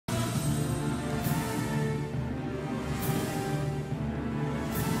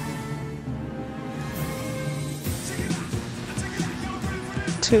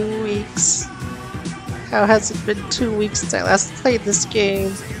2 weeks. How has it been 2 weeks since I last played this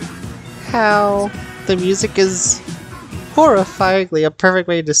game? How the music is horrifyingly a perfect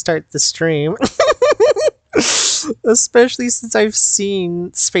way to start the stream. Especially since I've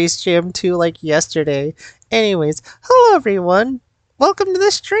seen Space Jam 2 like yesterday. Anyways, hello everyone! Welcome to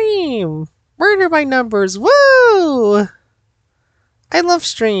the stream! Murder by numbers, woo! I love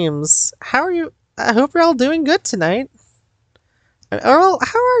streams. How are you? I hope you're all doing good tonight. How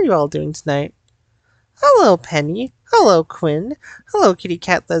are you all doing tonight? Hello, Penny. Hello, Quinn. Hello, Kitty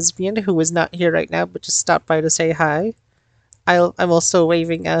Cat Lesbian, who is not here right now, but just stopped by to say hi. I'm also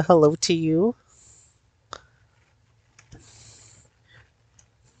waving a hello to you.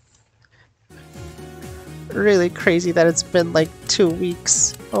 Really crazy that it's been like 2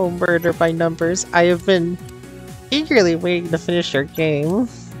 weeks. Oh, murder by numbers. I have been eagerly waiting to finish your game.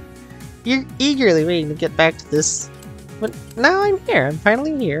 You're eagerly waiting to get back to this. But now I'm here. I'm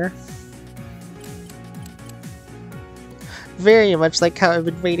finally here. Very much like how I've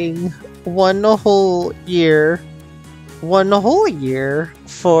been waiting one whole year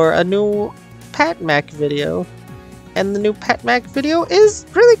for a new Pat Mac video. And the new Pat Mac video is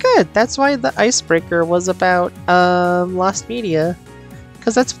really good. That's why the icebreaker was about Lost Media.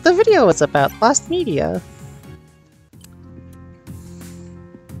 Because that's what the video was about, Lost Media.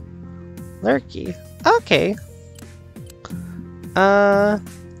 Lurky. Okay.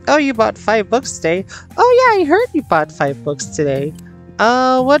 Oh, you bought 5 books today. Oh yeah, I heard you bought 5 books today.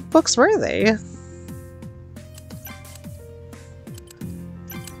 What books were they?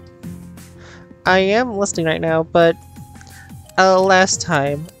 I am listening right now, but last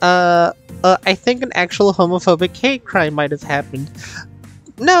time, I think an actual homophobic hate crime might have happened.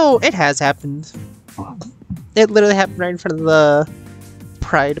 No, it has happened. It literally happened right in front of the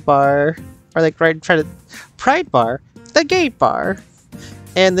Pride bar, or like right in front of Pride bar, the gay bar.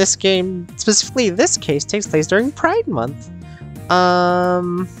 And this game, specifically this case, takes place during Pride Month.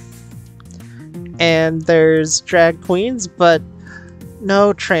 And there's drag queens, but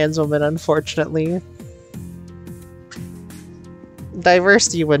no trans women, unfortunately.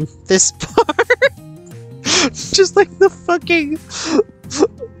 Diversity win this part. Just like the fucking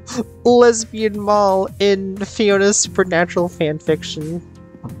lesbian mall in Fiona's Supernatural fanfiction.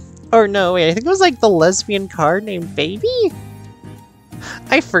 Or no, wait, I think it was like the lesbian car named Baby?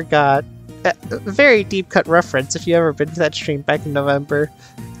 I forgot. Very deep cut reference if you ever been to that stream back in November.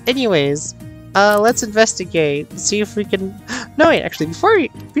 Anyways, let's investigate. See if we can. No, wait. Actually,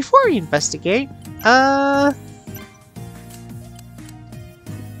 before we investigate,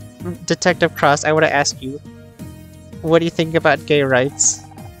 Detective Cross, I want to ask you, what do you think about gay rights?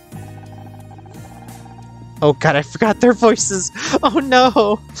 Oh god, I forgot their voices. Oh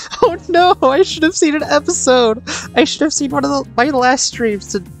no! Oh no! I should have seen an episode. I should have seen one of my last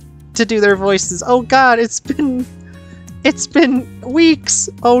streams to do their voices. Oh god, it's been weeks.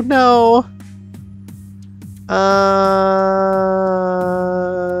 Oh no.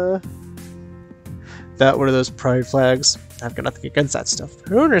 That one of those pride flags. I've got nothing against that stuff. I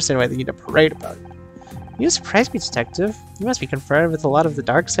don't understand why they need a parade about it. You surprised me, Detective. You must be confronted with a lot of the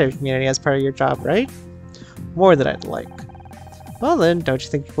dark side of community as part of your job, right? More than I'd like. Well then, don't you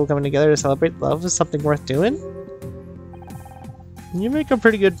think people coming together to celebrate love is something worth doing? You make a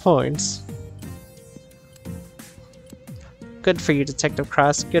pretty good point. Good for you, Detective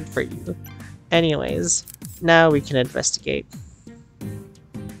Cross. Good for you. Anyways, now we can investigate.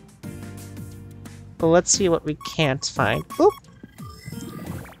 Well, let's see what we can't find. Oop!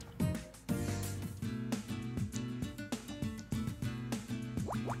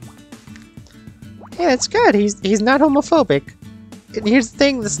 Hey, that's good. He's not homophobic. And here's the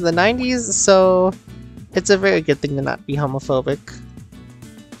thing, this is the 90s, so it's a very good thing to not be homophobic.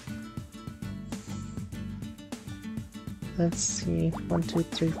 Let's see. 1, 2,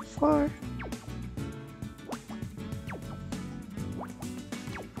 3, 4.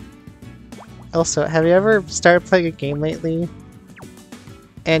 Also, have you ever started playing a game lately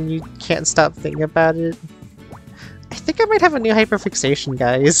and you can't stop thinking about it? I think I might have a new hyperfixation,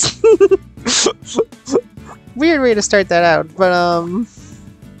 guys. Weird way to start that out, but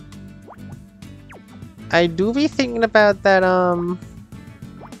I do be thinking about that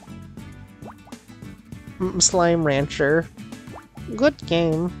Slime Rancher. Good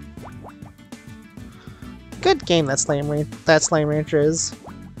game. Good game that Slime Rancher is.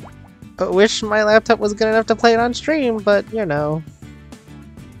 I wish my laptop was good enough to play it on stream, but you know.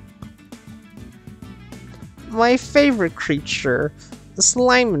 My favorite creature, the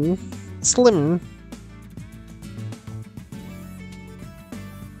Slimin.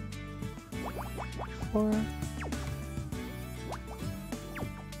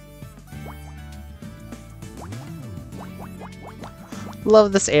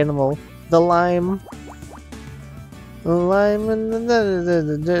 Love this animal. The lime. The lime and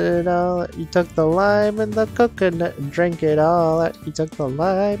the all. You took the lime and the coconut and drank it all out. You took the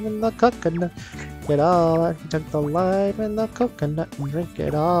lime and the coconut, it all out. You took the lime and the coconut and drink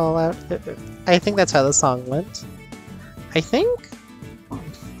it all out. I think that's how the song went. I think?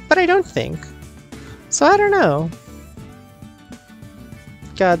 But I don't think. So I don't know.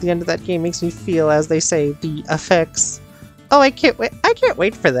 God, the end of that game makes me feel, as they say, the effects. Oh, I can't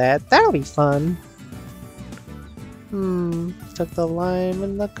wait for that. That'll be fun. Took the lime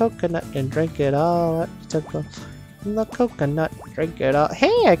and the coconut and drank it all. Took the coconut, drink it all.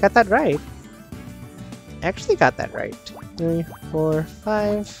 Hey, I got that right. Actually got that right. 3, 4,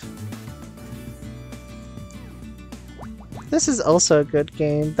 5. This is also a good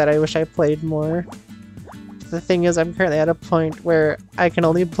game that I wish I played more. The thing is, I'm currently at a point where I can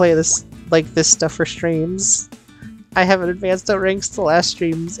only play this stuff for streams. I haven't advanced out ranks to last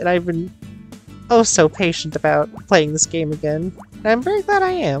streams, and I've been oh so patient about playing this game again. And I'm very glad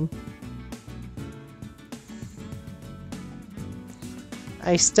I am.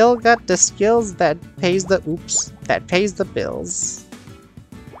 I still got the skills that pays the bills.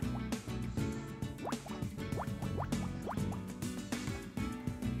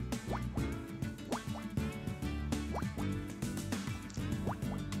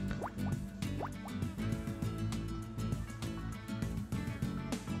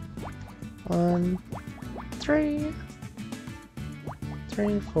 One, 3,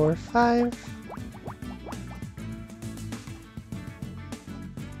 4, 5.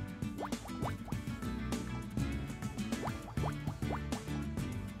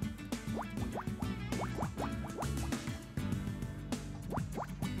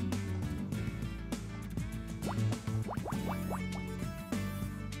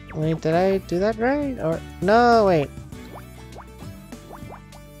 Wait, did I do that right? Or no, wait.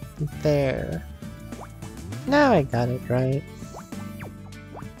 There. Now I got it right.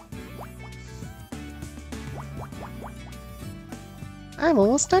 I'm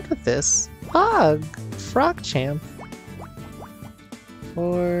almost done with this. Pog! Frog Champ.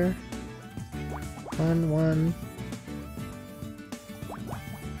 4, 1, 1.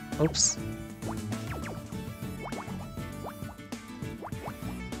 Oops.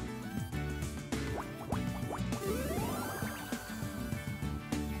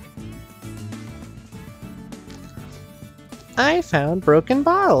 I found broken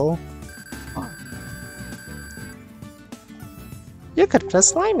bottle. You could put a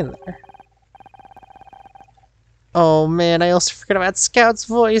slime in there. Oh man, I also forgot about Scout's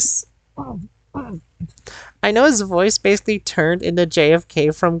voice. I know his voice basically turned into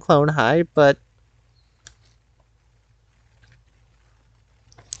JFK from Clone High, but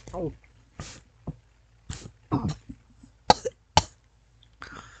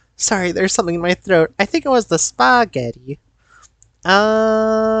sorry, there's something in my throat. I think it was the spaghetti.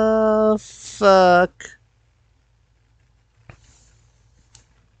 Fuck.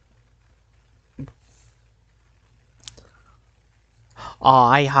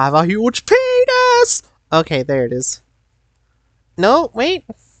 I have a huge penis! Okay, there it is. No, wait.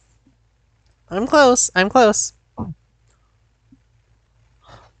 I'm close. I'm close.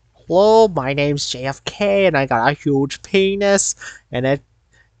 Hello, my name's JFK, and I got a huge penis, and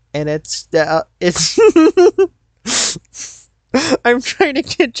it's I'm trying to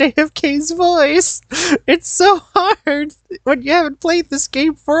get JFK's voice. It's so hard when you haven't played this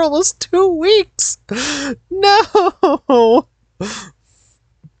game for almost 2 weeks. No.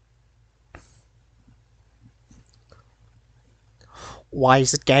 Why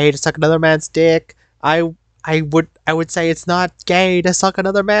is it gay to suck another man's dick? I would say it's not gay to suck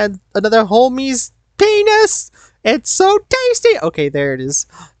another homie's penis. It's so tasty. Okay, there it is.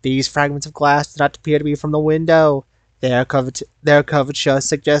 These fragments of glass do not appear to be from the window. Their curvature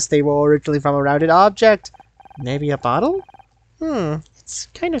suggests they were originally from a rounded object. Maybe a bottle? It's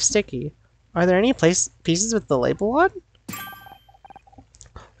kind of sticky. Are there any pieces with the label on?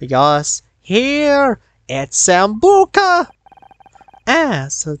 Yes, here! It's Sambuca! Ah,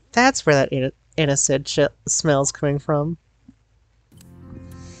 so that's where that innocent smell's coming from.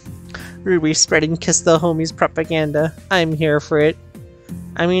 Ruby spreading Kiss the Homies propaganda. I'm here for it.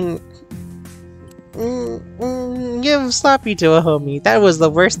 I mean, give sloppy to a homie. That was the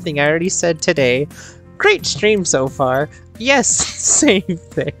worst thing I already said today. Great stream so far. Yes, same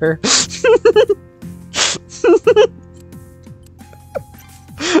there.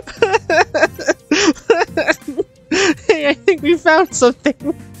 Hey, I think we found something.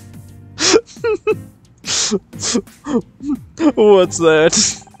 What's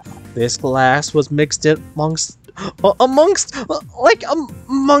that? This glass was mixed in Amongst, like,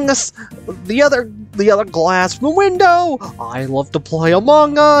 among us, the other glass from the window. I love to play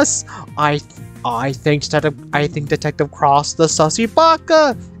Among Us. I think Detective Cross the Sussy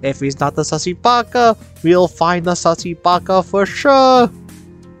Baka. If he's not the Sussy Baka, we'll find the Sussy Baka for sure.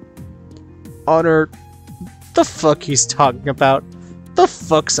 Honor, the fuck he's talking about? The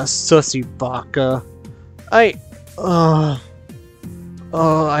fuck's a Sussy Baka?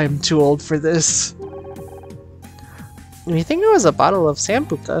 I'm too old for this. You think it was a bottle of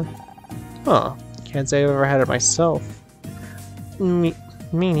Sambuca? Huh. Can't say I've ever had it myself. Me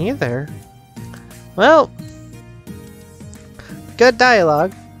neither. Well, good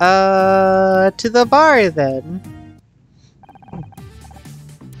dialogue. To the bar then.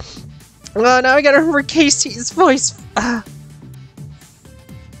 Oh, now I gotta remember Casey's voice.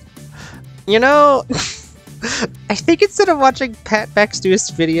 You know, I think instead of watching Pat Beck's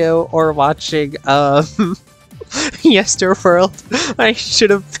newest video or watching, Yesterworld, I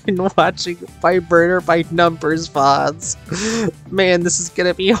should have been watching my Murder by Numbers VODs. Man, this is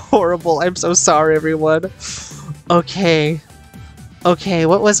gonna be horrible. I'm so sorry, everyone. Okay,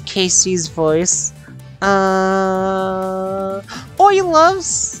 what was Casey's voice? Oi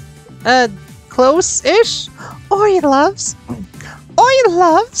loves? Close-ish? Oi loves? Oi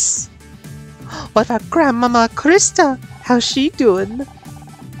loves? What about Grandmama Krista? How's she doing?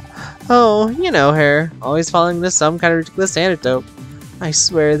 Oh, you know her. Always falling into some kind of ridiculous anecdote. I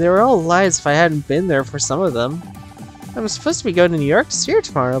swear, they were all lies if I hadn't been there for some of them. I'm supposed to be going to New York to see her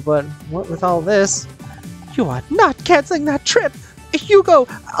tomorrow, but what with all this? You are not canceling that trip! You go!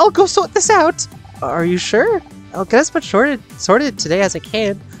 I'll go sort this out! Are you sure? I'll get as much sorted today as I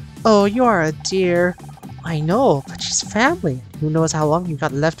can. Oh, you are a dear. I know, but she's family. Who knows how long you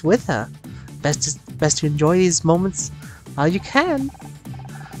got left with her? Best to enjoy these moments while you can.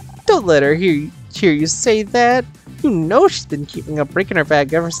 Don't let her hear you say that. You know she's been keeping a brick in her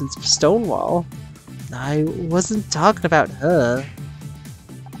bag ever since Stonewall. I wasn't talking about her.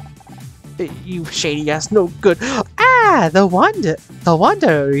 You shady ass no good. Ah, the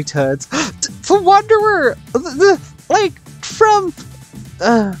Wanderer returns. The Wanderer! Like, from...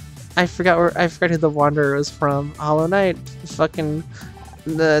 I forgot who the Wanderer was from. Hollow Knight. Fucking...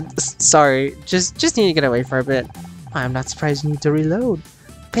 Sorry, just need to get away for a bit. I'm not surprised you need to reload.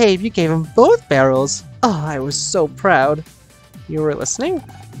 Babe, you gave him both barrels. Oh, I was so proud. You were listening?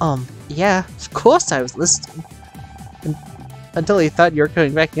 Yeah, of course I was listening. Until he thought you were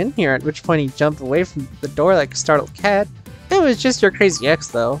coming back in here, at which point he jumped away from the door like a startled cat. It was just your crazy ex,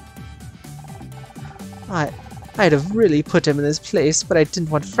 though. I'd have really put him in his place, but I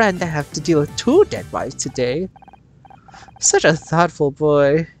didn't want Fran to have to deal with two dead wives today. Such a thoughtful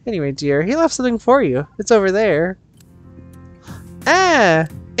boy. Anyway, dear, he left something for you. It's over there. Ah!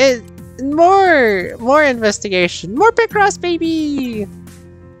 More investigation. More Picross, baby!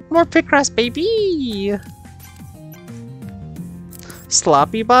 More Picross, baby!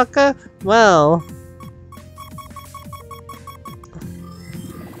 Sloppy Baka? Well...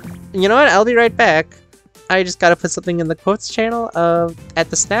 You know what? I'll be right back. I just gotta put something in the quotes channel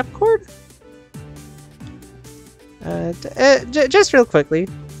at the snap cord. Just real quickly.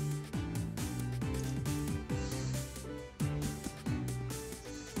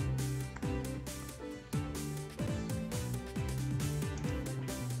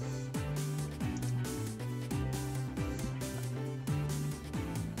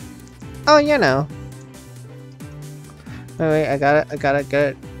 Oh, you know. Oh, wait, I gotta get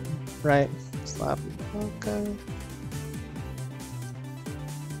it right. Sloppy. Okay.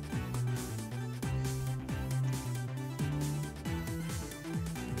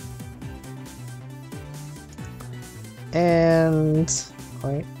 And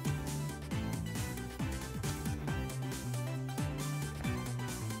wait.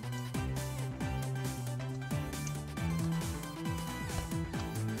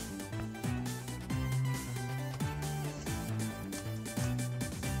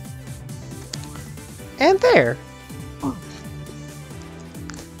 And there.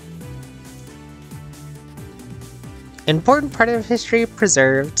 Important part of history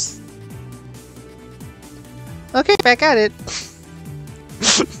preserved. Okay, back at it.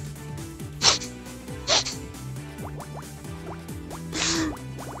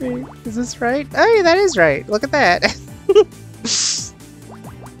 Wait, is this right? Oh, yeah, that is right. Look at that.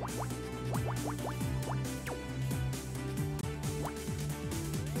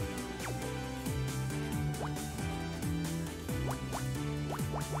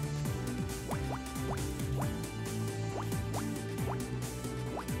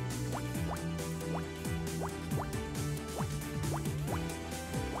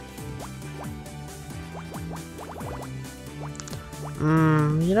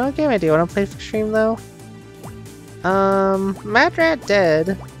 You know what game I do want to play for stream though? Mad Rat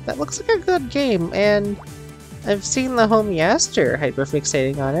Dead. That looks like a good game, and I've seen the homie Aster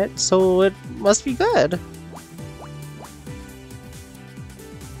hyperfixating on it, so it must be good.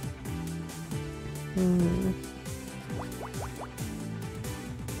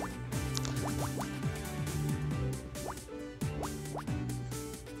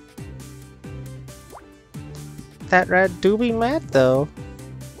 That rat do be mad though.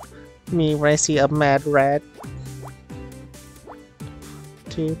 Me when I see a mad rat.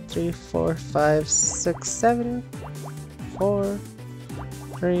 2, 3, 4, 5, 6, 7, 4,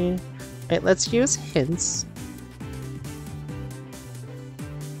 3. Wait, let's use hints.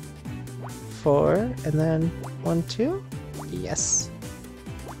 4, and then 1, 2. Yes.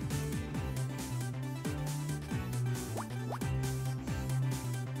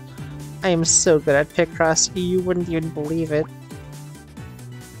 I am so good at Picross, you wouldn't even believe it.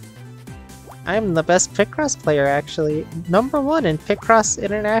 I'm the best Picross player, actually. #1 in Picross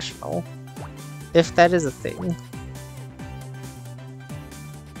International. If that is a thing.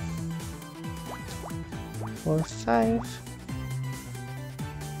 4, 5.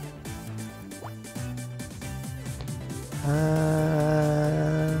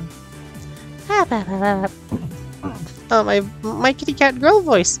 Oh, my kitty cat girl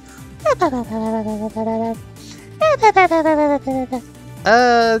voice.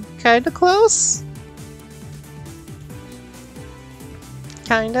 Kinda close?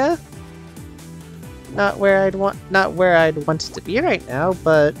 Kinda? Not where I'd want it to be right now,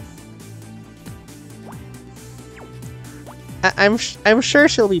 but I'm sure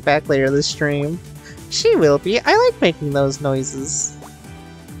she'll be back later this stream. She will be. I like making those noises.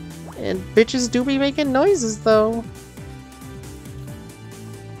 And bitches do be making noises though.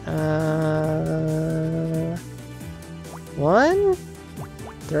 1,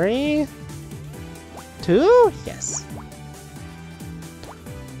 3, 2? Yes.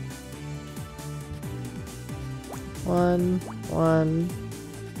 1, 1.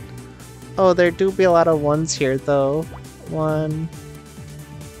 Oh, there do be a lot of ones here though. 1,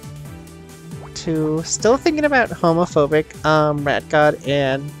 2. Still thinking about homophobic Rat God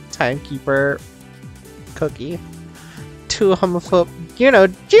and Timekeeper Cookie. 2 homophobic,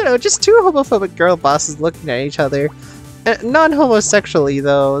 just 2 homophobic girl bosses looking at each other. Non-homosexually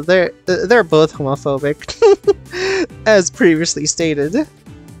though, they're both homophobic, as previously stated.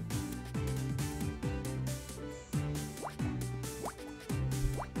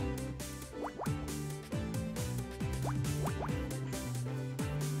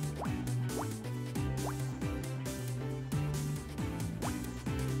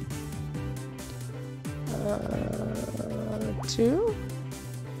 Two?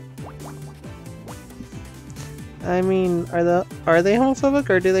 I mean, are they homophobic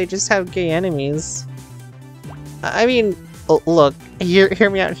or do they just have gay enemies? I mean, look, hear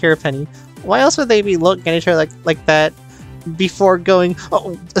me out here, Penny. Why else would they be looking at each other like that before going,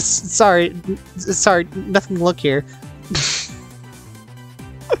 oh, sorry, nothing to look here.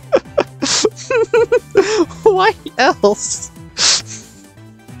 Why else?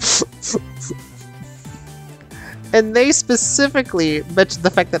 And they specifically mentioned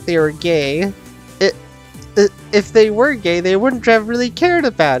the fact that they were gay. If they were gay, they wouldn't have really cared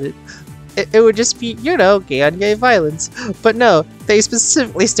about it. It would just be, gay on gay violence. But no, they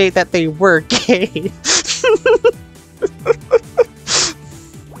specifically state that they were gay.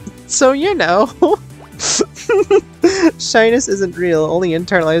 So, shyness isn't real, only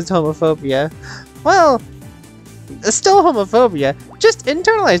internalized homophobia. Well, still homophobia, just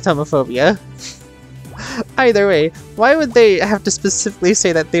internalized homophobia. Either way, why would they have to specifically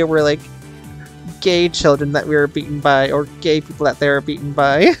say that they were, gay children that we were beaten by, or gay people that they were beaten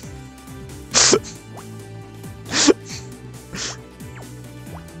by?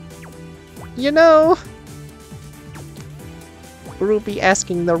 Ruby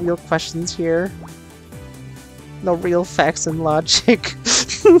asking the real questions here. The real facts and logic.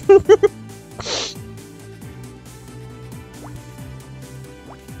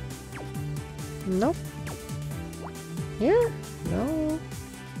 Nope. Here? No.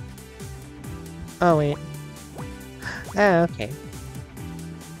 Oh, wait. Ah, okay.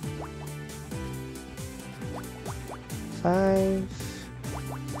 5,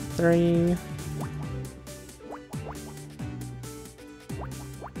 3.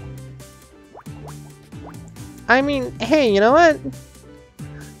 I mean, hey, you know what?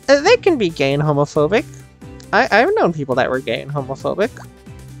 They can be gay and homophobic. I've known people that were gay and homophobic.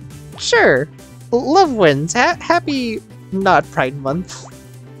 Sure. Love wins. Happy not Pride Month.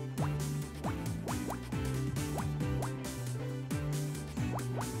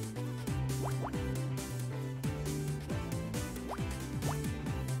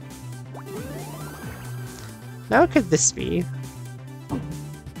 Now what could this be?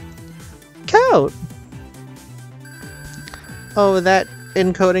 Coat! Oh, that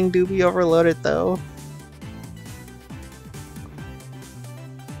encoding do be overloaded though.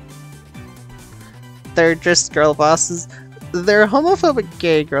 They're just girl bosses. They're homophobic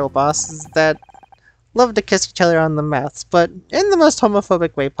gay girl bosses that love to kiss each other on the mouths, but in the most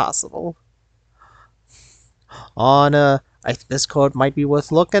homophobic way possible. Anna, I think this code might be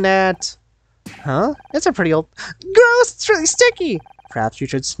worth looking at. Huh? It's a pretty old... Gross! It's really sticky! Perhaps you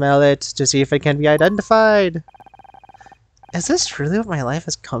should smell it to see if it can be identified. Is this really what my life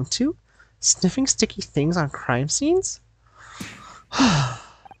has come to? Sniffing sticky things on crime scenes?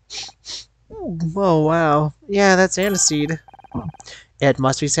 Oh, wow. Yeah, that's aniseed. It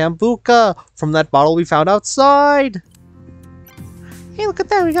must be Sambuca from that bottle we found outside. Hey, look at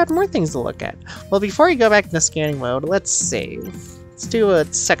that. We got more things to look at. Well, before we go back into scanning mode, let's save. Let's do a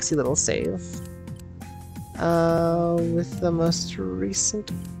sexy little save. With the most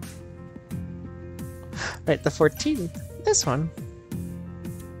recent... Right, the 14th. This one.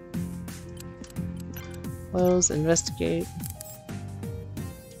 Close, investigate.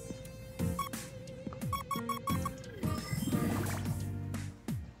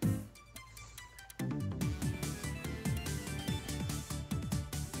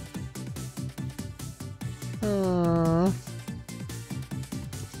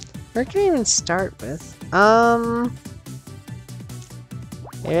 Where can I even start with?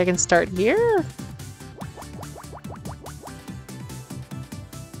 Maybe I can start here?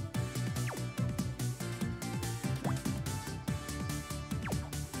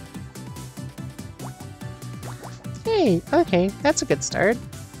 Hey, okay, that's a good start.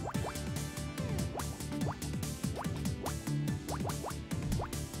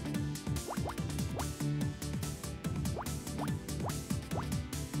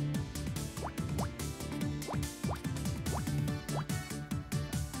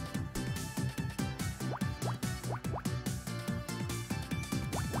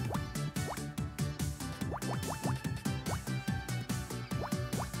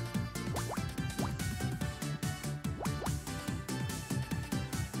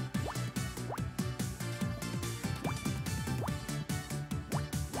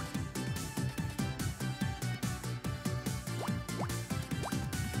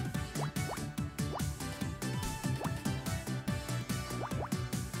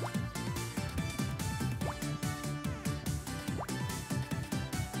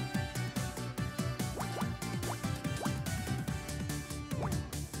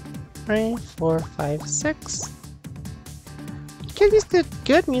 Three, 4, 5, 6. Give these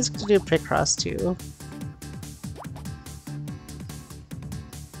good music to do Picross too.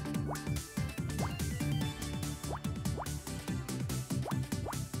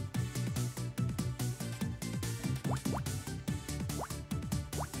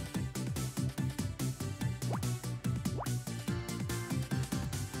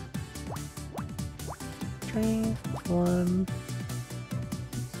 Three, 1.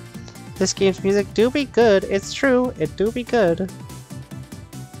 This game's music do be good. It's true. It do be good.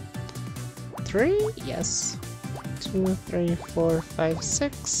 3? Yes. 2, 3, 4, 5,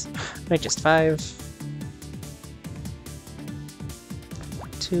 6. Wait, just 5.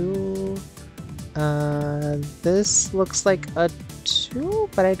 2. This looks like a 2,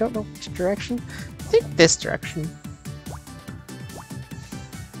 but I don't know which direction. I think this direction.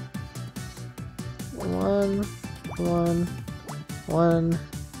 1, 1, 1.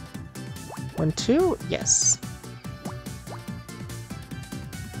 1, 2? Yes.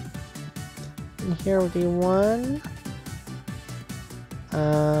 And here would be 1.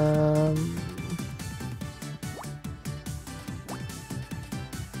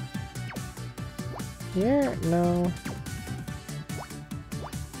 Here? No.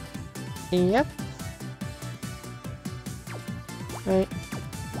 Yep. Right.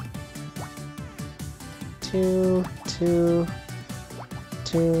 2, 2,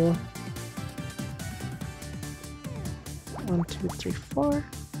 2. 1, 2, 3, 4.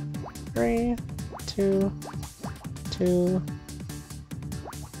 3, 2, 2,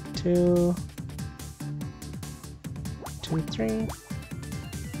 2, 2, 3.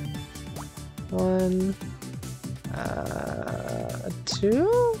 1,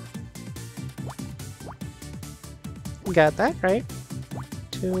 2. Got that right.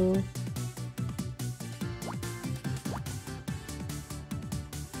 2.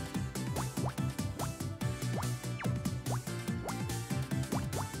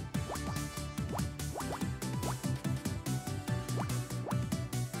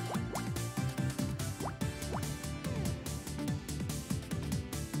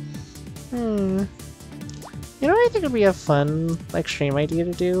 You know what I think would be a fun, like, stream idea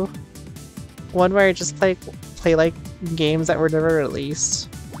to do? One where I just play like, games that were never released.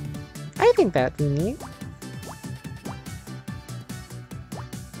 I think that'd be neat.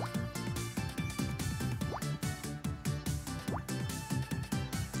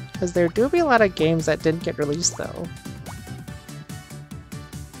 Because there do be a lot of games that didn't get released, though.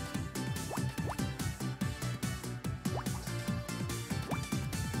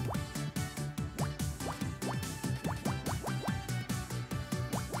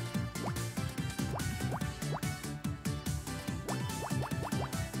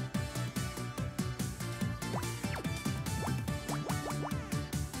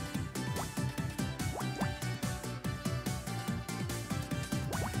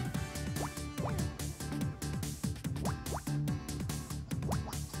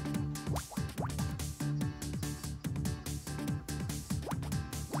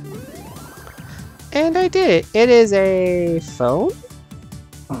 And I did it! It is a phone?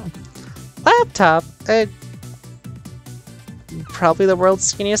 Laptop? Probably the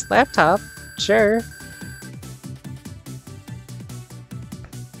world's skinniest laptop. Sure.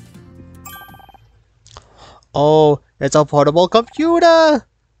 Oh, it's a portable computer!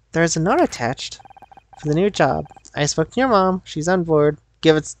 There's a note attached. For the new job. I spoke to your mom. She's on board.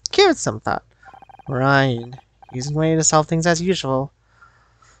 Give it some thought. Ryan. Using way to solve things as usual.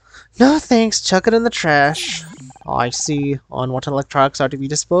 No thanks, chuck it in the trash. I see. On what electronics are to be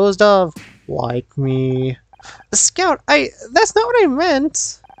disposed of. Like me. Scout, that's not what I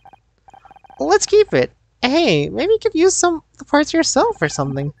meant. Let's keep it. Hey, maybe you could use some of the parts yourself or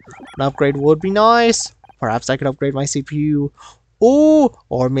something. An upgrade would be nice. Perhaps I could upgrade my CPU. Oh,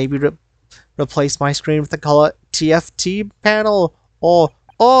 or maybe replace my screen with a color TFT panel. Oh,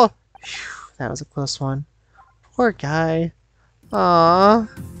 phew, that was a close one. Poor guy. Aww.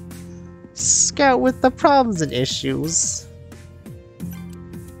 Scout with the problems and issues.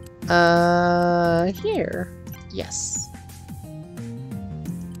 Here. Yes.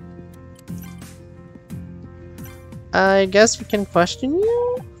 I guess we can question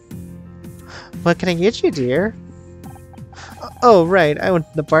you? What can I get you, dear? Oh, right. I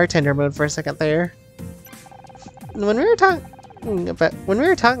went to bartender mode for a second there. When we were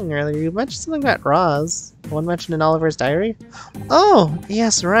talking earlier, you mentioned something about Roz. The one mentioned in Oliver's diary? Oh,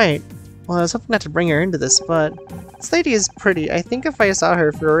 yes, right. Well, I was hoping not to bring her into this, but this lady is pretty. I think if I saw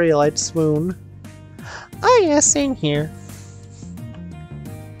her for real, I'd swoon. Oh yes, same here.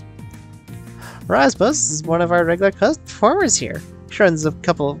 Roz Bus is one of our regular performers here. She runs a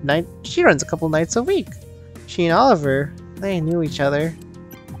couple nights a week. She and Oliver, they knew each other.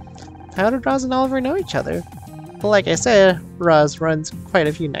 How did Roz and Oliver know each other? Well, like I said, Roz runs quite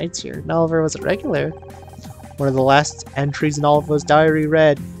a few nights here, and Oliver was a regular. One of the last entries in Oliver's diary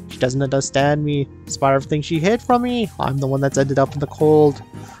read, "She doesn't understand me. Despite everything she hid from me, I'm the one that's ended up in the cold."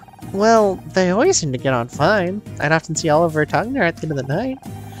 Well, they always seem to get on fine. I'd often see Oliver talking to her at the end of the night.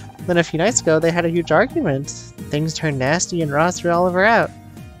 Then a few nights ago, they had a huge argument. Things turned nasty and Roz threw Oliver out.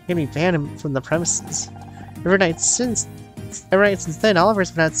 Made me ban him from the premises. Every night since then,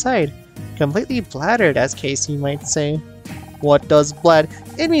 Oliver's been outside. Completely bladdered, as Casey might say. What does blad?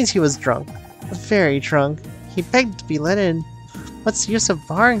 It means he was drunk. Very drunk. He begged to be let in. What's the use of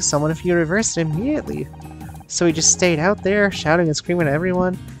barring someone if you reverse it immediately? So he just stayed out there, shouting and screaming at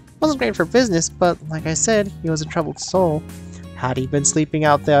everyone. Wasn't great for business, but like I said, he was a troubled soul. Had he been sleeping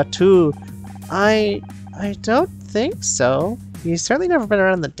out there too? I don't think so. He's certainly never been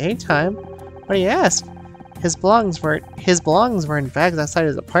around in the daytime. What do you ask? His belongings were in bags outside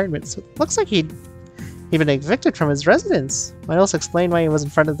his apartment, so it looks like he'd been evicted from his residence. Might also explain why he was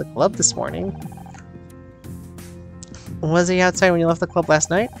in front of the club this morning. Was he outside when you left the club last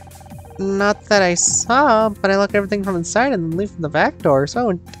night? Not that I saw, but I locked everything from inside and then leave from the back door, so I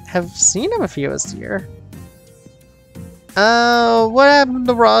would have seen him if he was here. What happened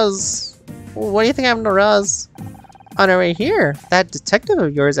to Roz? What do you think happened to Roz? On her way here, that detective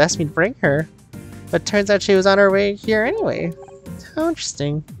of yours asked me to bring her. But turns out she was on her way here anyway. How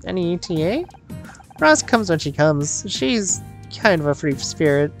interesting. Any ETA? Roz comes when she comes. She's kind of a free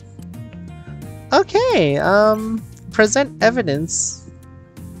spirit. Okay, present evidence.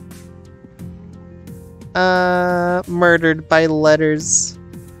 Murdered by letters.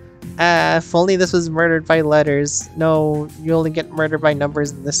 If only this was murdered by letters. No, you only get murdered by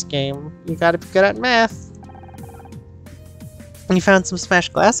numbers in this game. You gotta be good at math. You found some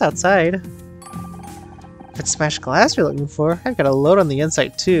smashed glass outside. If it's smashed glass you're looking for, I've got a load on the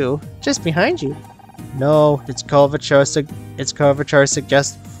inside too. Just behind you. No, its curvature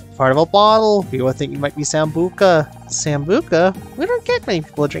suggests part of a bottle. People would think you might be Sambuca. Sambuca? We don't get many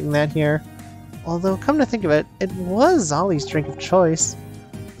people drinking that here. Although, come to think of it, it was Ollie's drink of choice.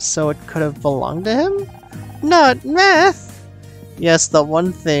 So it could have belonged to him? Not math! Yes, the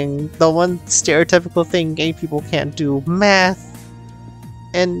one stereotypical thing gay people can't do, math.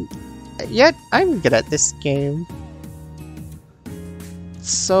 And yet, I'm good at this game.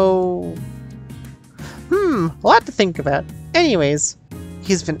 So... a lot to think about. Anyways,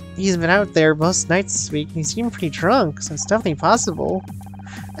 he's been out there most nights this week, and he seemed pretty drunk, so it's definitely possible.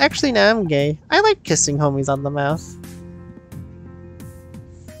 Actually, no, I'm gay. I like kissing homies on the mouth.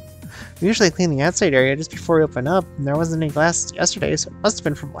 We usually clean the outside area just before we open up, and there wasn't any glass yesterday, so it must have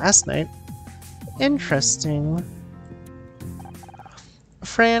been from last night. Interesting.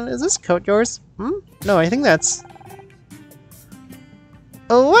 Fran, is this coat yours? No, I think that's...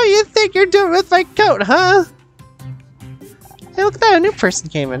 Oh, what do you think you're doing with my coat, huh? Hey, look at that, a new person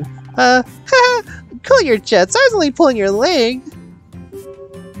came in. Cool your jets, I was only pulling your leg.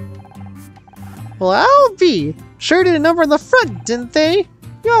 Well, I'll be. Sure did a number on the front, didn't they?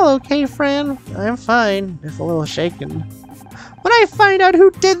 You all okay, Fran? I'm fine, if a little shaken. When I find out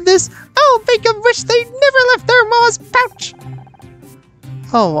who did this, I'll make them wish they'd never left their mama's pouch!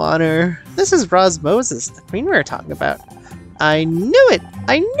 Oh, Honor. This is Moses, the queen we were talking about. I knew it!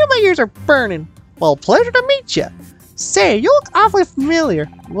 I knew my ears are burning! Well, pleasure to meet you! Say, you look awfully familiar.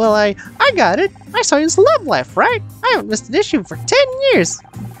 Well, I got it. I saw you in Love Life, right? I haven't missed an issue for 10 years.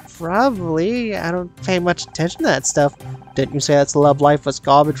 Probably. I don't pay much attention to that stuff. Didn't you say that's Love Life was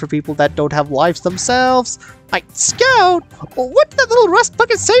garbage for people that don't have lives themselves? Scout! What did that little rust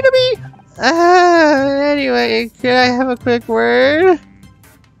bucket say to me? Anyway, can I have a quick word?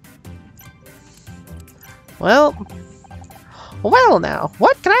 Well now,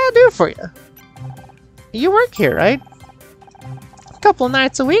 what can I do for you? You work here, right? A couple of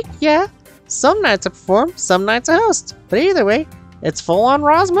nights a week, yeah. Some nights I perform, some nights I host. But either way, it's full-on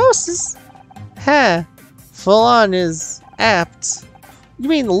osmosis. Full-on is apt. You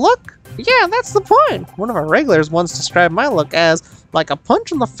mean the look? Yeah, that's the point. One of our regulars once described my look as like a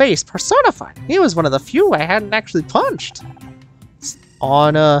punch in the face personified. He was one of the few I hadn't actually punched.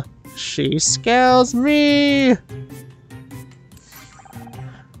 Anna, she scares me.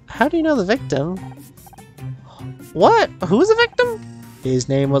 How do you know the victim? What? Who's the victim? His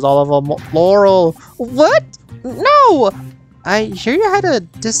name was Oliver Laurel. What? No! I hear you had a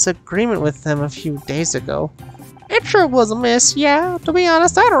disagreement with him a few days ago. It sure was a miss, yeah. To be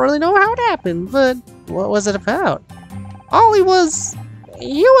honest, I don't really know how it happened, but what was it about? Ollie was...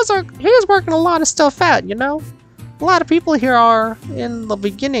 He was working a lot of stuff out, you know? A lot of people here are, in the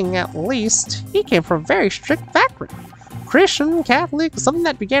beginning at least. He came from a very strict background. Christian, Catholic, something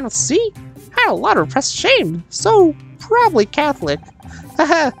that began with C. Had a lot of repressed shame, so probably Catholic.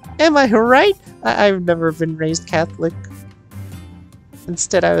 Haha, am I right? I've never been raised Catholic.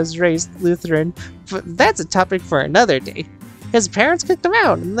 Instead, I was raised Lutheran, but that's a topic for another day. His parents kicked him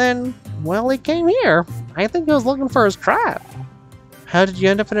out, and then, well, he came here. I think he was looking for his tribe. How did you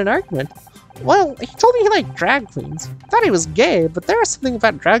end up in an argument? Well, he told me he liked drag queens. Thought he was gay, but there was something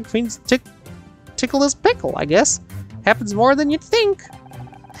about drag queens tickle his pickle, I guess. Happens more than you'd think.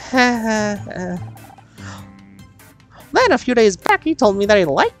 Then a few days back, he told me that he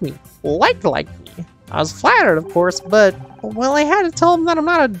liked me. Liked me. I was flattered, of course, but, well, I had to tell him that I'm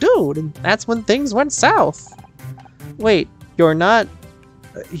not a dude, and that's when things went south. Wait, you're not...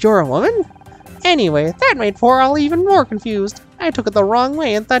 You're a woman? Anyway, that made poor Ollie even more confused. I took it the wrong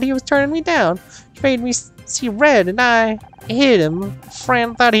way and thought he was turning me down. He made me see red, and I hit him.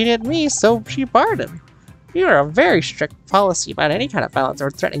 Fran thought he'd hit me, so she barred him. You are a very strict policy about any kind of violence or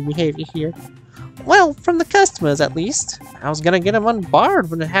threatening behavior here. Well, from the customers, at least. I was gonna get him unbarred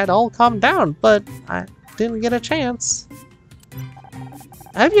when it had all calmed down, but I didn't get a chance.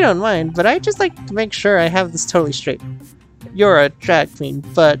 I hope you don't mind, but I'd just like to make sure I have this totally straight. You're a drag queen,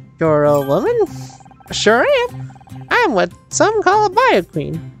 but you're a woman? Sure am. I'm what some call a bio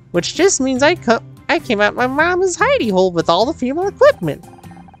queen, which just means I came out my mama's hidey hole with all the female equipment.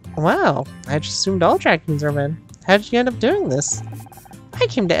 Wow, I just assumed all drag queens are men. How did you end up doing this? I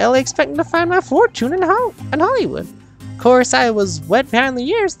came to LA expecting to find my fortune in Hollywood. Of course, I was wet behind the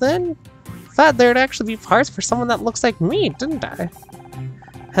ears then. Thought there'd actually be parts for someone that looks like me, didn't I?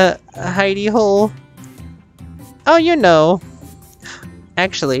 Hidey hole. Oh, you know.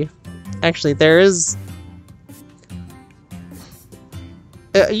 Actually, there is...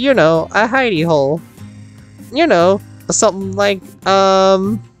 you know, a hidey hole. You know, something like,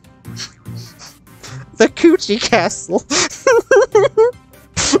 the Coochie Castle.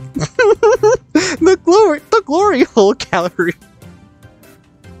 the Glory Hole Gallery.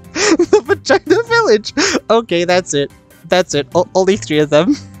 The Vagina Village. Okay, that's it. Only 3 of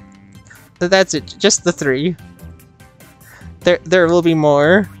them. That's it, just the 3. There will be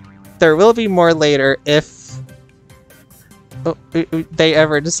more. There will be more later if they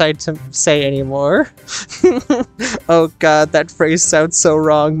ever decide to say any more. Oh god, that phrase sounds so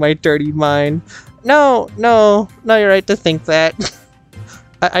wrong, my dirty mind. No, you're right to think that.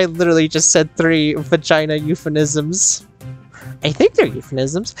 I literally just said 3 vagina euphemisms. I think they're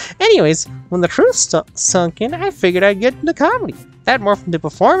euphemisms. Anyways, when the truth sunk in, I figured I'd get into comedy. That morphed into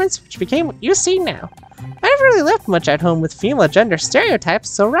performance, which became what you see now. I never really left much at home with female gender stereotypes,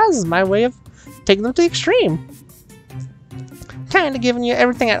 so Roz is my way of taking them to the extreme. Kinda giving you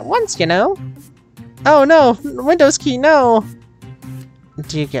everything at once, you know? Oh no, Windows key, no!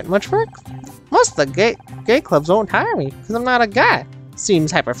 Do you get much work? Most of the gay clubs won't hire me, because I'm not a guy.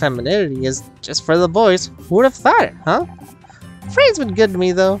 Seems hyperfemininity is just for the boys. Who would have thought it, huh? Frey's been good to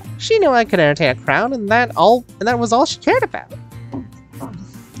me, though. She knew I could entertain a crowd, and that was all she cared about.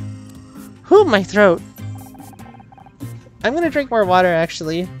 Ooh, my throat. I'm gonna drink more water,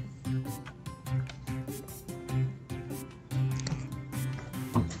 actually.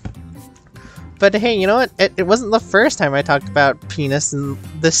 But hey, you know what? It wasn't the first time I talked about penis in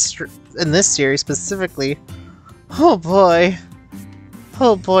this series specifically. Oh boy.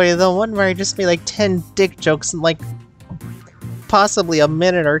 Oh boy, the one where I just made like 10 dick jokes in like possibly a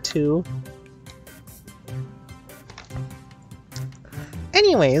minute or 2.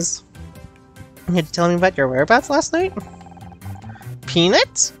 Anyways, you telling me about your whereabouts last night?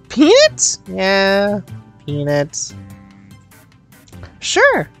 Peanut? Peanut? Yeah, Peanut.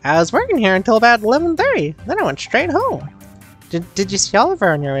 Sure, I was working here until about 11:30. Then I went straight home. Did you see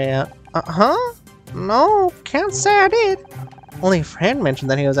Oliver on your way out? Huh? No, can't say I did. Only Fran mentioned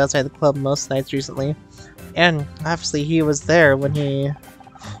that he was outside the club most nights recently. And obviously he was there when he...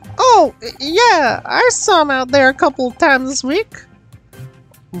 Oh, yeah, I saw him out there a couple times this week.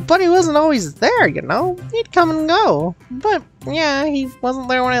 But he wasn't always there, you know? He'd come and go. But, yeah, he wasn't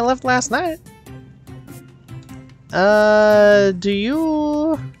there when I left last night. Do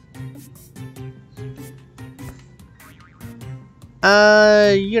you...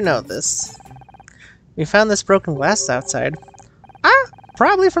 you know this. We found this broken glass outside. Ah,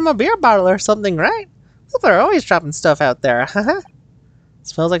 probably from a beer bottle or something, right? People are always dropping stuff out there, haha.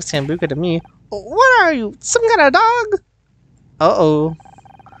 Smells like Sambuca to me. What are you, some kind of dog? Uh-oh.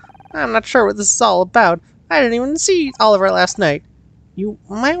 I'm not sure what this is all about. I didn't even see Oliver last night. You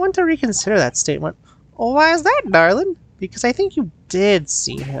might want to reconsider that statement. Why is that, darling? Because I think you did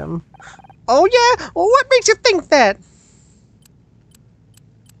see him. Oh yeah? What makes you think that?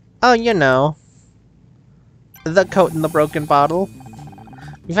 Oh, you know. The coat in the broken bottle.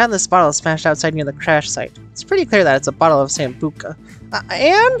 We found this bottle smashed outside near the crash site. It's pretty clear that it's a bottle of Sambuca.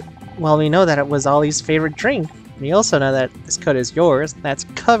 And? Well, we know that it was Ollie's favorite drink. We also know that this coat is yours, and that's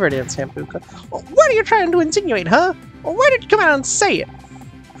covered in Sambuca. What are you trying to insinuate, huh? Why did you come out and say it?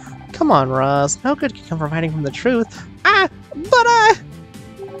 Come on, Roz. No good can come from hiding from the truth.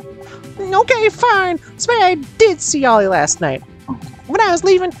 Okay, fine. So maybe I did see Ollie last night. When I was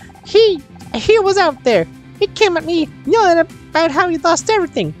leaving, he was out there. He came at me, yelling about how he lost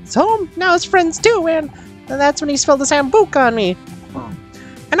everything. His home, now his friends too, and that's when he spilled the Sambuca on me.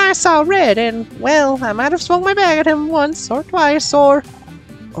 And I saw red, and, well, I might have swung my bag at him once, or twice, or...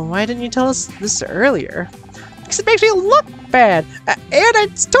 Why didn't you tell us this earlier? Because it makes me look bad, and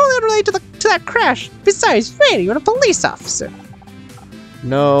it's totally unrelated to that crash. Besides, you ain't even a police officer.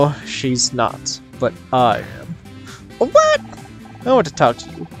 No, she's not, but I am. What? I want to talk to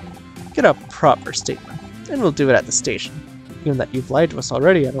you. Get a proper statement, and we'll do it at the station. Given that you've lied to us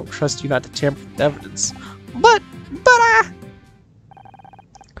already, I don't trust you not to tamper with evidence. But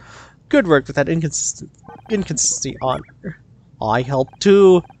good work with that inconsistency on her. I helped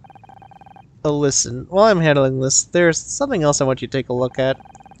too. Listen, while I'm handling this, there's something else I want you to take a look at.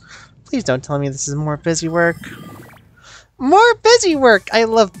 Please don't tell me this is more busy work. More busy work! I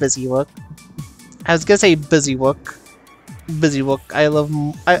love busy work. I was gonna say busy work. Busy work. I love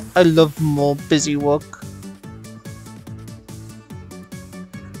more busy work.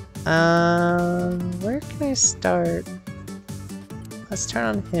 Where can I start? Let's turn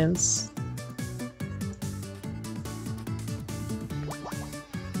on hints.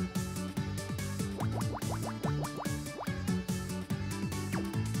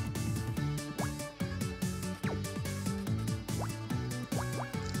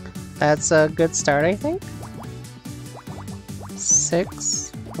 That's a good start, I think.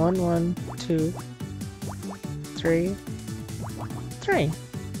 6, 1, 1, 2, 3, 3.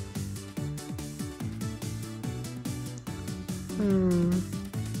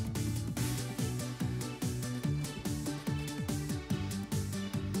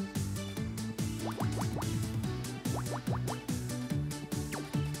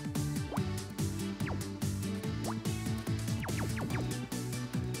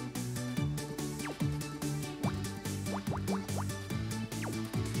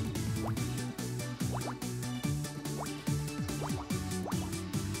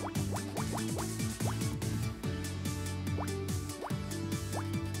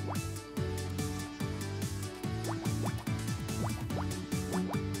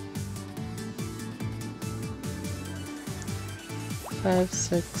 5,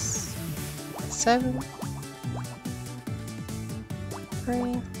 6, 7,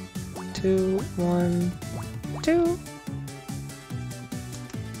 3, 2, 1, 2.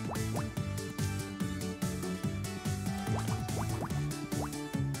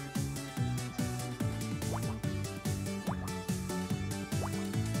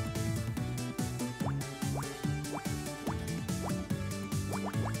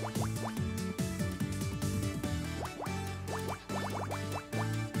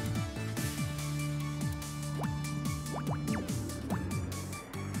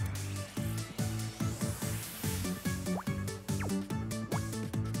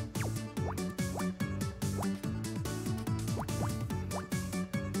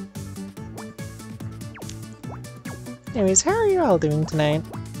 Anyways, how are you all doing tonight?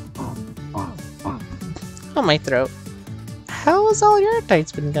 Oh, my throat. How has all your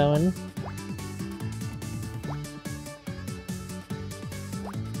nights been going?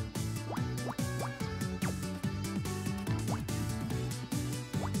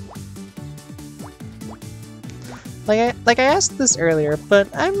 Like I asked this earlier, but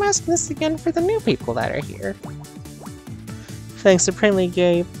I'm asking this again for the new people that are here. Feeling supremely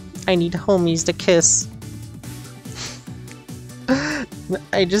gay, I need homies to kiss.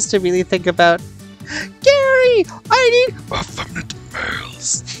 I just immediately think about Gary! I need effeminate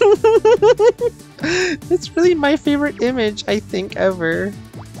males! It's really my favorite image, I think, ever.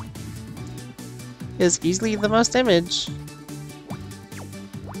 Is easily the most image.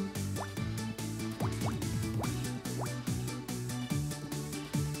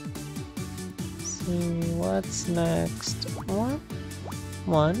 See what's next.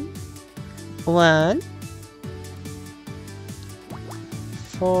 One.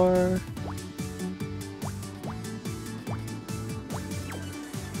 4.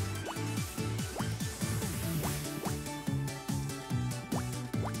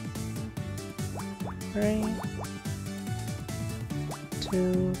 Three,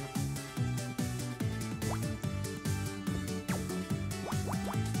 2,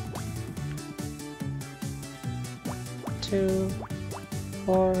 2,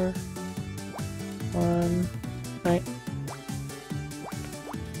 4, 1, right.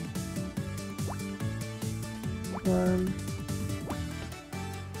 1,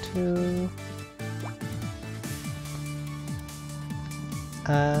 2,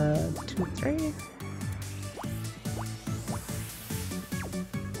 2, 3.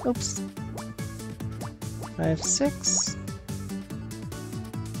 Oops. 5, 6.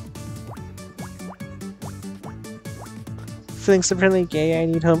 Feeling supremely gay, I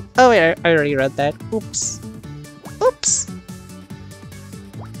need home. Oh wait, I already read that. Oops. Oops!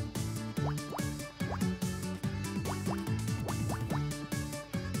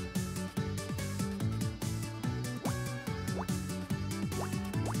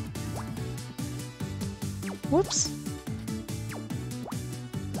 Whoops.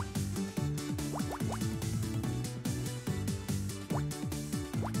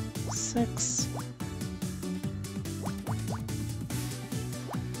 Six.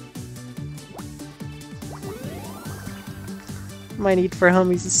 My need for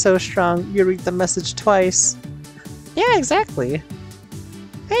homies is so strong, you read the message twice. Yeah, exactly.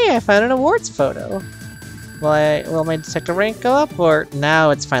 Hey, I found an awards photo. Will my detective rank go up, or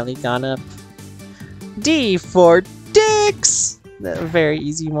now it's finally gone up? D for dicks! A very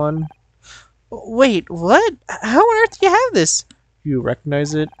easy one. Wait, what? How on earth do you have this? You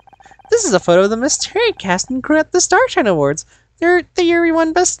recognize it? This is a photo of the Mystery cast and crew at the Starshine Awards. They're the year we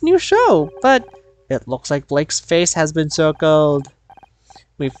won Best New Show, but it looks like Blake's face has been circled.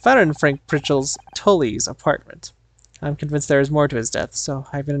 We found it in Frank Pritchell's Tully's apartment. I'm convinced there is more to his death, so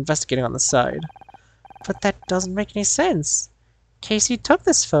I've been investigating on the side. But that doesn't make any sense. Casey took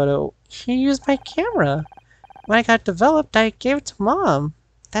this photo. He used my camera. When I got developed, I gave it to Mom.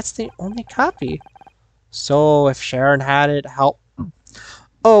 That's the only copy. So, if Sharon had it, how...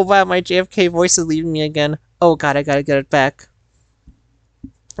 Oh, wow, my JFK voice is leaving me again. Oh god, I gotta get it back.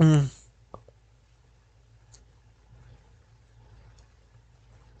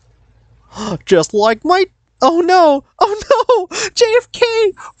 Just like my... Oh no! Oh no! JFK!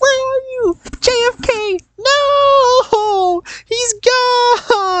 Where are you? JFK! No! He's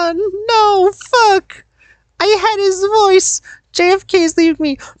gone! No, fuck! I had his voice! JFK's leaving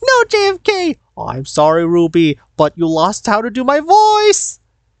me! No, JFK! I'm sorry, Ruby, but you lost how to do my voice!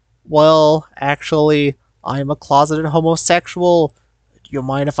 Well, actually, I'm a closeted homosexual. Do you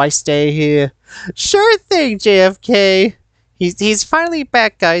mind if I stay here? Sure thing, JFK! He's finally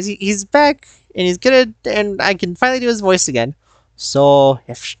back, guys. He's back, and he's gonna... And I can finally do his voice again. So,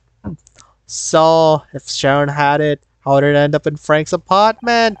 if Sharon had it, How did it end up in Frank's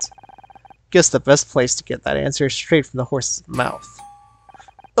apartment? Guess the best place to get that answer is straight from the horse's mouth.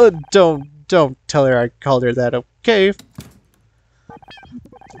 Don't tell her I called her that, okay?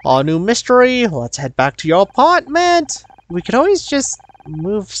 All new mystery. Let's head back to your apartment. We could always just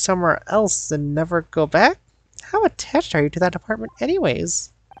move somewhere else and never go back. How attached are you to that apartment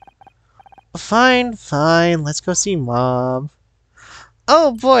anyways? Fine. Let's go see Mom.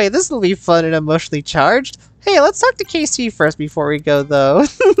 Oh boy, this will be fun and emotionally charged. Hey, let's talk to Casey first before we go, though.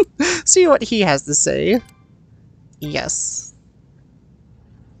 See what he has to say. Yes.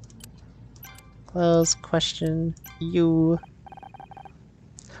 Close question. You.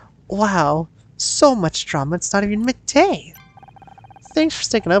 Wow, so much drama, it's not even midday. Thanks for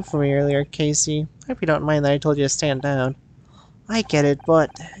sticking up for me earlier, Casey. Hope you don't mind that I told you to stand down. I get it,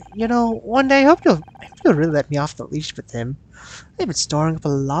 but, you know, one day I hope you'll really let me off the leash with him. I've been storing up a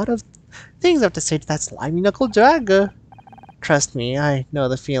lot of things I have to say to that slimy knuckle dragger. Trust me, I know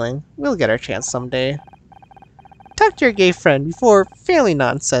the feeling. We'll get our chance someday. Talk to your gay friend before failing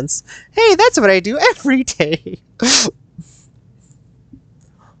nonsense. Hey, that's what I do every day.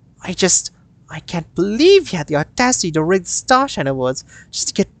 I can't believe you had the audacity to rig the Starshine Awards just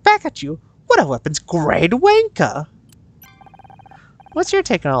to get back at you. What a weapons-grade wanker! What's your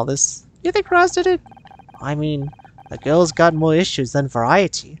take on all this? You think Roz did it? I mean, the girl's got more issues than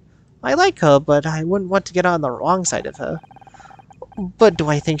variety. I like her, but I wouldn't want to get on the wrong side of her. But do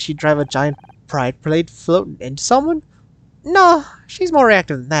I think she'd drive a giant pride plate floating into someone? No, she's more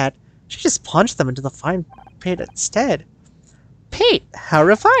reactive than that. She just punched them into the fine pit instead. Pete, how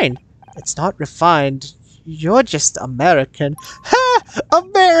refined! It's not refined. You're just American. Ha!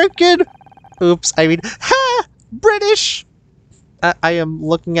 American! Oops, I mean, ha! British! I am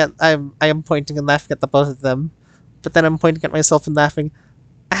pointing and laughing at the both of them. But then I'm pointing at myself and laughing.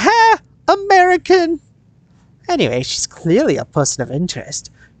 Ha! American! Anyway, she's clearly a person of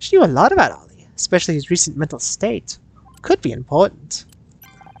interest. She knew a lot about Ollie, especially his recent mental state. Could be important.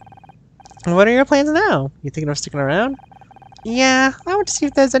 What are your plans now? You thinking of sticking around? Yeah, I want to see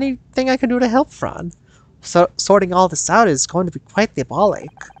if there's anything I can do to help Fran. So, sorting all this out is going to be quite diabolic.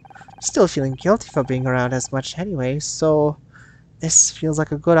 Still feeling guilty for being around as much anyway, so this feels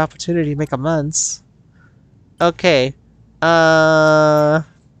like a good opportunity to make amends. Okay, are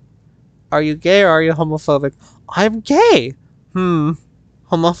you gay or are you homophobic? I'm gay!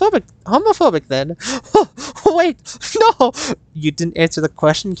 Homophobic then. Wait, no! You didn't answer the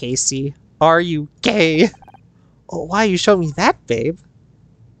question, Casey. Are you gay? Oh, why you showed me that, babe?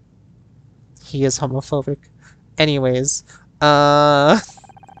 He is homophobic. Anyways, oh,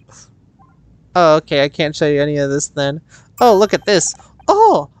 okay, I can't show you any of this then. Oh, look at this.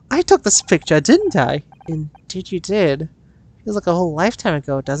 Oh, I took this picture, didn't I? Indeed you did. Feels like a whole lifetime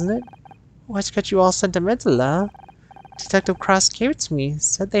ago, doesn't it? What's got you all sentimental, huh? Detective Cross gave it to me.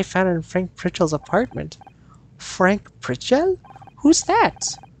 Said they found it in Frank Pritchell's apartment. Frank Pritchell? Who's that?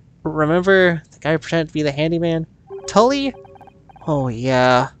 Remember the guy who pretended to be the handyman? Tully? Oh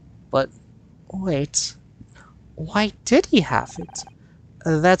yeah, but wait. Why did he have it?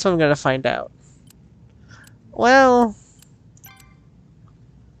 That's what I'm gonna find out. Well...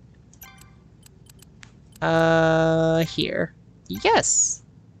 here. Yes!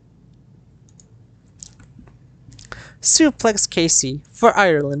 Suplex Casey. For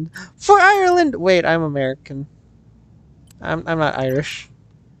Ireland. For Ireland! Wait, I'm American. I'm not Irish.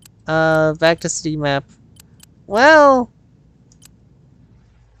 Back to city map. Well...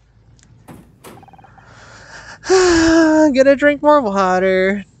 I'm gonna drink more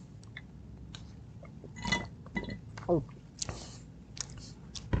water. Oh.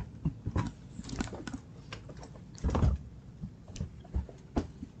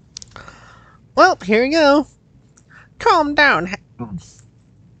 Well, here we go. Calm down.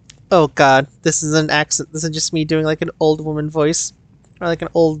 Oh god, this is an accent. This is just me doing like an old woman voice. Or like an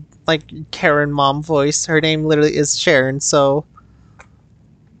old, like, Karen mom voice. Her name literally is Sharon, so...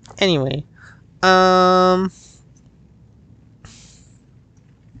 Anyway. Calm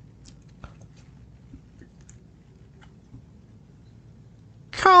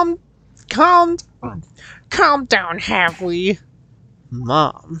down, have we?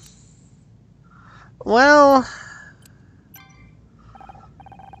 Mom. Well,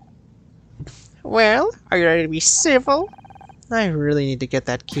 are you ready to be civil? I really need to get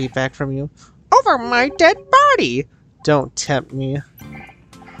that key back from you. Over my dead body! Don't tempt me.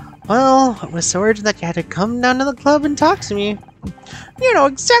 Well, it was so urgent that you had to come down to the club and talk to me. You know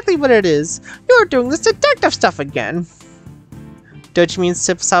exactly what it is. You're doing this detective stuff again. Don't you mean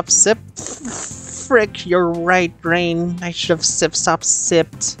sip, sop, sip? Frick, you're right, Rain. I should have sip, sop,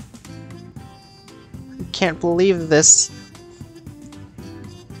 sipped. can't believe this.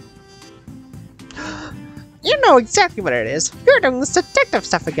 You know exactly what it is. You're doing this detective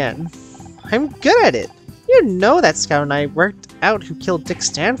stuff again. I'm good at it. You know that Scout and I worked out who killed Dick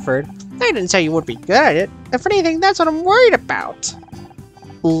Stanford. I didn't say you would be good at it. If anything, that's what I'm worried about.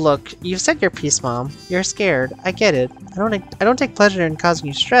 Look, you've said your piece, Mom. You're scared. I get it. I don't take pleasure in causing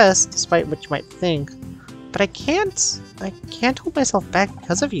you stress, despite what you might think. But I can't hold myself back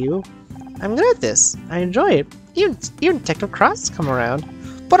because of you. I'm good at this. I enjoy it. Even Detective Cross come around.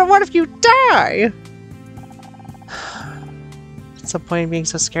 But what if you die? What's the point of being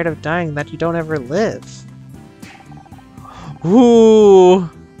so scared of dying that you don't ever live? Ooh,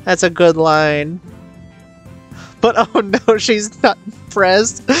 that's a good line. But oh no, she's not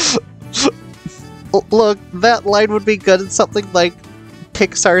impressed. Look, that line would be good in something like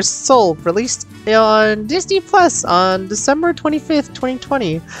Pixar's Soul, released on Disney Plus on December 25th,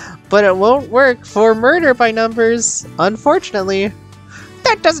 2020. But it won't work for Murder by Numbers, unfortunately.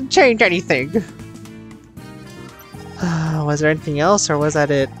 That doesn't change anything. Was there anything else, or was that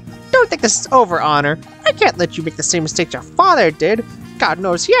it? Don't think this is over, Honor. I can't let you make the same mistake your father did. God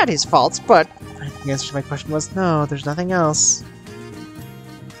knows he had his faults, but I think the answer to my question was no, there's nothing else.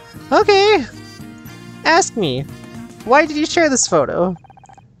 Okay. Ask me. Why did you share this photo?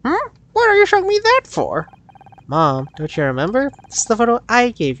 What are you showing me that for? Mom, don't you remember? This is the photo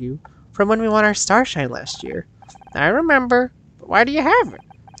I gave you from when we won our Starshine last year. I remember, but why do you have it?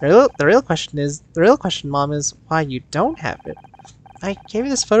 The real question, Mom, is why you don't have it. I gave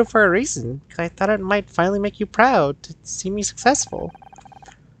you this photo for a reason, because I thought it might finally make you proud to see me successful.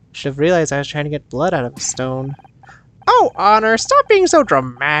 Should have realized I was trying to get blood out of a stone. Oh, Honor, stop being so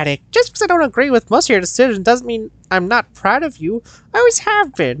dramatic. Just because I don't agree with most of your decisions doesn't mean I'm not proud of you. I always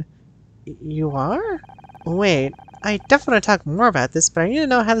have been. You are? Wait, I definitely want to talk more about this, but I need to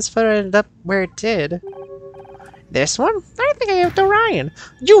know how this photo ended up where it did. This one? I think I gave it to Ryan.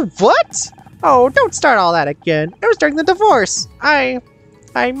 You what? Oh, don't start all that again. It was during the divorce. I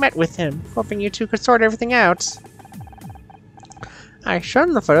met with him, hoping you two could sort everything out. I showed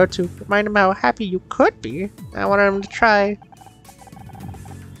him the photo to remind him how happy you could be. I wanted him to try.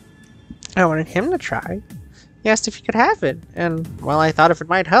 He asked if he could have it, and, well, I thought if it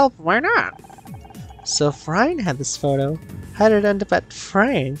might help, why not? So if Ryan had this photo, how did it end up at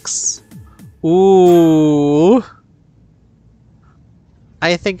Frank's? Ooh.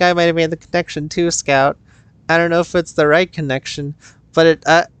 I think I might have made the connection too, Scout. I don't know if it's the right connection, but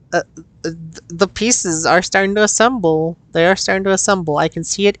the pieces are starting to assemble. They are starting to assemble. I can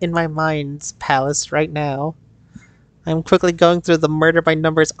see it in my mind's palace right now. I'm quickly going through the Murder by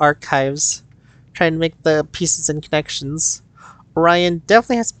Numbers archives, trying to make the pieces and connections. Ryan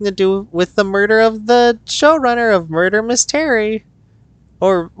definitely has something to do with the murder of the showrunner of Murder Mystery.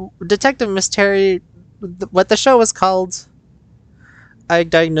 Or Detective Mystery, what the show was called. I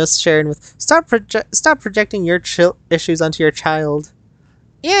diagnosed Sharon with, stop projecting your issues onto your child.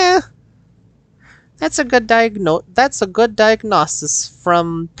 Yeah. That's a good diagnosis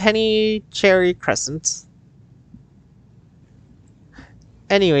from Penny Cherry Crescent.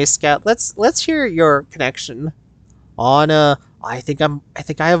 Anyway, Scout, let's hear your connection. Anna, I think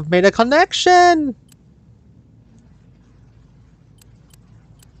I have made a connection.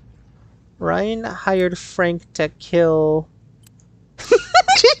 Ryan hired Frank to kill.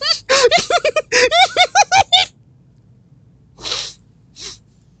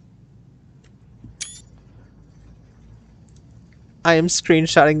 I am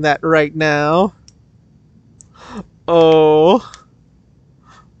screenshotting that right now. Oh.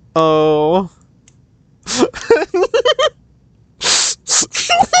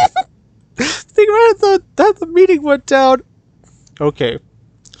 Think about that the meeting went down. Okay,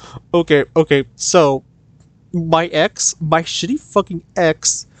 so my shitty fucking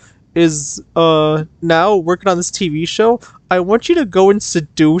ex is now working on this TV show. I want you to go and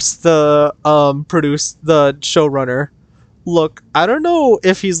seduce the showrunner. Look, I don't know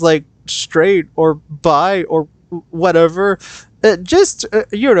if he's like straight or bi or whatever. Just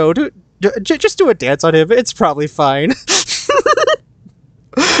just do a dance on him. It's probably fine.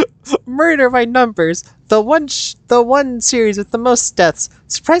 Murder by Numbers, the one series with the most deaths.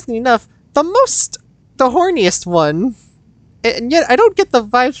 Surprisingly enough, the horniest one. And yet I don't get the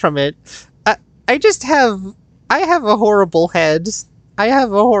vibes from it. I have a horrible head. I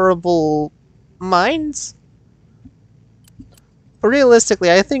have a horrible mind.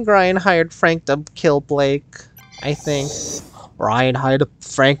 Realistically, I think Ryan hired Frank to kill Blake. I think. Ryan hired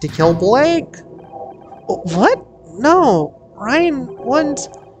Frank to kill Blake? What? No. Ryan wouldn't.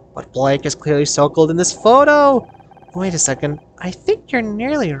 But Blake is clearly so cold in this photo. Wait a second. I think you're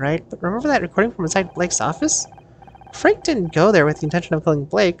nearly right, but remember that recording from inside Blake's office? Frank didn't go there with the intention of killing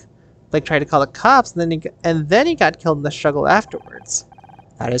Blake. Blake tried to call the cops, and then he got killed in the struggle afterwards.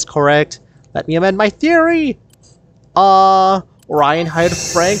 That is correct. Let me amend my theory! Ryan hired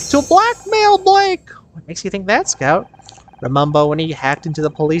Frank to blackmail Blake! What makes you think that, Scout? Remember when he hacked into the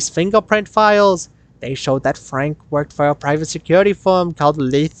police fingerprint files? They showed that Frank worked for a private security firm called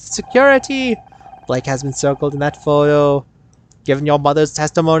Leith Security. Blake has been circled in that photo. Given your mother's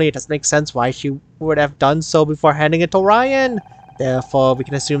testimony, it doesn't make sense why she would have done so before handing it to Ryan. Therefore, we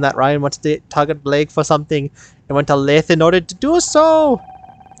can assume that Ryan wanted to target Blake for something and went to Leith in order to do so.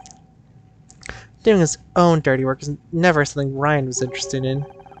 Doing his own dirty work is never something Ryan was interested in.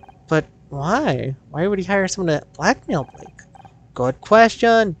 But why? Why would he hire someone to blackmail Blake? Good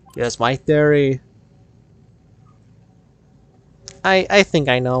question. Here's my theory. I think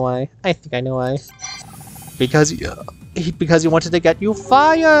I know why. Because he wanted to get you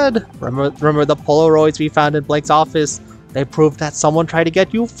fired. Remember the Polaroids we found in Blake's office? They proved that someone tried to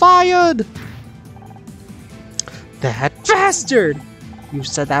get you fired. That bastard! You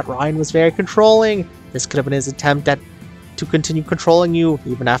said that Ryan was very controlling. This could have been his attempt to continue controlling you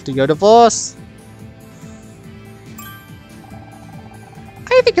even after your divorce.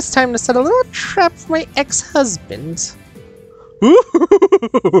 I think it's time to set a little trap for my ex-husband.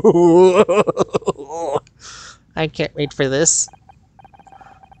 I can't wait for this.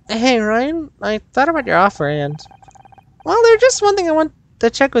 Hey Ryan, I thought about your offer and... Well, there's just one thing I want to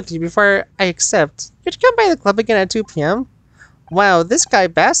check with you before I accept. Could you come by the club again at 2 p.m.? Wow, this guy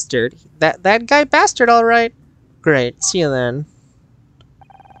bastard. That guy bastard, alright. Great, see you then.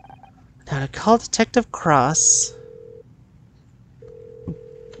 Now to call Detective Cross.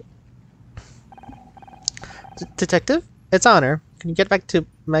 Detective? It's Honor. Can you get back to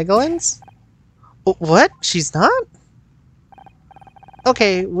Megalands? What? She's not?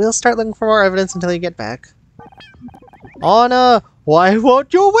 Okay, we'll start looking for more evidence until you get back. Honor, why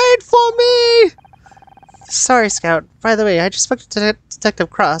won't you wait for me? Sorry, Scout. By the way, I just spoke to Detective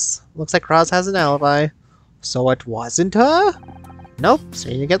Cross. Looks like Cross has an alibi. So it wasn't her? Nope, so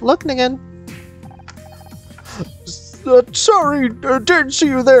you get looking again. Sorry, didn't see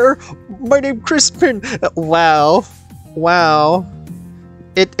you there. My name's Crispin. Wow.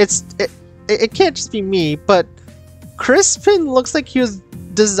 It can't just be me, but Crispin looks like he was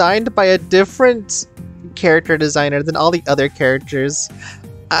designed by a different character designer than all the other characters.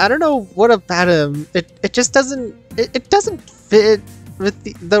 I don't know what about him. It just doesn't fit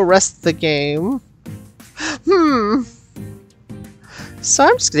with the rest of the game. So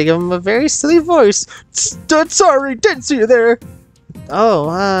I'm just gonna give him a very silly voice. Sorry, didn't see you there. Oh,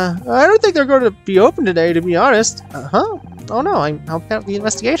 I don't think they're going to be open today, to be honest. Oh no, I'm helping out the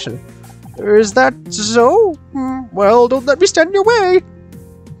investigation. Is that so? Well, don't let me stand in your way.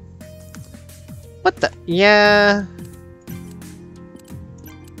 What the? Yeah.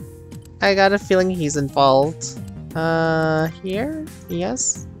 I got a feeling he's involved. Here?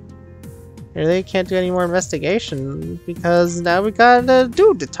 Yes? I really can't do any more investigation because now we got a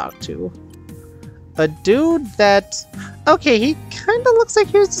dude to talk to. A dude that... Okay, he kind of looks like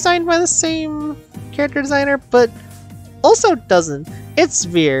he was designed by the same character designer, but also doesn't. It's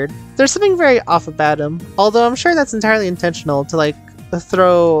weird. There's something very off about him, although I'm sure that's entirely intentional to, like,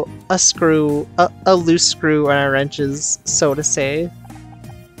 throw a screw, a loose screw on our wrenches, so to say.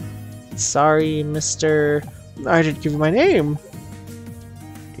 Sorry, Mr. I didn't give you my name.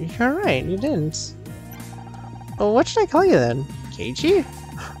 You're right, you didn't. Well, what should I call you then? KG?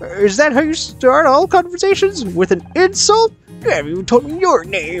 Is that how you start all conversations? With an insult? You haven't even told me your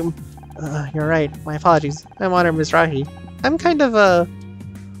name. You're right. My apologies. I'm Honor Mizrahi. I'm kind of a...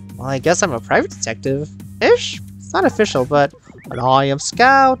 Well, I guess I'm a private detective-ish? It's not official, but... And I am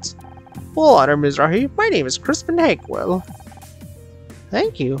Scout. Well, Honor Mizrahi, my name is Crispin Hakewell.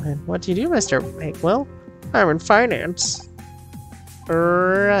 Thank you. And what do you do, Mr. Hakewell? I'm in finance.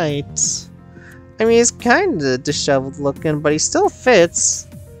 Right. I mean, he's kind of disheveled looking, but he still fits.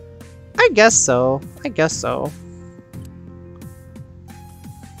 I guess so.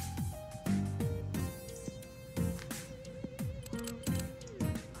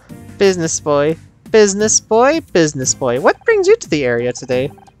 Business boy. What brings you to the area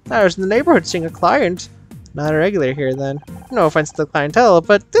today? I was in the neighborhood seeing a client. Not a regular here then. No offense to the clientele,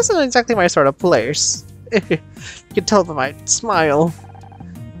 but this isn't exactly my sort of place. You can tell by my smile.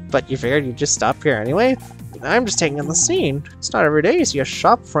 But you figured you'd just stop here anyway? I'm just taking in the scene. It's not every day you see a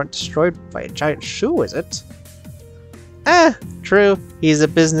shop front destroyed by a giant shoe, is it? True. He's a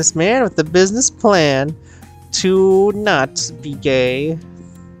businessman with a business plan to not be gay.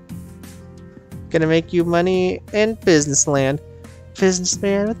 Gonna make you money in business land.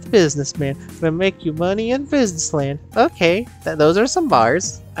 Businessman with the businessman. Gonna make you money in business land. Okay, those are some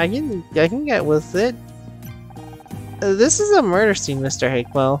bars. I can get with it. This is a murder scene, Mr.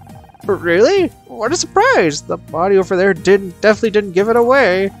 Hakewell. Really? What a surprise! The body over there definitely didn't give it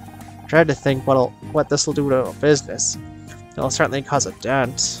away. Tried to think what this will do to a business. It'll certainly cause a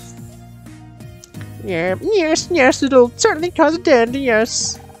dent. Yeah, yes, it'll certainly cause a dent,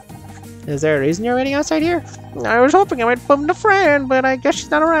 yes. Is there a reason you're waiting outside here? I was hoping I might bump into a friend, but I guess she's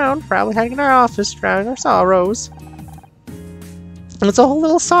not around. Probably hiding in our office, drowning her sorrows. It's a whole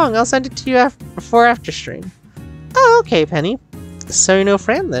little song. I'll send it to you before after stream. Oh, okay, Penny. So you're no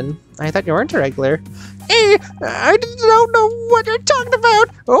friend then. I thought you weren't a regular. I don't know what you're talking about.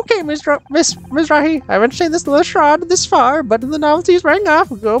 Okay, Miss Rahi, I haven't seen this little shroud this far, but the novelty's wearing off.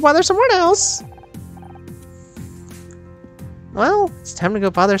 Go bother someone else. Well, it's time to go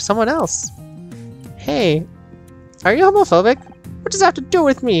bother someone else. Hey, are you homophobic? What does that have to do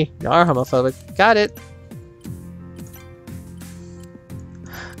with me? You are homophobic. Got it.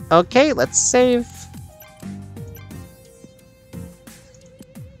 Okay, let's save.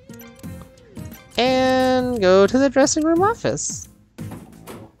 And go to the dressing room office.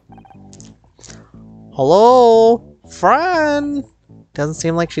 Hello, friend. Doesn't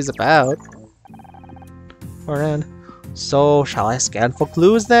seem like she's about. Or in. So, shall I scan for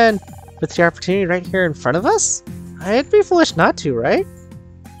clues then? With the opportunity right here in front of us? I'd be foolish not to, right?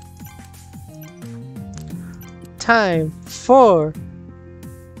 Time for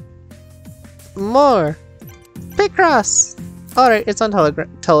more Picross! Alright, it's on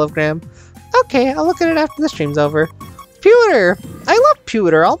Telegram. Okay, I'll look at it after the stream's over. Pewter! I love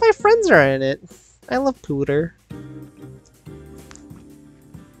Pewter. All my friends are in it. I love Pewter.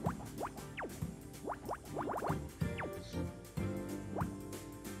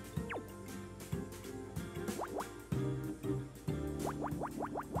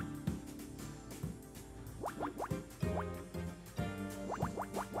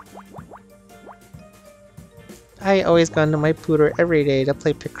 I always go into my Pooter every day to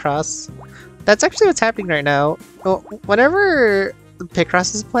play Picross. That's actually what's happening right now. Well, whenever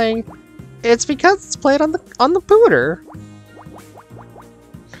Picross is playing, it's because it's played on the Pooter,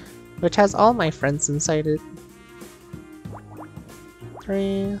 which has all my friends inside it.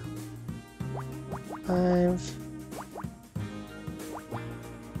 3, 5.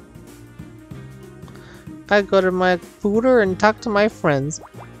 I go to my Pooter and talk to my friends.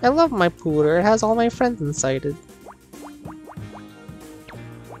 I love my Pooter. It has all my friends inside it.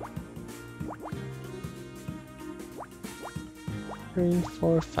 Three,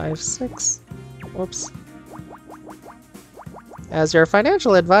 4, 5, 6. Whoops. As your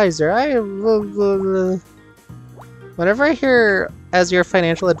financial advisor, whenever I hear "as your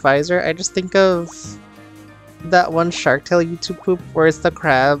financial advisor," I just think of that one Shark Tale YouTube poop where it's the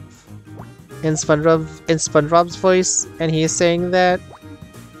crab in SpongeBob's voice, and he's saying that,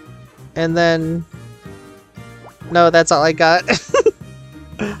 and then no, that's all I got.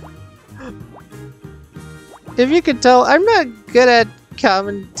 If you could tell, I'm not good at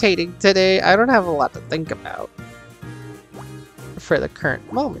commentating today. I don't have a lot to think about for the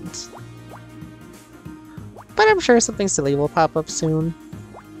current moment. But I'm sure something silly will pop up soon.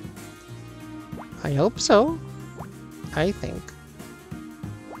 I hope so. I think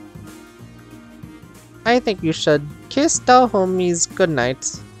you should kiss the homies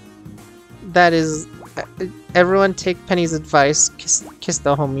goodnight. That is, everyone take Penny's advice. Kiss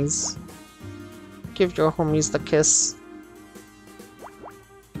the homies. Give your homies the kiss.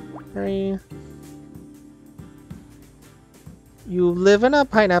 3. You live in a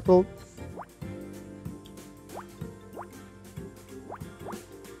pineapple.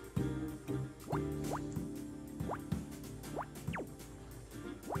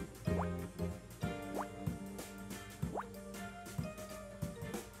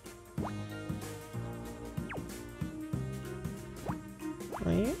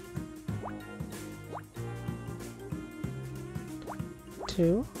 Wait.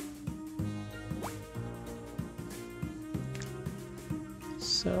 2.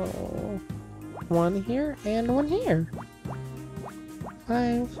 So 1 here and 1 here.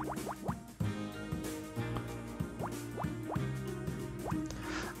 5.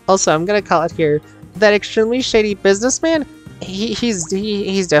 Also, I'm gonna call it here. That extremely shady businessman. He's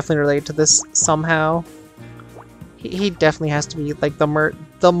definitely related to this somehow. He definitely has to be like the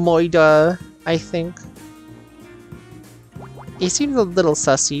Moida, I think. He seems a little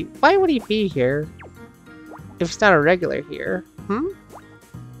sussy. Why would he be here if he's not a regular here? Hmm?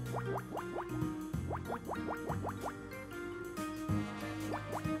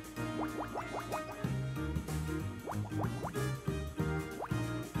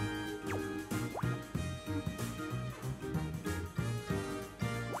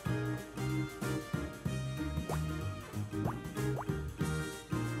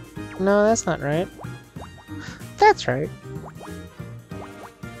 No, that's not right. That's right.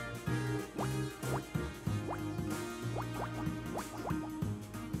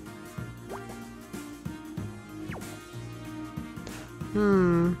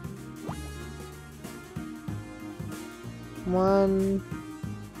 Hmm. One.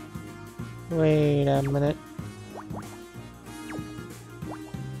 Wait a minute.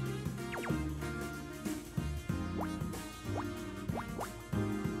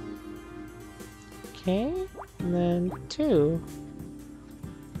 Okay, and then 2.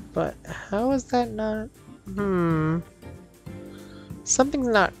 But how is that not... Something's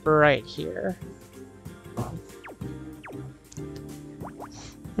not right here.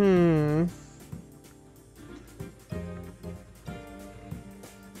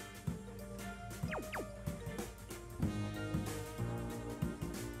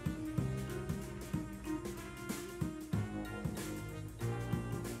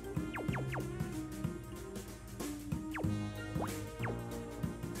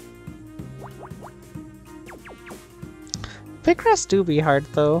 Picross do be hard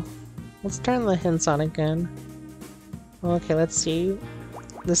though. Let's turn the hints on again. Okay, let's see.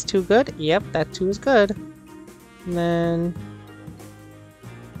 This 2 good? Yep, that 2 is good. And then...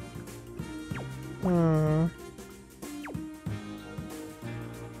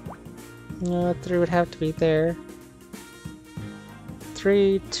 No, 3 would have to be there.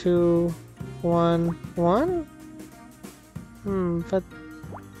 3, 2, 1, 1? But...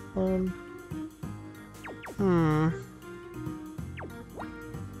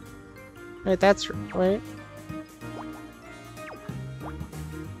 Wait, that's... Wait.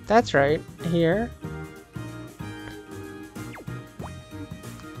 That's right. Here.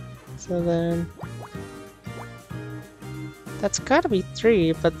 So then... That's gotta be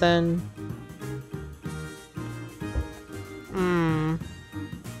 3, but then...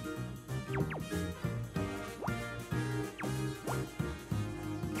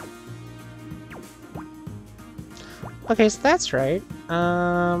 Okay, so that's right.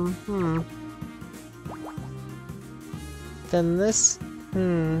 Then this...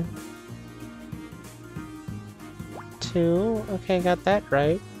 2. Okay, got that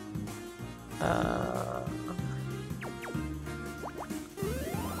right.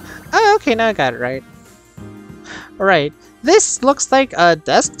 Oh, okay, now I got it right. Right. This looks like a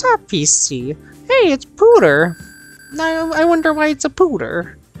desktop PC. Hey, it's Pooter. I wonder why it's a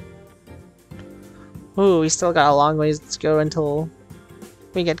Pooter. Ooh, we still got a long ways to go until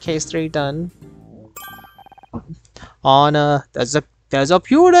we get case 3 done. Anna, there's a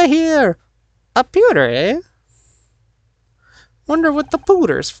pewter here! A pewter, eh? Wonder what the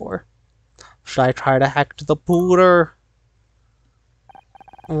pewter's for. Should I try to hack to the pewter?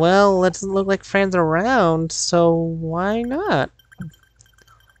 Well, it doesn't look like friends around, so why not?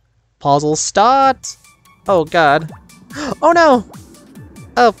 Puzzle start! Oh god. Oh no!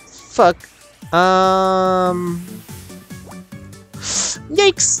 Oh, fuck.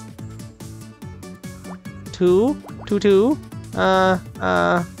 Yikes! 2, 2, 2.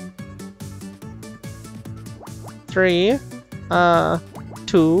 3.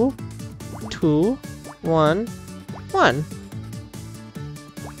 2, 2, 1, 1.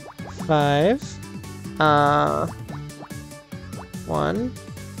 5. 1.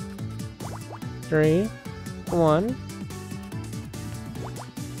 3. 1.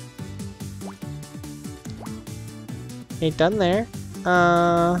 Okay, done there.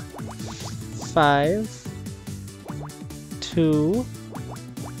 5. 2.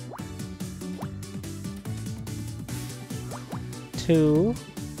 2.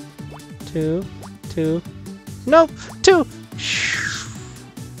 2. 2. Nope! 2!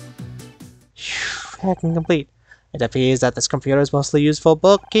 Hacking complete. It appears that this computer is mostly used for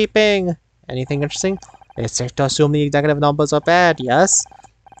bookkeeping. Anything interesting? It's safe to assume the executive numbers are bad, yes?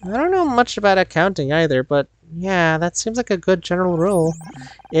 I don't know much about accounting either, but yeah, that seems like a good general rule.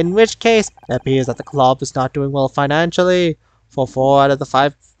 In which case, it appears that the club is not doing well financially. For 4 out of the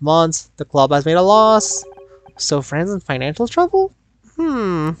 5 months, the club has made a loss. So friends in financial trouble?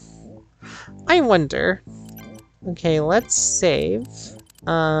 I wonder. Okay, let's save.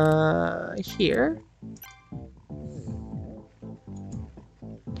 Here.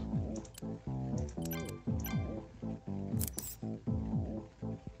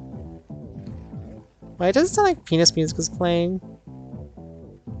 Why does it sound like penis music is playing?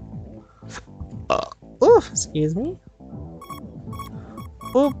 Ooh, excuse me.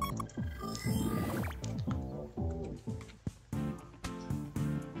 Oop.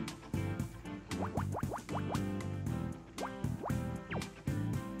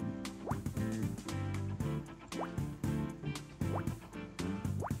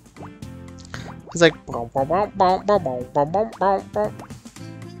 It's like boom, boom, boom, boom, boom, boom, boom, boom, boom, boom.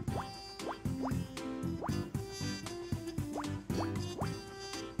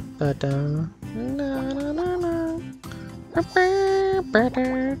 Da-da. Na, na, na, na.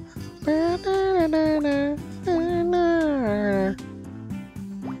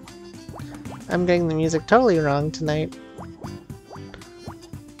 I'm getting the music totally wrong tonight.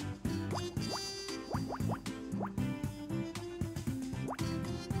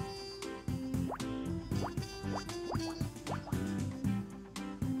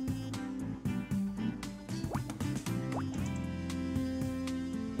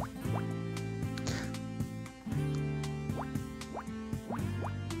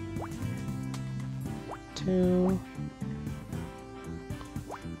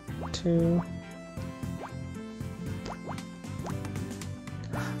 Two.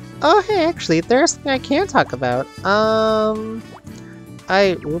 Oh, hey, actually, there's something I can talk about.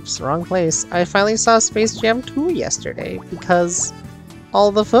 Oops, wrong place. I finally saw Space Jam 2 yesterday because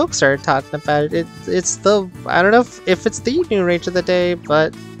all the folks are talking about it. It's the, I don't know if it's the new rage of the day,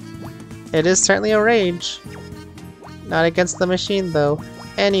 but it is certainly a rage. Not against the machine, though.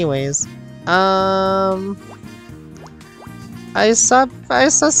 Anyways, I saw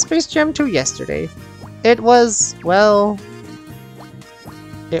Space Jam 2 yesterday. It was, well,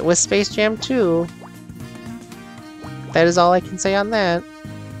 it was Space Jam 2. That is all I can say on that.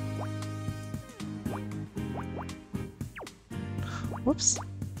 Whoops.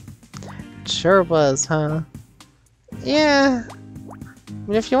 It sure was, huh? Yeah. I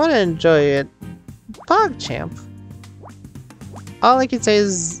mean, if you want to enjoy it, PogChamp. All I can say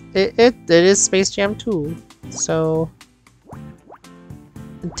is it is Space Jam 2. So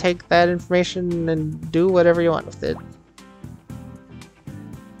take that information and do whatever you want with it.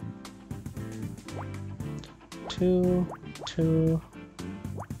 Two.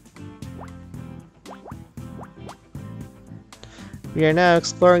 We are now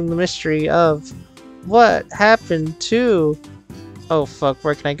exploring the mystery of what happened to... Oh fuck,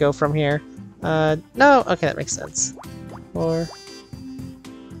 where can I go from here? No, okay, that makes sense. 4.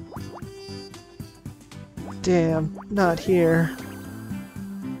 Damn, not here.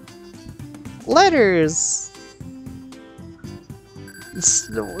 Letters!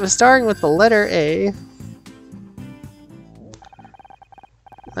 Starting with the letter A.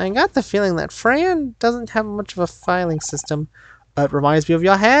 I got the feeling that Fran doesn't have much of a filing system. It reminds me of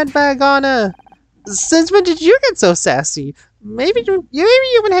your handbag, Anna! Since when did you get so sassy? Maybe you've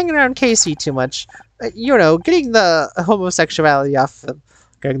been hanging around Casey too much. You know, getting the homosexuality off of...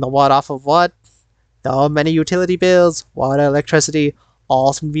 Getting the what off of what? The many utility bills, water, electricity,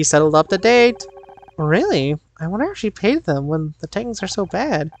 all seem to be settled up to date. Really? I wonder if she paid them when the things are so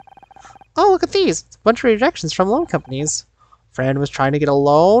bad. Oh, look at these! It's a bunch of rejections from loan companies. Fran was trying to get a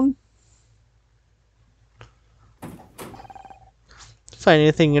loan? Find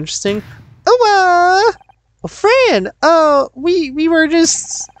anything interesting? Oh, Fran! We were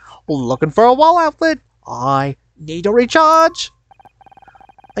just looking for a wall outlet. I need to recharge.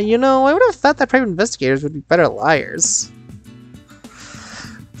 You know, I would have thought that private investigators would be better liars.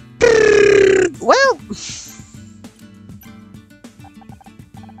 Well,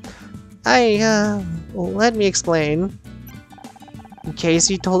 let me explain.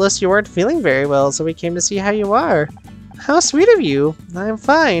 Casey told us you weren't feeling very well, so we came to see how you are. How sweet of you. I'm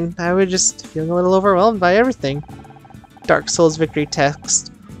fine. I was just feeling a little overwhelmed by everything. Dark Souls victory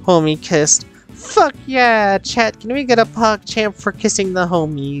text. Homie kissed. Fuck yeah! Chat, can we get a PogChamp for kissing the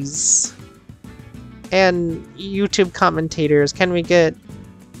homies? And YouTube commentators, can we get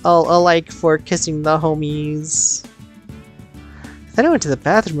a like for kissing the homies? Then I went to the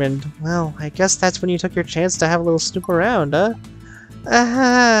bathroom and, well, I guess that's when you took your chance to have a little snoop around, huh?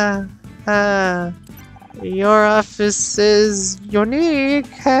 Your office is unique.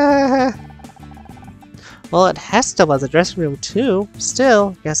 Well, it has to was a dressing room too.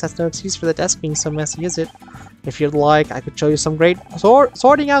 Still, guess that's no excuse for the desk being so messy, is it? If you'd like, I could show you some great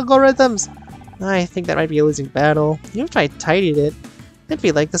sorting algorithms. I think that might be a losing battle. Even if I tidied it, it'd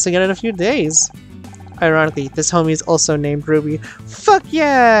be like this again in a few days. Ironically, this homie is also named Ruby. Fuck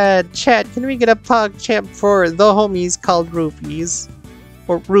yeah! Chat, can we get a PogChamp for the homies called Rubies?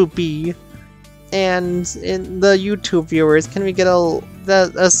 Or Ruby? And in the YouTube viewers, can we get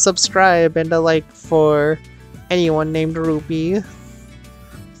a subscribe and a like for anyone named Ruby?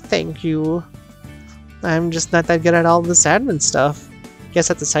 Thank you. I'm just not that good at all this admin stuff. Guess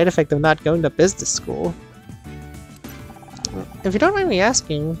that's a side effect of not going to business school. If you don't mind me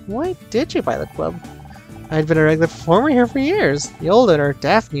asking, why did you buy the club? I'd been a regular performer here for years. The old owner,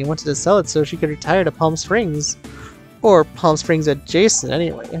 Daphne, wanted to sell it so she could retire to Palm Springs. Or Palm Springs adjacent,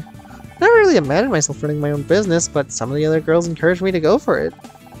 anyway. I never really imagined myself running my own business, but some of the other girls encouraged me to go for it.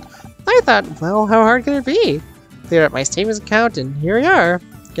 I thought, well, how hard could it be? Cleared up my savings account, and here we are.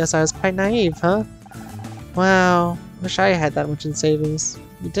 Guess I was quite naive, huh? Wow, wish I had that much in savings.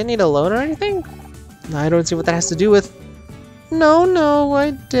 You didn't need a loan or anything? I don't see what that has to do with... No,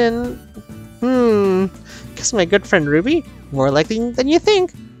 I didn't. Guess my good friend Ruby? More likely than you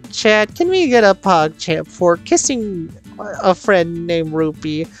think. Chad, can we get a PogChamp for kissing a friend named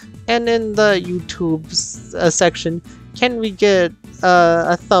Ruby? And in the YouTube section, can we get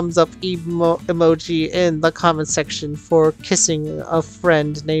a thumbs up emoji in the comment section for kissing a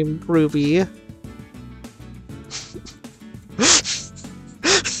friend named Ruby?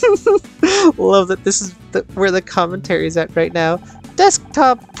 Love that this is where the commentary is at right now.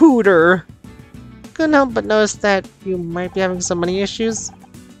 Desktop pooter! Couldn't help but notice that you might be having some money issues.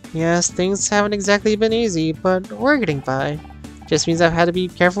 Yes, things haven't exactly been easy, but we're getting by. Just means I've had to be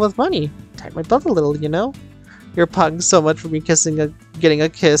careful with money. Tighten my belt a little, you know? You're pogging so much for me getting a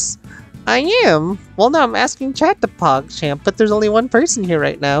kiss. I am! Well, now I'm asking Chad to PogChamp, but there's only one person here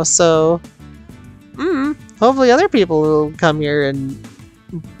right now, so... hopefully other people will come here and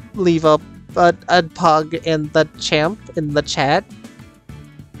leave a pog and the champ in the chat.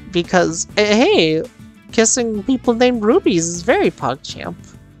 Because, hey, kissing people named Rubies is very PogChamp.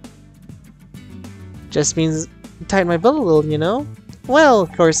 Just means tighten my belt a little, you know? Well,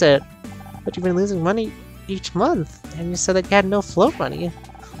 Corset, but you've been losing money each month, and you said that you had no float money.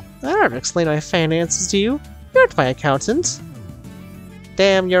 I don't have to explain my finances to you. You're not my accountant.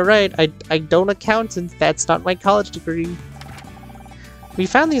 Damn, you're right. I don't accountant. That's not my college degree. We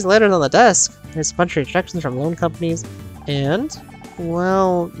found these letters on the desk. There's a bunch of rejections from loan companies. And,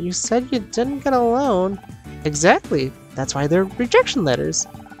 well, you said you didn't get a loan. Exactly. That's why they're rejection letters.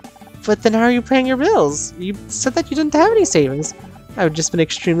 But then how are you paying your bills? You said that you didn't have any savings. I've just been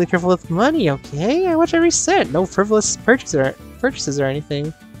extremely careful with money, okay? I watch every cent. No frivolous purchases or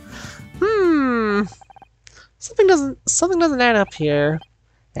anything. Something doesn't add up here.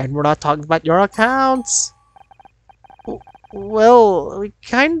 And we're not talking about your accounts. Well, we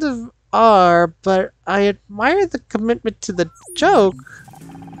kind of are, but I admire the commitment to the joke.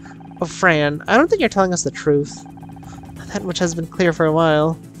 Oh, Fran, I don't think you're telling us the truth. That much has been clear for a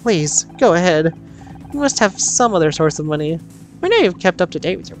while. Please, go ahead. You must have some other source of money. We know you've kept up to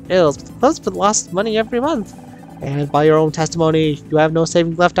date with your bills, but the club's been lost money every month. And by your own testimony, you have no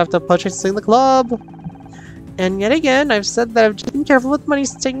savings left after purchasing the club. And yet again, I've said that I've just been careful with money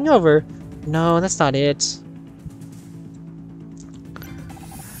taking over. No, that's not it.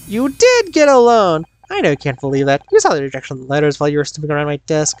 You did get a loan! I know you can't believe that. You saw the rejection letters while you were snooping around my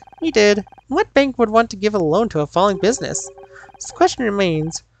desk. We did. What bank would want to give a loan to a falling business? So the question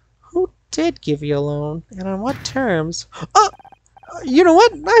remains, who did give you a loan, and on what terms? Oh! You know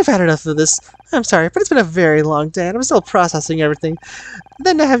what? I've had enough of this. I'm sorry, but it's been a very long day, and I'm still processing everything.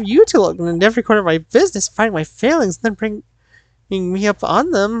 Then to have you two looking in every corner of my business, finding my failings, and then bringing me up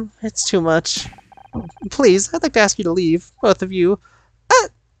on them, it's too much. Please, I'd like to ask you to leave, both of you.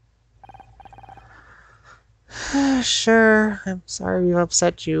 Sure, I'm sorry we've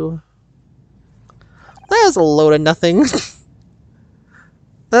upset you. That was a load of nothing.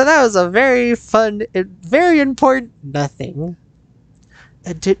 That was a very fun, very important nothing.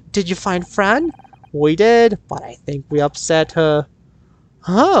 Did you find Fran? We did, but I think we upset her.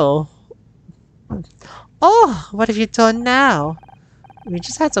 Oh. Oh, what have you done now? We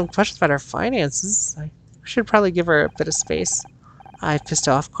just had some questions about our finances. I should probably give her a bit of space. I've pissed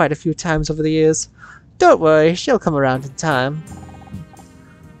her off quite a few times over the years. Don't worry, she'll come around in time.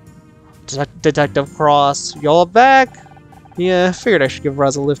 Detective Cross, you're back? Yeah, I figured I should give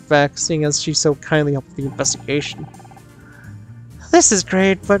Roz a lift back, seeing as she so kindly helped with the investigation. This is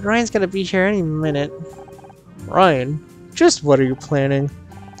great, but Ryan's gonna be here any minute. Ryan? Just what are you planning?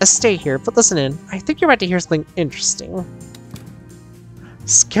 Stay here, but listen in. I think you're about to hear something interesting.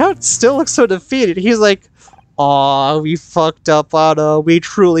 Scout still looks so defeated. He's like, aw, we fucked up, Anna. We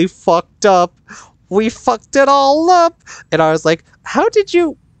truly fucked up. We fucked it all up. And I was like, how did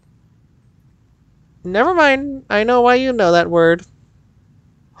you... Never mind. I know why you know that word.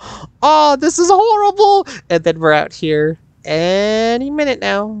 Oh, this is horrible. And then we're out here. Any minute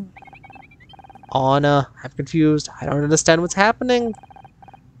now. Anna, I'm confused. I don't understand what's happening.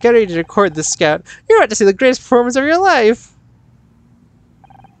 Get ready to record this, Scout. You're about to see the greatest performance of your life.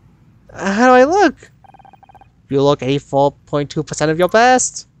 How do I look? You look 84.2% of your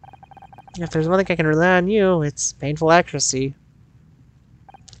best. If there's one thing I can rely on you, it's painful accuracy.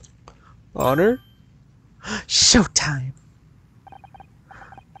 Honor? Showtime!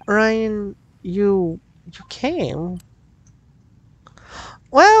 Ryan, you came.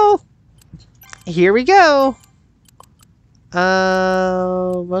 Well, Here we go.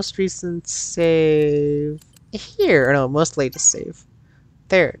 Most recent save here. No, most latest save.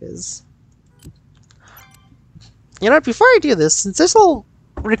 There it is. You know what? Before I do this, since this will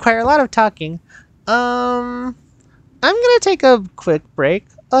require a lot of talking, I'm gonna take a quick break,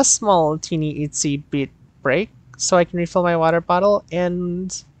 a small, teeny, itsy bit break, so I can refill my water bottle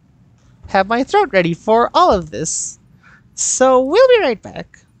and have my throat ready for all of this. So we'll be right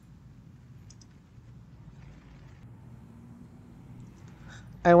back.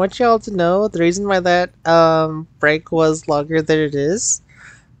 I want you all to know the reason why that break was longer than it is.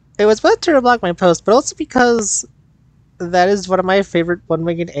 It was both to reblock my post, but also because that is one of my favorite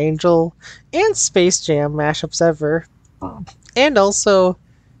One-Winged Angel and Space Jam mashups ever. And also,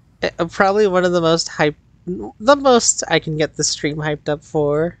 probably one of the most I can get the stream hyped up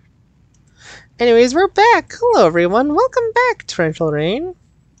for. Anyways, we're back! Hello everyone, welcome back, Torrential Rain.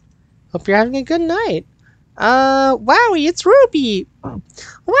 Hope you're having a good night. Wowie, it's Ruby!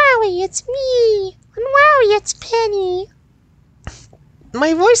 Wowie, it's me! And Wowie, it's Penny!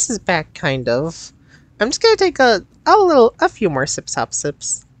 My voice is back, kind of. I'm just gonna take a few more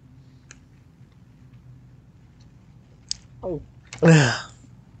sips. Oh.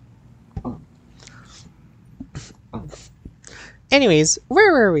 Anyways,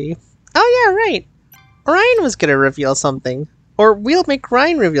 where were we? Oh yeah, right. Ryan was gonna reveal something. Or we'll make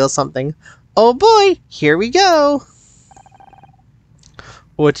Ryan reveal something. Oh boy, here we go!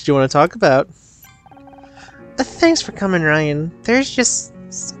 What did you want to talk about? Thanks for coming, Ryan. There's just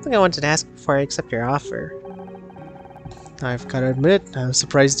something I wanted to ask before I accept your offer. I've gotta admit, I was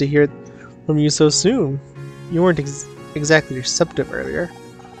surprised to hear it from you so soon. You weren't exactly receptive earlier.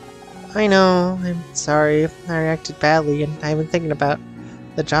 I know, I'm sorry. I reacted badly, and I've been thinking about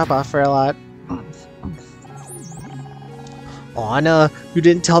the job offer a lot. Oh, Anna, you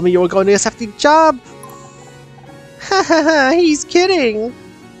didn't tell me you were going to accept the job! Ha ha ha, he's kidding!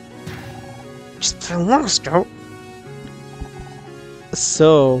 Just for once, don't.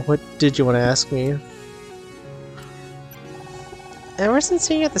 So, what did you want to ask me? Ever since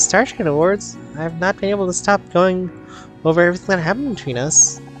seeing you at the Starshine Awards, I've not been able to stop going over everything that happened between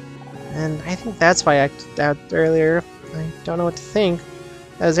us. And I think that's why I acted out earlier. I don't know what to think.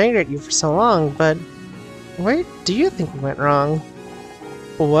 I was angry at you for so long, but where do you think we went wrong?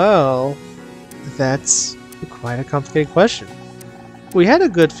 Well, that's quite a complicated question. We had a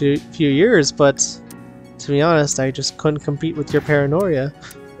good few years, but to be honest, I just couldn't compete with your paranoia.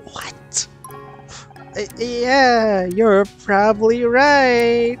 What? Yeah, you're probably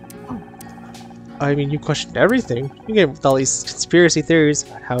right. I mean, you questioned everything. You came up with all these conspiracy theories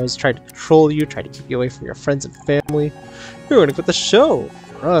about how I was trying to control you, trying to keep you away from your friends and family. You were going to quit the show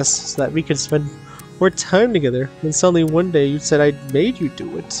for us so that we could spend more time together. And suddenly one day you said I made you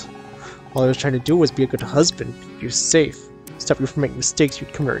do it. All I was trying to do was be a good husband, keep you safe, stop you from making mistakes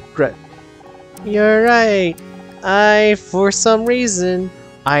you'd come to regret. You're right. For some reason,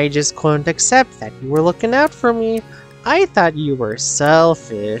 I just couldn't accept that you were looking out for me. I thought you were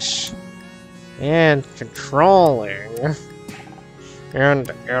selfish. And controlling.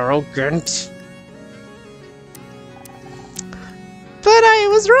 And arrogant. But I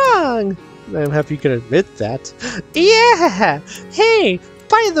was wrong! I'm happy you can admit that. Yeah! Hey,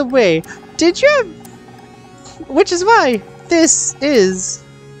 by the way, did you have... Which is why this is...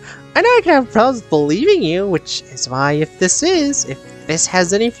 I know I can have problems believing you, which is why if this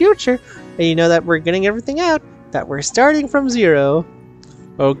has any future, and you know that we're getting everything out, that we're starting from zero.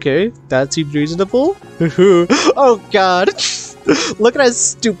 Okay, that seems reasonable. Oh god. Look at his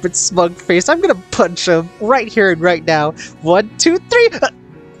stupid smug face. I'm gonna punch him right here and right now. 1, 2, 3!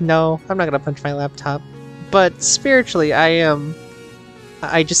 No, I'm not gonna punch my laptop. But spiritually, I am.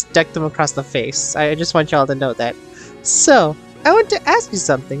 I just decked him across the face. I just want y'all to know that. So, I want to ask you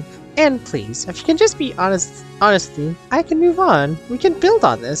something. And please, if you can just be honestly, I can move on. We can build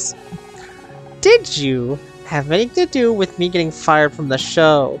on this. Did you have anything to do with me getting fired from the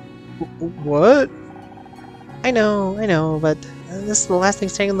show? What? I know, but this is the last thing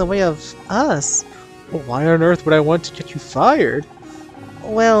standing in the way of us. Why on earth would I want to get you fired?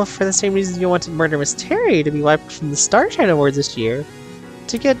 Well, for the same reason you wanted Murder Miss Terry to be wiped from the Starshine Awards this year.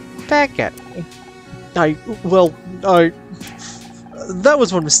 To get back at me. That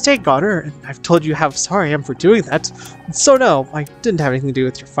was one mistake, Honor, and I've told you how sorry I am for doing that. So no, I didn't have anything to do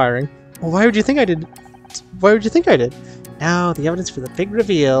with your firing. Well, why would you think I did? Why would you think I did? Now, the evidence for the big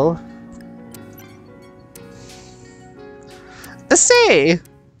reveal. Say,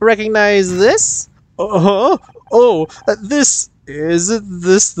 recognize this? Oh, is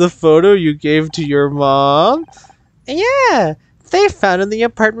this the photo you gave to your mom? Yeah, They found in the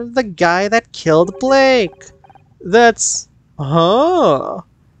apartment of the guy that killed Blake. That's... Huh.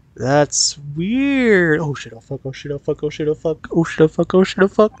 That's weird. Oh shit, oh fuck, oh shit, oh fuck, oh shit, oh fuck, oh shit, oh fuck, oh shit, oh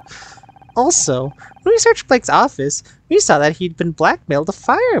fuck. Also, when we searched Blake's office, we saw that he'd been blackmailed to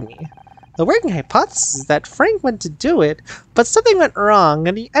fire me. The working hypothesis is that Frank went to do it, but something went wrong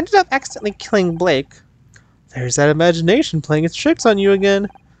and he ended up accidentally killing Blake. There's that imagination playing its tricks on you again.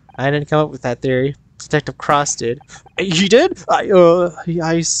 I didn't come up with that theory. Detective Cross did. He did?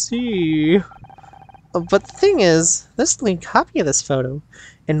 I see. But the thing is, there's only a copy of this photo,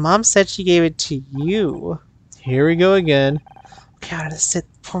 and Mom said she gave it to you. Here we go again. Okay, I gotta sit,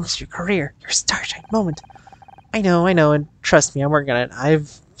 promise your career, your starshine moment. I know, and trust me, I'm working on it.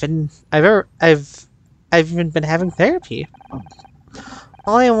 I've even been having therapy.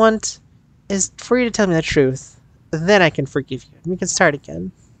 All I want is for you to tell me the truth. Then I can forgive you, and we can start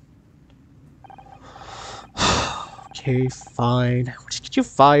again. Okay, fine. We'll just get you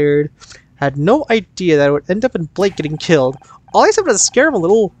fired. Had no idea that it would end up in Blake getting killed. All I said was to scare him a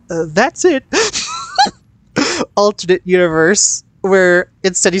little. That's it. Alternate universe, where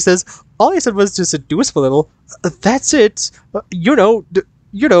instead he says, all I said was to seduce him a little. That's it. Do a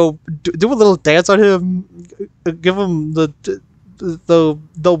little dance on him. Give him the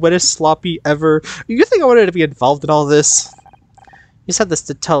wettest sloppy ever. You think I wanted to be involved in all this? You said this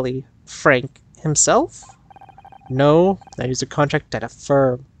to Tully. Frank himself? No, I used a contract at a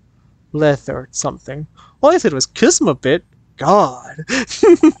firm. Leth or something. All I said was kiss him a bit. God.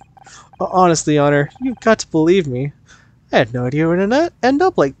 Honestly, Honor, you've got to believe me. I had no idea we're gonna end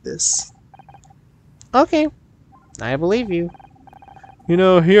up like this. Okay, I believe you. You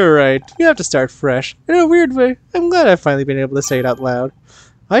know, you're right. You have to start fresh. In a weird way, I'm glad I've finally been able to say it out loud.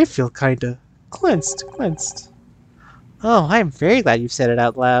 I feel kinda cleansed. Oh, I'm very glad you've said it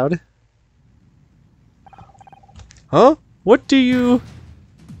out loud. Huh? What do you...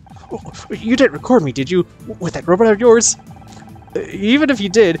 You didn't record me, did you? With that robot of yours? Even if you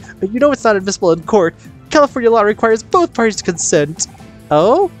did, you know it's not admissible in court. California law requires both parties to consent.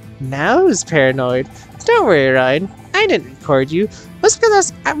 Oh? Now who's paranoid? Don't worry, Ryan. I didn't record you. Mostly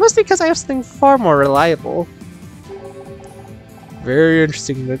because I have something far more reliable. Very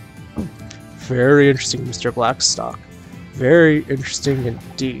interesting, Mr. Blackstock. Very interesting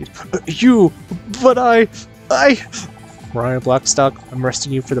indeed. Ryan Blackstock, I'm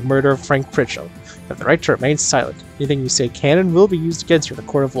arresting you for the murder of Frank Pritchell. You have the right to remain silent. Anything you say can and will be used against you in a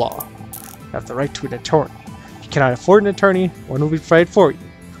court of law. You have the right to an attorney. If you cannot afford an attorney, one will be provided for you.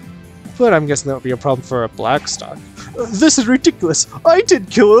 But I'm guessing that would be a problem for a Blackstock. This is ridiculous! I did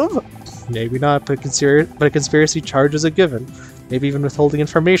kill him! Maybe not, but a conspiracy charge is a given. Maybe even withholding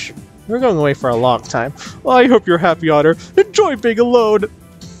information. We're going away for a long time. I hope you're happy, Honor. Enjoy being alone!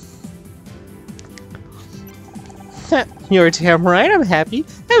 You're damn right I'm happy.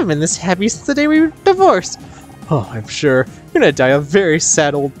 I haven't been this happy since the day we were divorced. Oh, I'm sure. You're gonna die a very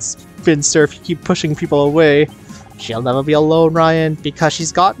sad old spinster if you keep pushing people away. She'll never be alone, Ryan, because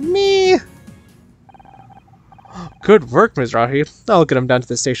she's got me! Good work, Mizrahi. I'll get him down to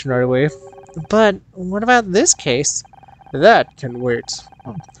the station right away. But what about this case? That can wait.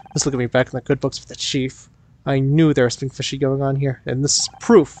 Let's look at me back in the good books with the chief. I knew there was something fishy going on here, and this is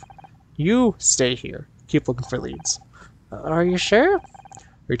proof. You stay here. Keep looking for leads. Are you sure?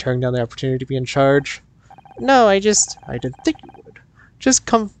 Are you turning down the opportunity to be in charge? No, I didn't think you would. Just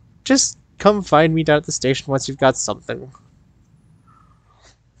come find me down at the station once you've got something.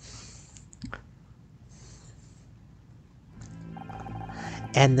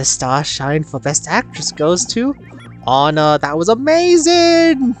 And the Starshine for Best Actress goes to Anna. That was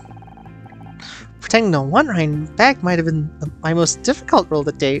amazing! Pretending to want Ryan back might have been my most difficult role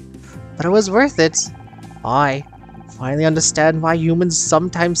to date, but it was worth it. I finally understand why humans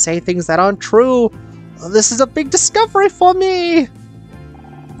sometimes say things that aren't true. This is a big discovery for me!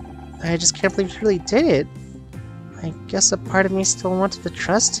 I just can't believe he really did it. I guess a part of me still wanted to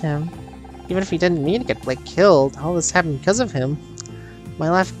trust him. Even if he didn't mean to get Blake killed, all this happened because of him. My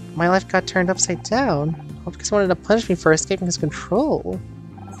life got turned upside down. All because he wanted to punish me for escaping his control.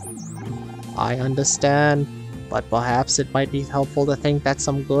 I understand, but perhaps it might be helpful to think that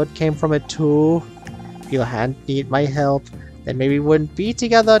some good came from it too. If you hadn't needed my help, then maybe we wouldn't be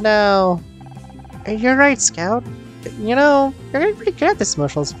together now. You're right, Scout. You know, you're getting pretty good at this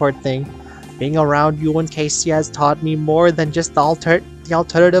emotional support thing. Being around you and Casey has taught me more than just the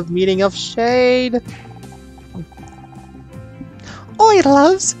alternative meaning of shade. Oi,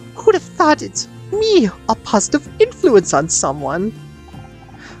 loves! Who'd have thought it? Me, a positive influence on someone.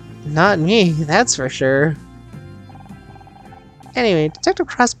 Not me, that's for sure. Anyway, Detective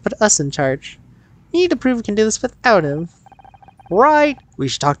Cross put us in charge. We need to prove we can do this without him. Right, we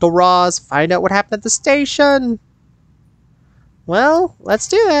should talk to Roz, find out what happened at the station. Well, let's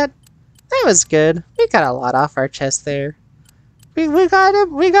do that. That was good. We got a lot off our chest there. We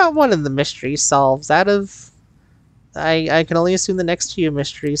got one of the mysteries solved out of... I can only assume the next few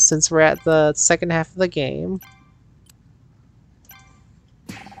mysteries since we're at the second half of the game.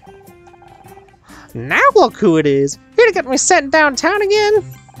 Now look who it is! Here to get me sent downtown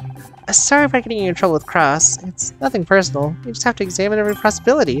again? Sorry for getting you in trouble with Cross. It's nothing personal. You just have to examine every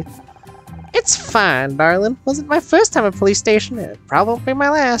possibility. It's fine, darling. Wasn't my first time at a police station, and it probably won't be my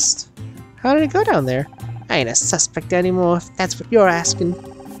last. How did it go down there? I ain't a suspect anymore, if that's what you're asking.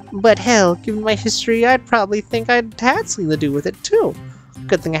 But hell, given my history, I'd probably think I'd had something to do with it too.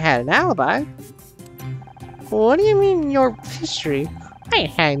 Good thing I had an alibi. What do you mean, your history? I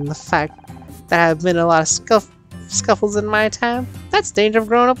ain't hiding the fact that I've been in a lot of scuffles in my time. That's the danger of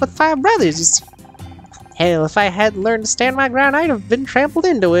growing up with 5 brothers, you see. Hell, if I hadn't learned to stand my ground, I'd have been trampled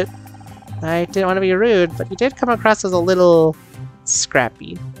into it. I didn't want to be rude, but you did come across as a little...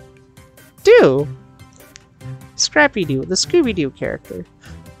 Scrappy. Scrappy-Doo, the Scooby-Doo character.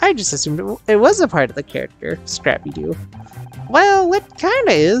 I just assumed it was a part of the character, Scrappy-Doo. Well, it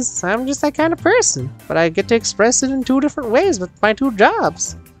kinda is. I'm just that kind of person, but I get to express it in 2 different ways with my 2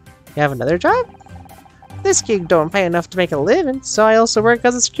 jobs. You have another job? This gig don't pay enough to make a living, so I also work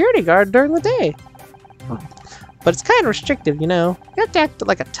as a security guard during the day. But it's kind of restrictive, you know. You have to act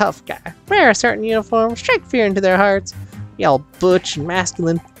like a tough guy, wear a certain uniform, strike fear into their hearts, be all butch and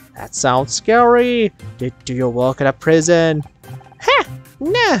masculine. That sounds scary. Do you work at a prison? Ha!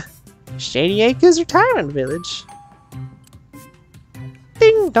 Nah. Shady Acres Retirement Village.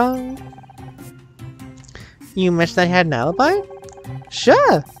 Ding dong. You mentioned I had an alibi?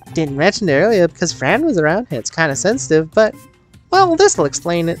 Sure. Didn't mention it earlier because Fran was around. It's kind of sensitive, but... Well, this'll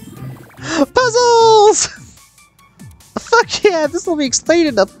explain it. Puzzles! Fuck yeah, this'll be explained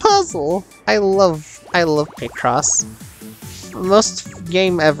in a puzzle! I love Picross. Most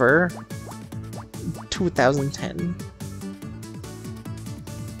game ever. 2010.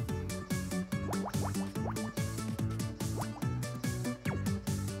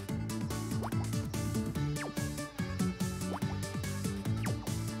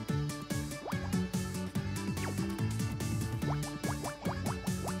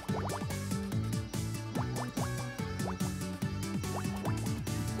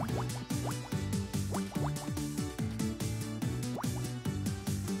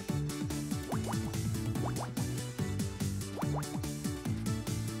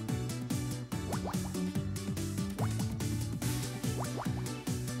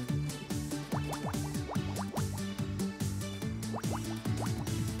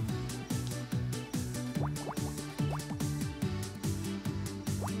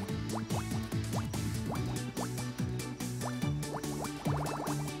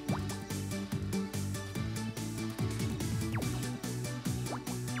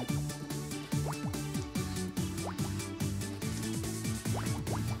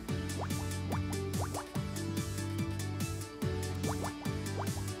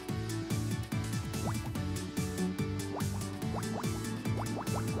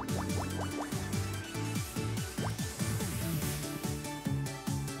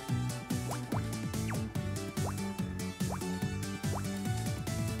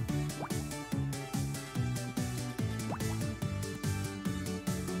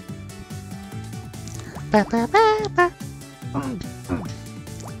 Ba, ba, ba, ba.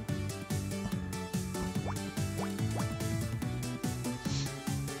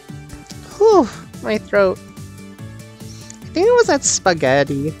 Whew, my throat. I think it was that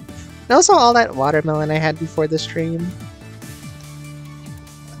spaghetti. And also all that watermelon I had before the stream.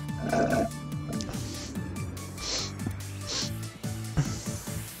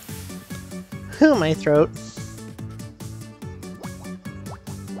 Oh, my throat.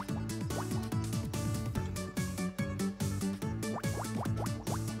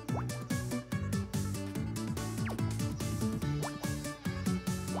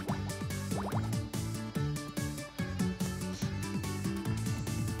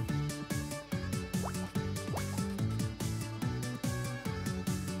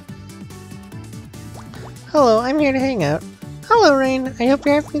 Hello, I'm here to hang out. Hello, Rain. I hope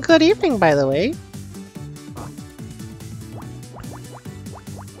you're having a good evening, by the way.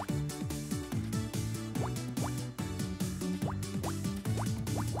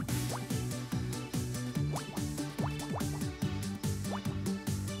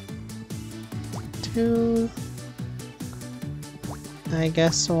 Two... I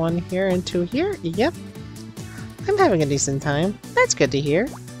guess 1 here and 2 here? Yep. I'm having a decent time. That's good to hear.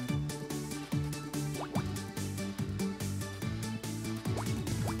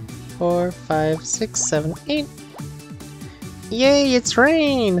 4, 5, 6, 7, 8. Yay, it's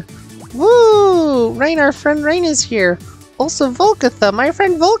Rain! Woo! Rain, our friend Rain is here. Also Volkatha, my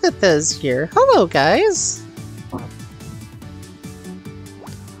friend Volkatha is here. Hello, guys!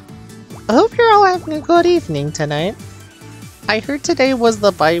 I hope you're all having a good evening tonight. I heard today was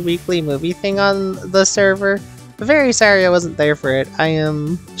the bi-weekly movie thing on the server. Very sorry I wasn't there for it. I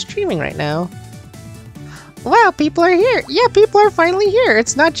am streaming right now. Wow, people are here! Yeah, people are finally here!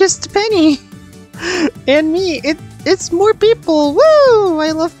 It's not just Penny! And me! It's more people! Woo!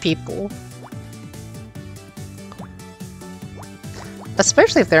 I love people.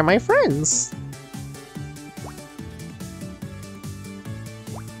 Especially if they're my friends.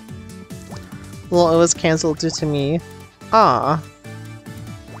 Well, it was cancelled due to me. Ah.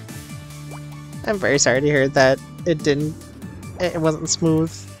 I'm very sorry to hear that it wasn't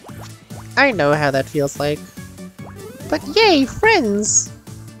smooth. I know how that feels like. But yay, friends!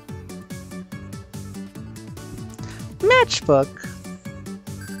 Matchbook!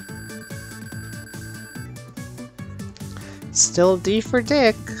 Still D for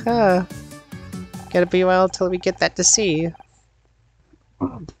Dick, huh? Gotta be a while till we get that to see.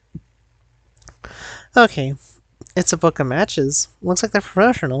 Okay, it's a book of matches. Looks like they're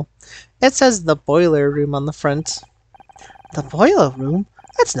promotional. It says the Boiler Room on the front. The Boiler Room?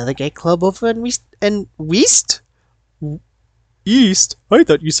 That's another gay club over in West? East? I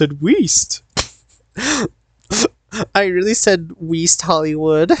thought you said West. I really said West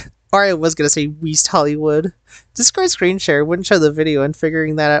Hollywood. Or I was gonna say West Hollywood. Discord screen share wouldn't show the video, and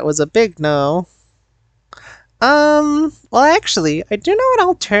figuring that out was a big no. Well actually, I do know an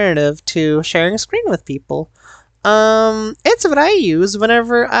alternative to sharing a screen with people. It's what I use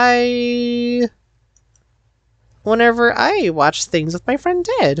whenever I watch things with my friend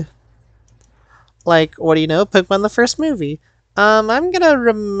Ted. Like, what do you know? Pokemon the first movie. I'm gonna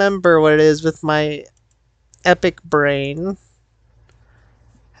remember what it is with my epic brain.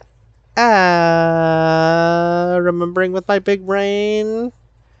 Remembering with my big brain.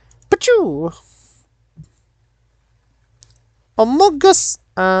 Pachoo! Amogus!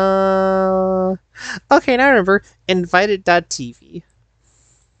 Okay, now I remember. Invited.tv.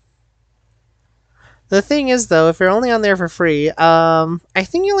 The thing is, though, if you're only on there for free, I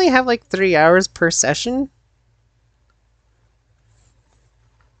think you only have like 3 hours per session.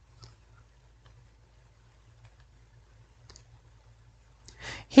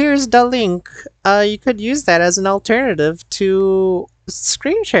 Here's the link. You could use that as an alternative to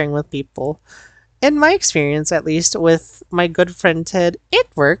screen sharing with people. In my experience, at least, with my good friend Ted, it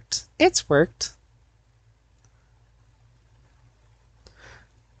worked. It's worked.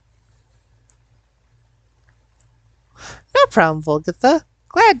 No problem, Volgatha.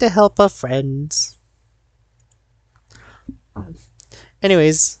 Glad to help a friend.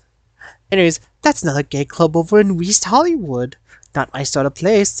 Anyways, that's another gay club over in West Hollywood. Not my sort of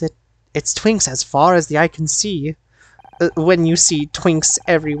place. It's twinks as far as the eye can see. When you see twinks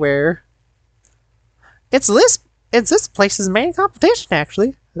everywhere. It's this place's main competition,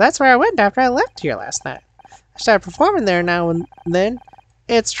 actually. That's where I went after I left here last night. I started performing there now and then.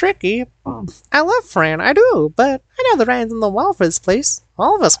 It's tricky. I love Fran, I do, but I know the writing's on the wall for this place.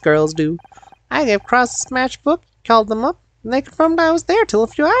 All of us girls do. I gave Cross the matchbook, called them up, and they confirmed I was there till a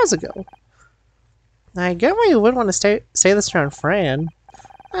few hours ago. I get why you wouldn't want to say this around Fran.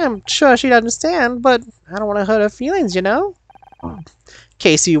 I'm sure she'd understand, but I don't want to hurt her feelings, you know?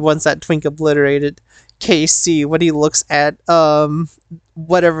 Casey wants that twink obliterated. Casey, when he looks at,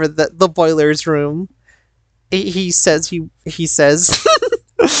 whatever the boiler's room, he says,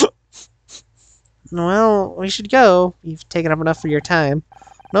 well, we should go. You've taken up enough of your time.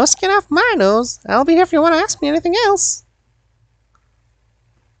 No skin off my nose. I'll be here if you want to ask me anything else.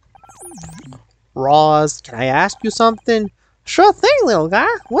 Roz, can I ask you something? Sure thing, little guy.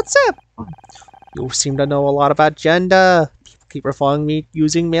 What's up? You seem to know a lot about gender. People keep referring me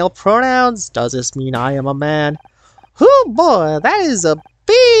using male pronouns. Does this mean I am a man? Oh boy, that is a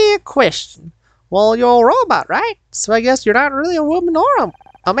big question. Well, you're a robot, right? So I guess you're not really a woman or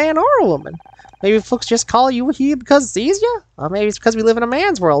a man or a woman. Maybe folks just call you he because it's easier? Or maybe it's because we live in a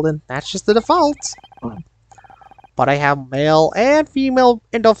man's world and that's just the default. But I have male and female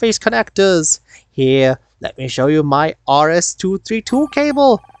interface connectors. Here, let me show you my RS-232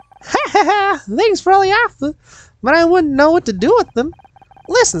 cable. Ha ha ha! Thanks for all the offer, but I wouldn't know what to do with them.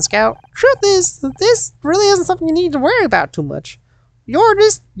 Listen, Scout, truth is that this really isn't something you need to worry about too much. You're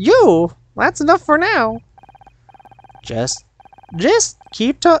just you. That's enough for now. Just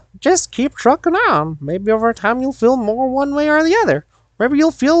keep trucking on. Maybe over time you'll feel more one way or the other. Maybe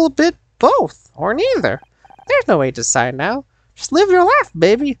you'll feel a bit both, or neither. There's no way to decide now. Just live your life,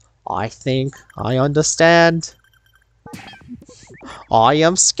 baby. I think I understand. I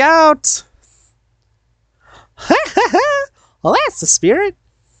am Scout! Well, that's the spirit.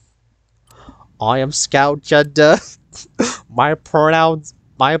 I am Scout Jeddah. My pronouns,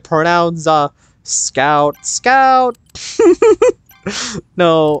 Scout.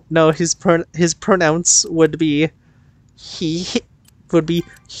 No, his pronouns would be he,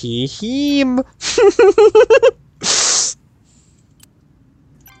 him.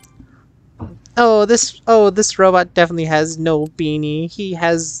 This robot definitely has no beanie.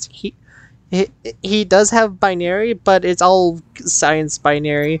 He does have binary, but it's all science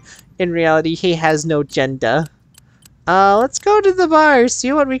binary. In reality, he has no gender. Let's go to the bar,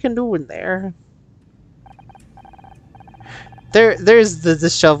 see what we can do in there. There's the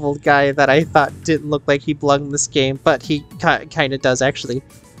disheveled guy that I thought didn't look like he belonged in this game, but he kind of does, actually.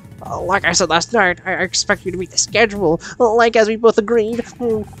 Like I said last night, I expect you to meet the schedule, like as we both agreed.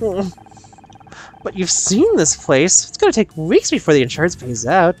 But you've seen this place. It's gonna take weeks before the insurance pays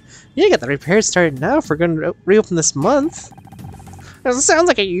out. You need to get the repairs started now if we're gonna reopen this month. It sounds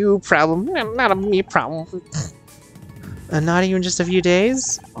like a you problem, not a me problem. Not even just a few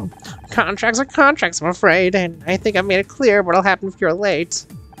days? Contracts are contracts, I'm afraid, and I think I've made it clear what'll happen if you're late.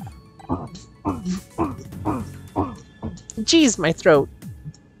 Jeez, my throat.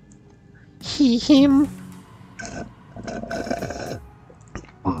 Him.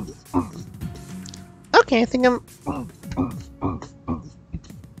 Okay, I think I'm...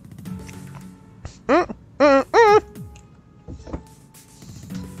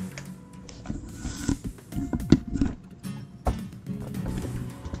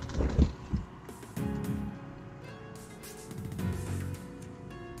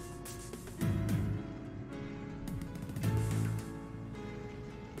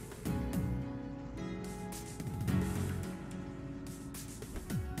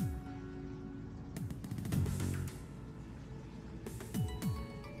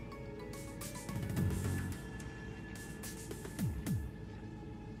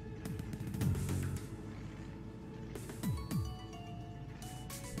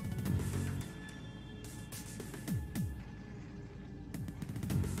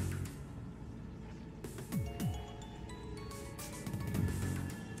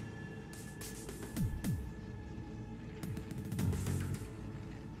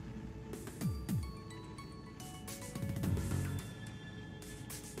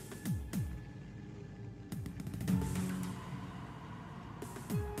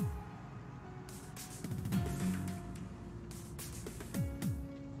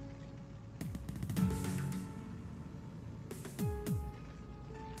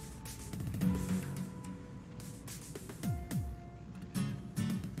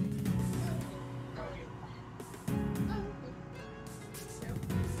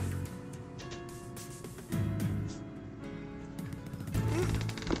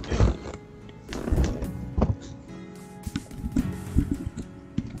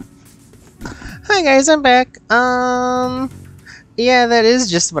 Hi guys, I'm back. Yeah, that is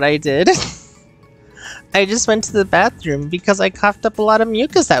just what I did. I just went to the bathroom because I coughed up a lot of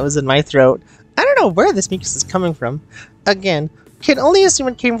mucus that was in my throat. I don't know where this mucus is coming from. Again, can only assume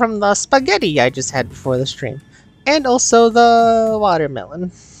it came from the spaghetti I just had before the stream. And also the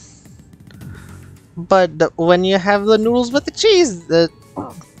watermelon. But when you have the noodles with the cheese,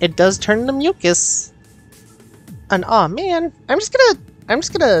 it does turn to mucus. And aw man, I'm just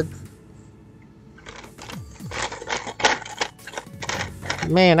gonna...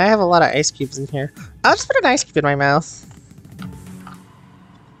 Man, I have a lot of ice cubes in here. I'll just put an ice cube in my mouth.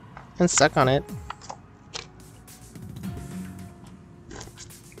 And suck on it.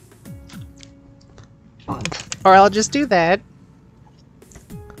 Or I'll just do that.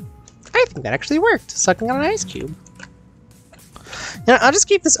 I think that actually worked, sucking on an ice cube. You know, I'll just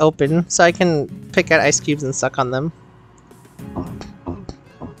keep this open so I can pick out ice cubes and suck on them.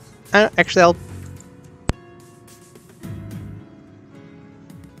 Actually, I'll...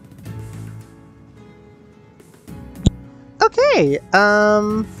 Okay,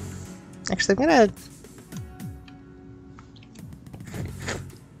 actually, I'm gonna...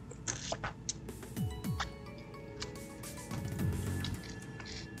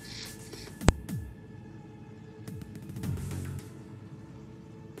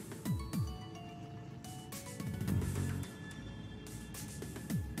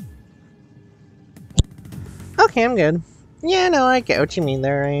 Okay, I'm good. Yeah, no, I get what you mean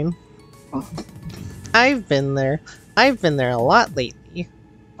there, Rain. I've been there. I've been there a lot lately.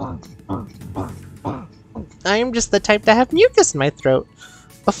 I am just the type to have mucus in my throat.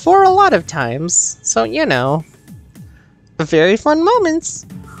 For a lot of times. So, you know. Very fun moments.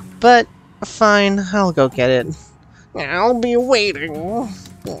 But fine, I'll go get it. I'll be waiting.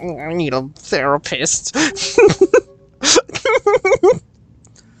 I need a therapist.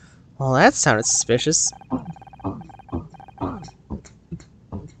 Well, that sounded suspicious.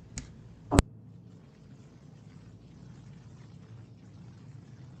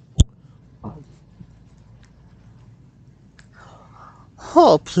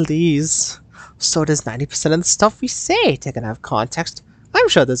 Oh, please. So does 90% of the stuff we say taken out of context. I'm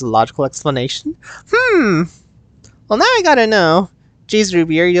sure there's a logical explanation. Well, now I gotta know. Geez,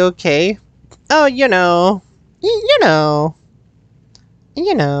 Ruby, are you okay? Oh, you know. You know.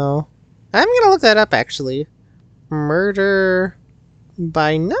 You know. I'm gonna look that up, actually. Murder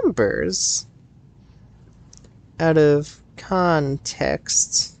by numbers. Out of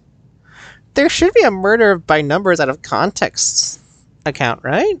context. There should be a murder by numbers out of context account,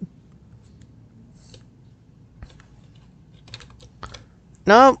 right?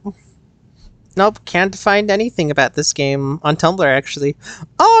 Nope. Nope, can't find anything about this game on Tumblr, actually.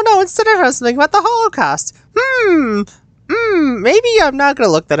 Oh no, instead I found something about the Holocaust. Maybe I'm not gonna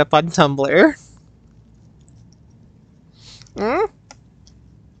look that up on Tumblr.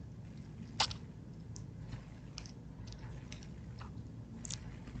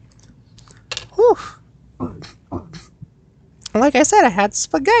 Whew. Like I said, I had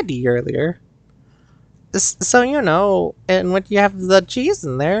spaghetti earlier. So, you know, and when you have the cheese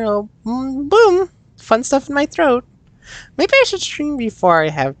in there, boom, fun stuff in my throat. Maybe I should stream before I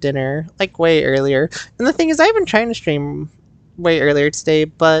have dinner, like way earlier. And the thing is, I've been trying to stream way earlier today,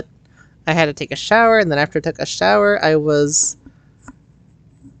 but I had to take a shower, and then after I took a shower, I was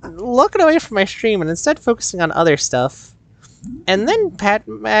looking away from my stream and instead focusing on other stuff. And then Pat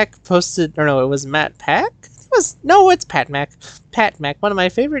Mac posted, or no, it was Matt Pack? It's Pat Mac. Pat Mac, one of my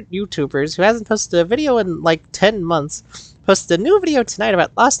favorite YouTubers who hasn't posted a video in like 10 months, posted a new video tonight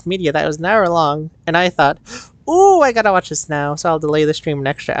about Lost Media that was an hour long, and I thought, ooh, I gotta watch this now, so I'll delay the stream an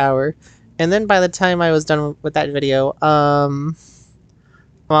extra hour. And then by the time I was done with that video, Mom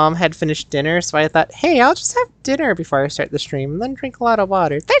had finished dinner, so I thought, hey, I'll just have dinner before I start the stream, and then drink a lot of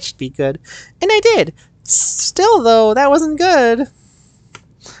water. That should be good. And I did. Still, though, that wasn't good.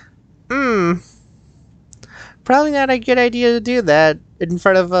 Probably not a good idea to do that in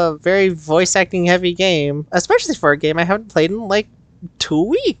front of a very voice acting heavy game, especially for a game I haven't played in like 2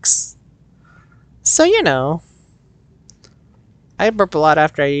 weeks. So, you know. I burp a lot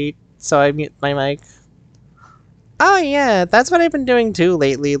after I eat, so I mute my mic. Oh yeah, that's what I've been doing too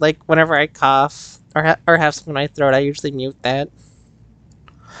lately. Like whenever I cough or have something in my throat, I usually mute that.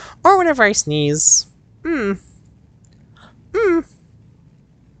 Or whenever I sneeze.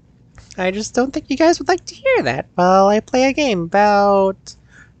 I just don't think you guys would like to hear that while I play a game about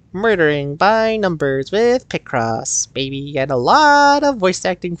murdering by numbers with Picross, baby, and a lot of voice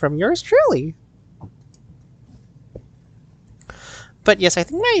acting from yours truly. But yes, I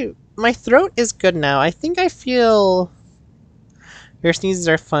think my throat is good now. I think I feel your sneezes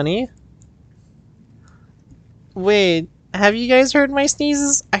are funny. Wait, have you guys heard my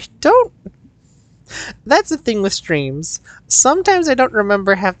sneezes? I don't. That's the thing with streams. Sometimes I don't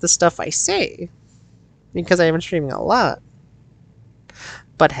remember half the stuff I say because I've been streaming a lot.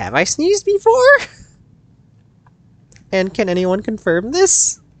 But have I sneezed before? And can anyone confirm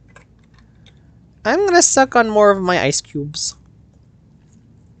this? I'm gonna suck on more of my ice cubes.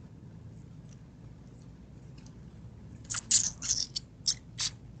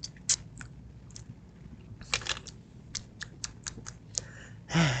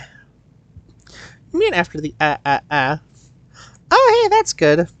 Mute after the Oh, hey, that's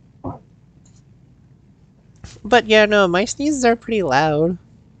good. But yeah, no, my sneezes are pretty loud.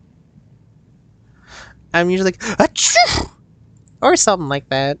 I'm usually like, achoo! Or something like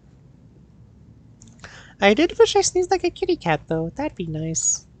that. I did wish I sneezed like a kitty cat, though. That'd be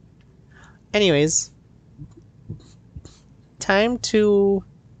nice. Anyways. Time to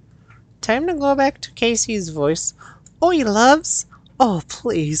go back to Casey's voice. Oi, loves! Oh,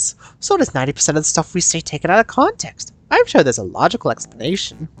 please. So does 90% of the stuff we say taken out of context. I'm sure there's a logical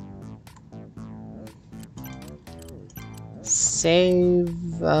explanation. Save,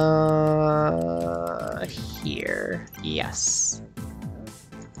 here. Yes.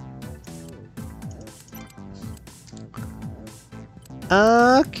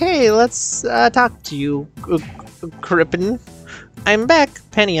 Okay, let's, talk to you, Crippen. I'm back,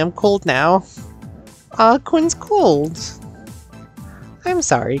 Penny, I'm cold now. Quinn's cold. I'm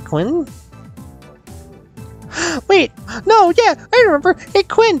sorry, Quinn. Wait, no, yeah, I remember. Hey,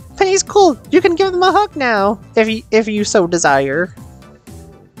 Quinn, Penny's cool. You can give them a hug now, if you so desire.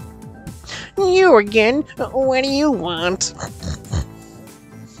 You again? What do you want?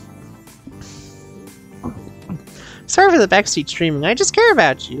 Sorry for the backseat streaming, I just care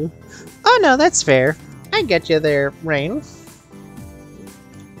about you. Oh no, that's fair. I get you there, Rain.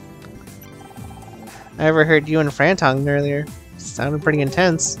 I overheard you and Fran talking earlier. Sounded pretty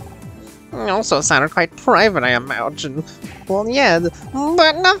intense. Also sounded quite private, I imagine. Well, yeah,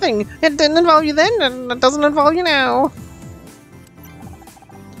 but nothing. It didn't involve you then, and it doesn't involve you now.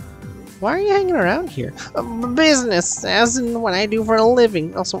 Why are you hanging around here? Business, as in what I do for a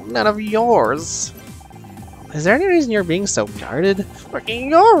living. Also, none of yours. Is there any reason you're being so guarded?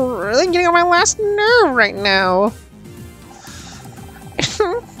 You're really getting on my last nerve right now.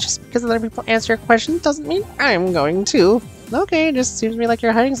 Just because other people answer your questions doesn't mean I'm going to. Okay, it just seems to me like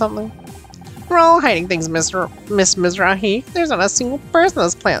you're hiding something. We're all hiding things, Miss Mizrahi. There's not a single person on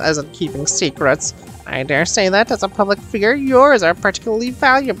this planet that isn't keeping secrets. I dare say that, as a public figure, yours are particularly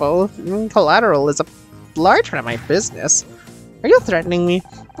valuable. Collateral is a large part of my business. Are you threatening me?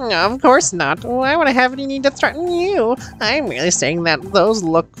 No, of course not. Why would I have any need to threaten you? I'm merely saying that those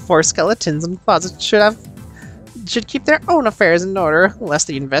look-for skeletons in closets should keep their own affairs in order, lest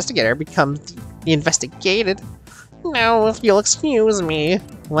the investigator becomes the investigated. Now, if you'll excuse me.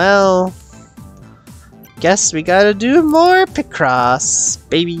 Well, guess we gotta do more Picross.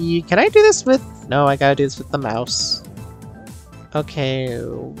 Baby, can I do this with... No, I gotta do this with the mouse. Okay,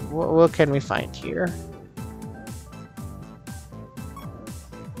 what can we find here?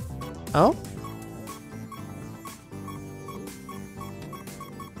 Oh?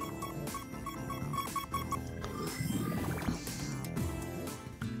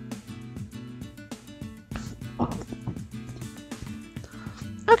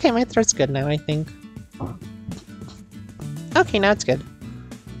 Okay, my throat's good now, I think. Okay, now it's good.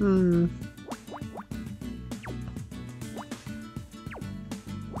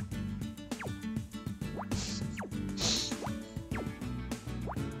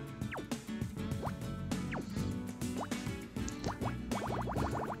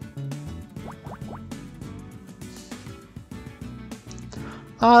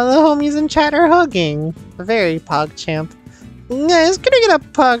 Oh, the homies in chat are hugging. Very PogChamp. Guys, can I get a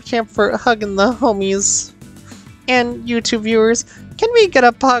PogChamp for hugging the homies? And YouTube viewers, can we get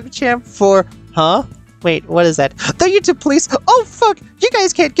a PogChamp for... Huh? Wait, what is that? The YouTube police! Oh fuck! You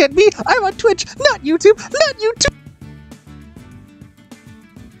guys can't get me! I'm on Twitch, not YouTube! Not YouTube!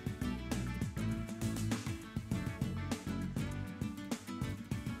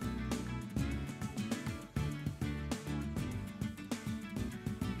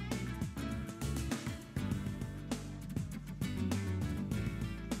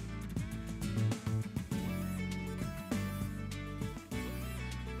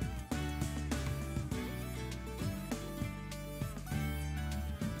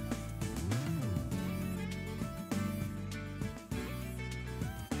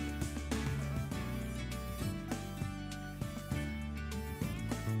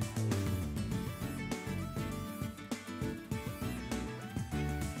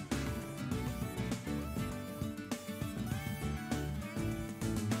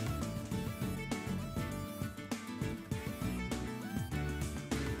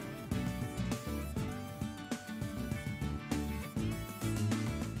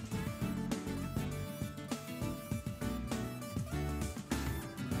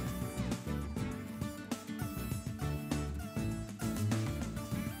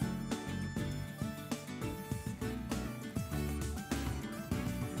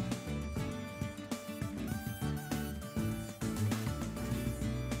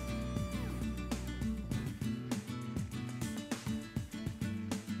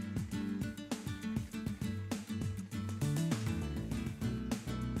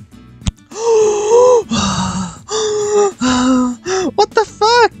 What the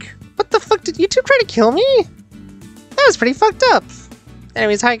fuck? What the fuck? Did YouTube try to kill me? That was pretty fucked up.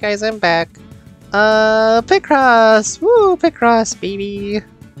 Anyways, hi guys, I'm back. Picross! Woo, Picross, baby.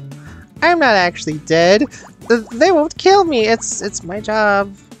 I'm not actually dead. They won't kill me. It's my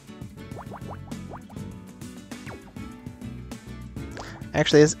job.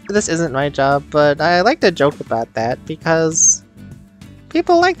 Actually, this isn't my job, but I like to joke about that because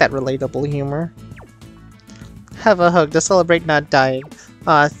people like that relatable humor. Have a hug to celebrate not dying.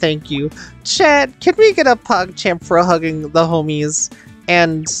 Aw, thank you. Chat, can we get a PogChamp for hugging the homies?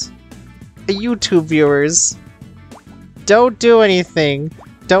 And YouTube viewers, don't do anything.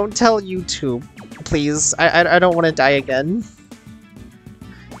 Don't tell YouTube, please. I don't want to die again.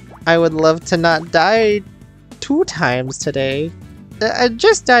 I would love to not die 2 times today.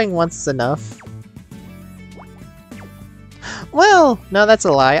 Just dying once is enough. Well, no, that's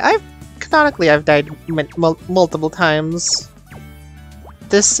a lie. Canonically, I've died multiple times.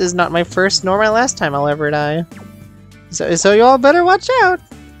 This is not my first nor my last time I'll ever die. So you all better watch out.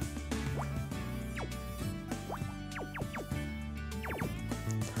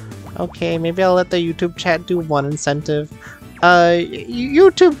 Okay, maybe I'll let the YouTube chat do one incentive.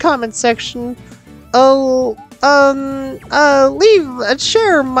 YouTube comment section.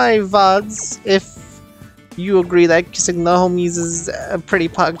 Share my VODs if you agree that kissing the homies is a pretty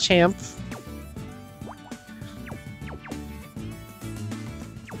pog champ.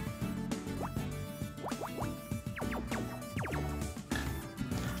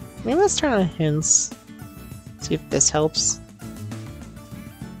 Maybe let's turn on hints. See if this helps.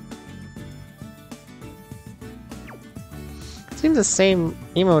 Seems the same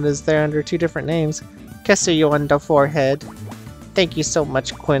emote is there under two different names. Kissing you on the forehead. Thank you so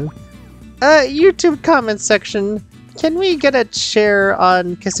much, Quinn. YouTube comment section. Can we get a share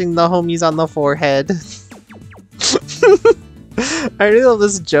on kissing the homies on the forehead? I really love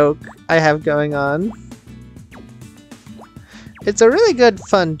this joke I have going on. It's a really good,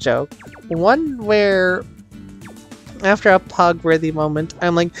 fun joke. One where, after a pog-worthy moment,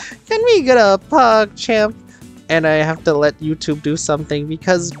 I'm like, can we get a pog champ? And I have to let YouTube do something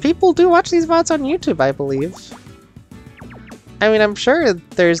because people do watch these VODs on YouTube, I believe. I mean, I'm sure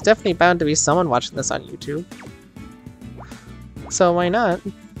there's definitely bound to be someone watching this on YouTube. So why not?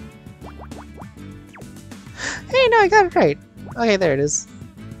 Hey, no, I got it right. Okay, there it is.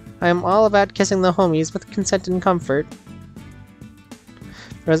 I'm all about kissing the homies with consent and comfort.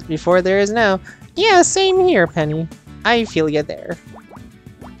 There was before, there is now. Yeah, same here, Penny. I feel ya there.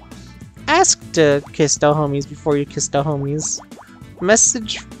 Ask to kiss the homies before you kiss the homies.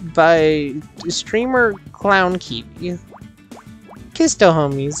 Message by streamer Clown Kiwi. Kiss the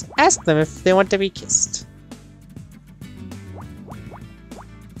homies. Ask them if they want to be kissed.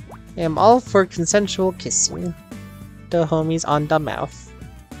 I am all for consensual kissing. The homies on the mouth.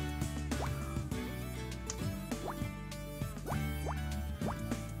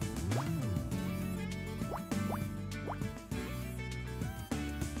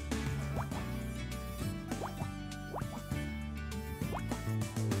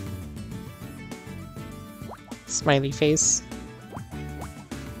 Smiley face.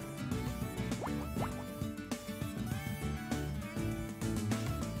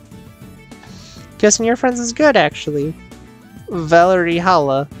 Kissing your friends is good, actually. Valerie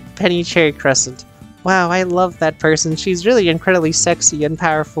Holla, Penny Cherry Crescent. Wow, I love that person. She's really incredibly sexy and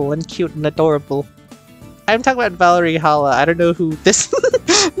powerful and cute and adorable. I'm talking about Valerie Holla. I don't know who this...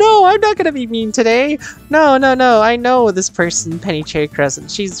 No, I'm not gonna be mean today. No. I know this person, Penny Cherry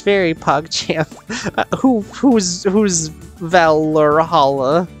Crescent. She's very PogChamp. Who's Valerie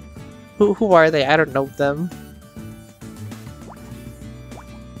Holla? Who are they? I don't know them.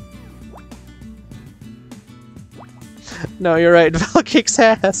 No, you're right. Val kicks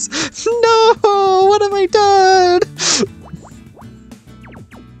ass. No! What have I done?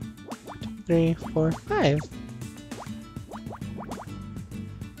 3, 4, 5.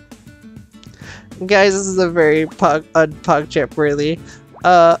 Guys, this is a very un-PogChamp worthy.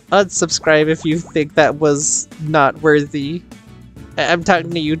 Unsubscribe if you think that was not worthy. I'm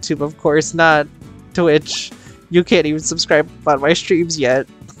talking to YouTube, of course, not Twitch. You can't even subscribe on my streams yet.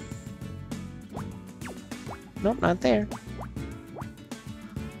 Nope, not there.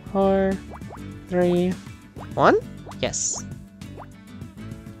 4, 3, 1? Yes.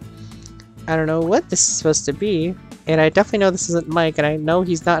 I don't know what this is supposed to be, and I definitely know this isn't Mike, and I know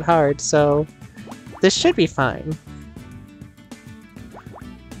he's not hard, so this should be fine.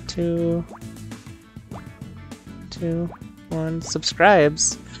 2, 1,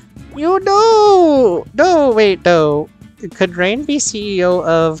 subscribes. You know! No, wait, no. Could Rain be CEO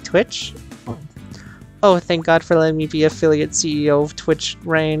of Twitch? Oh, thank God for letting me be affiliate CEO of Twitch,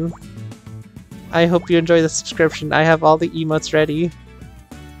 Rain. I hope you enjoy the subscription. I have all the emotes ready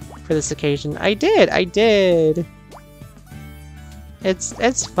for this occasion. I did!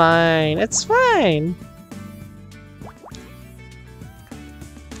 It's fine. It's fine!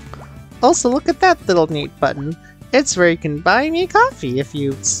 Also, look at that little neat button. It's where you can buy me coffee if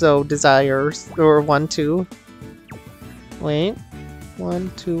you so desire or want to. Wait.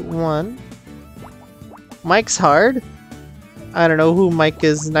 1, 2, 1. Mike's hard? I don't know who Mike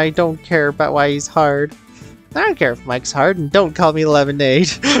is, and I don't care about why he's hard. I don't care if Mike's hard, and don't call me Lemonade.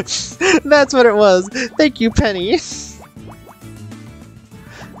 That's what it was. Thank you, Penny.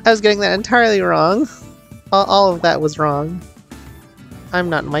 I was getting that entirely wrong. All of that was wrong. I'm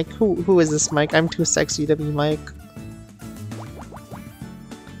not Mike. Who is this Mike? I'm too sexy to be Mike.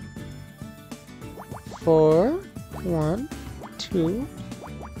 4, 1, 2,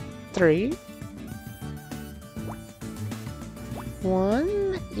 3.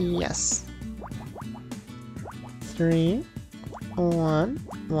 1, yes. 3, 1,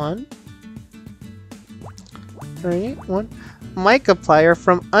 1, 3, 1. Markiplier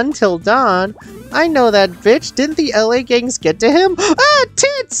from Until Dawn. I know that bitch. Didn't the LA gangs get to him? Ah,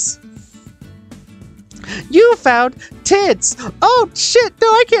 tits! You found tits! Oh shit! No,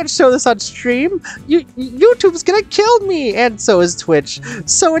 I can't show this on stream. YouTube's gonna kill me, and so is Twitch.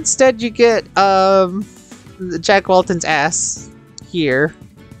 So instead, you get Jack Walton's ass here.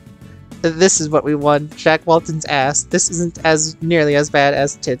 This is what we won. Jack Walton's ass. This isn't as nearly as bad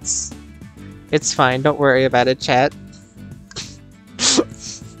as tits. It's fine. Don't worry about it, chat.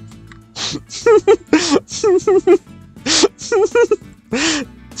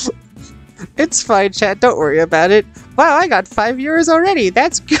 It's fine, chat. Don't worry about it. Wow, I got 5 viewers already.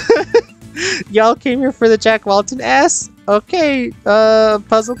 That's good. Y'all came here for the Jack Walton ass? Okay,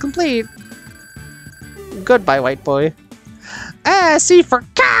 puzzle complete. Goodbye, white boy. Ah, C for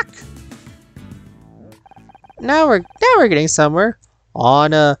cock! Now we're getting somewhere.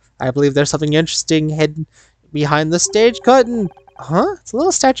 Anna, I believe there's something interesting hidden behind the stage curtain. Huh? It's a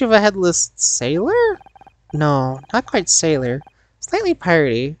little statue of a headless sailor? No, not quite sailor. Slightly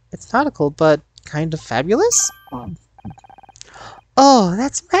piratey. It's nautical, but kind of fabulous? Oh,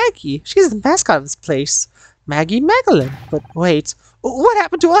 that's Maggie. She's the mascot of this place. Maggie Magellan. But wait, what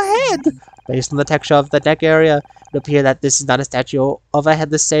happened to her head? Based on the texture of the deck area, it appears that this is not a statue of a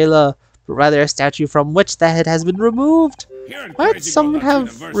headless sailor, but rather a statue from which the head has been removed. What? Someone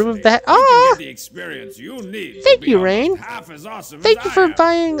have removed the head? Ah! Thank you, Rain. Thank you for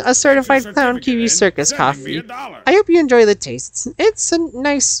buying a certified clown Kiwi circus coffee. I hope you enjoy the taste. It's a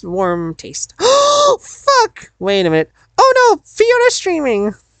nice, warm taste. Oh, fuck! Wait a minute. Oh no! Fiona's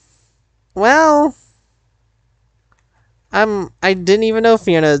streaming! Well... I didn't even know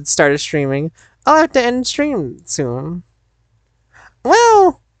Fiona started streaming. I'll have to end stream soon.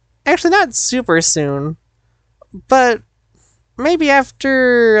 Well, actually not super soon. But maybe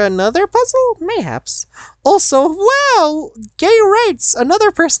after another puzzle? Mayhaps. Also, wow! Gay rights!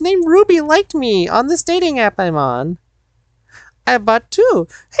 Another person named Ruby liked me on this dating app I'm on. I bought 2.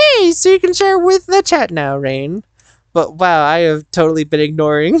 Hey, so you can share with the chat now, Rain. But wow, I have totally been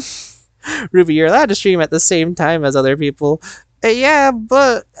ignoring. Ruby, you're allowed to stream at the same time as other people. Yeah,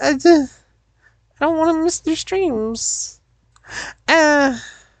 but I don't want to miss your streams. And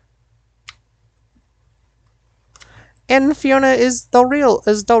Fiona is the real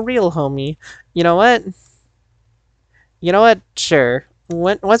homie. You know what? You know what? Sure.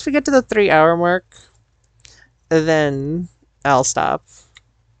 Once we get to the 3-hour mark, then I'll stop.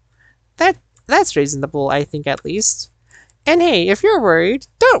 That's reasonable, I think, at least. And hey, if you're worried,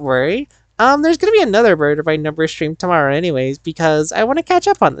 don't worry. There's gonna be another Murder by Number stream tomorrow anyways, because I want to catch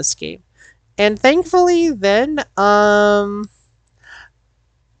up on this game. And thankfully, then,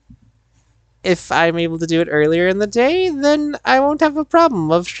 if I'm able to do it earlier in the day, then I won't have a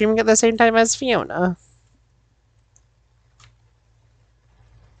problem of streaming at the same time as Fiona.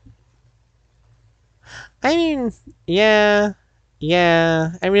 I mean, yeah.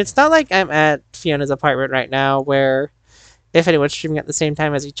 I mean, it's not like I'm at Fiona's apartment right now, where if anyone's streaming at the same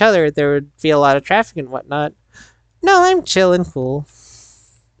time as each other, there would be a lot of traffic and whatnot. No, I'm chill and cool.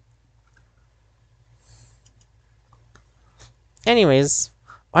 Anyways,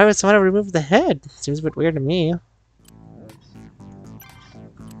 why would someone remove the head? Seems a bit weird to me.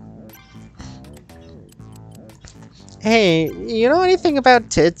 Hey, you know anything about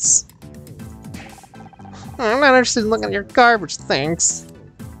tits? I'm not interested in looking at your garbage, thanks.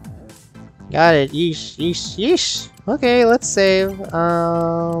 Got it. Yeesh, yeesh, yeesh. Okay, let's save.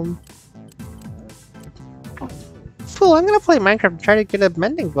 Fool, I'm gonna play Minecraft and try to get a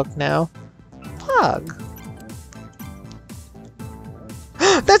mending book now. Pog.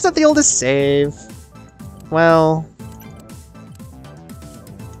 That's not the oldest save. Well.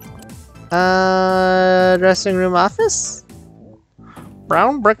 Dressing room office?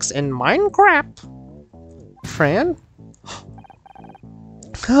 Brown bricks in Minecraft. Fran?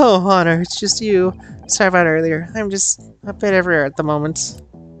 Oh, Honor, it's just you. Sorry about earlier. I'm just a bit everywhere at the moment.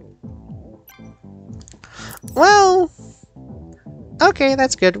 Well... Okay,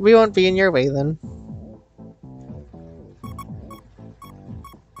 that's good. We won't be in your way then.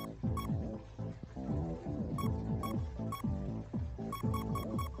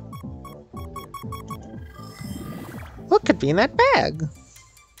 What could be in that bag?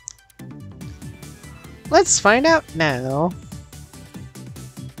 Let's find out now.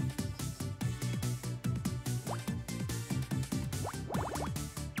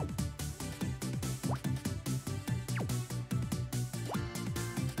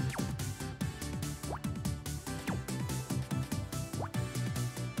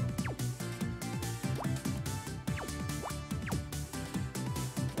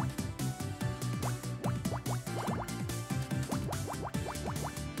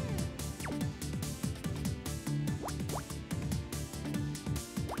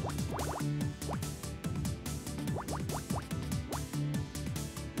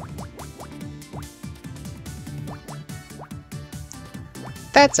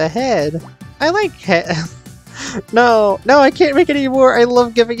 That's a head. I like head. No, I can't make it anymore. I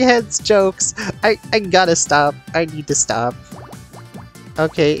love giving heads jokes. I gotta stop. I need to stop.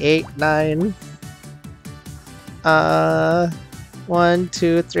 Okay, 8, 9. 1,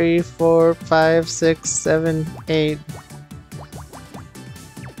 2, 3, 4, 5, 6, 7, 8.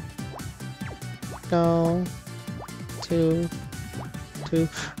 No. 2.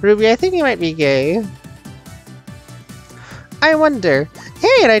 Ruby, I think you might be gay. I wonder.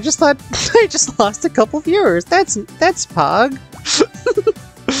 Hey, and I just thought I just lost a couple viewers. That's Pog.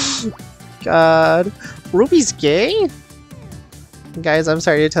 God. Ruby's gay? Guys, I'm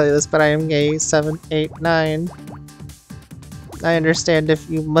sorry to tell you this, but I am gay. 7, 8, 9. I understand if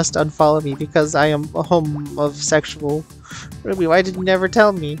you must unfollow me because I am a homosexual. Ruby, why did you never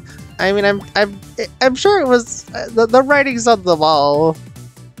tell me? I mean, I'm sure it was the writing's on the wall.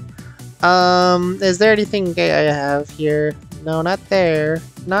 Is there anything gay I have here? No, not there.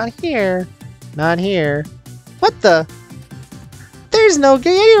 Not here. Not here. What the? There's no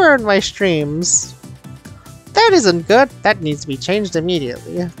gay anywhere in my streams. That isn't good. That needs to be changed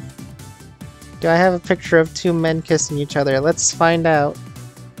immediately. Do I have a picture of 2 men kissing each other? Let's find out.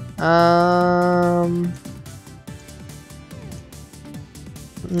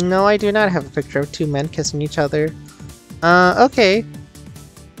 No, I do not have a picture of 2 men kissing each other. Okay.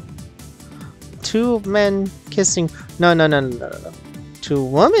 2 men kissing. No. 2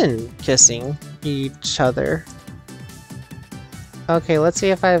 women kissing each other. Okay, let's see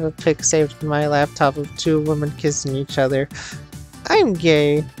if I have a pic saved in my laptop of 2 women kissing each other. I'm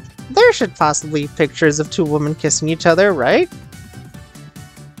gay. There should possibly be pictures of 2 women kissing each other, right?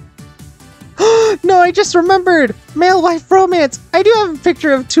 No, I just remembered! Male-wife romance! I do have a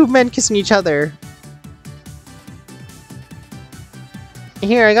picture of 2 men kissing each other.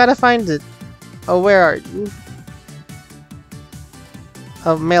 Here, I gotta find it. Oh, where are you?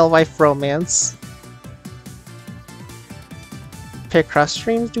 Of male-wife romance. Pick cross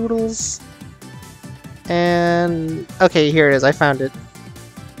streams doodles. And okay, here it is. I found it.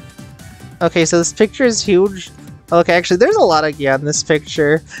 Okay, so this picture is huge. Okay, actually, there's a lot of gay on this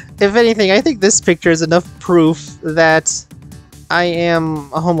picture. If anything, I think this picture is enough proof that I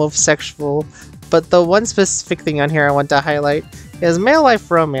am a homosexual. But the one specific thing on here I want to highlight is male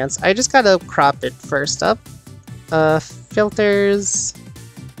life romance. I just gotta crop it first up. Filters.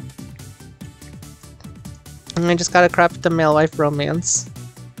 And I just gotta crop it to male life romance.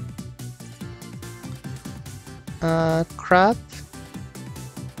 Crop.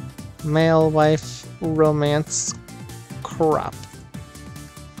 Male wife romance crop.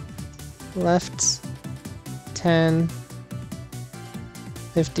 Left 10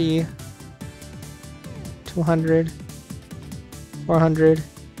 50 200 400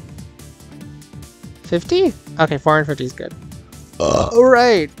 50? Okay, 450 is good.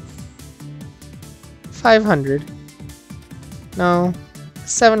 Alright. 500. No.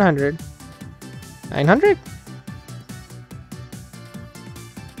 700. 900?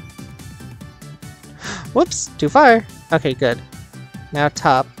 Whoops, too far. Okay, good. Now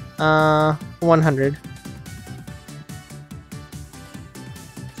top. 100.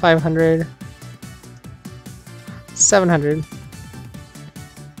 500. 700.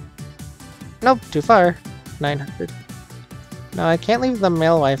 Nope, too far. 900. No, I can't leave the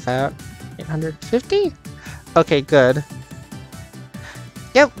male wife out. 850? Okay, good.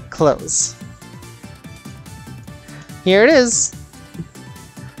 Yep, close. Here it is.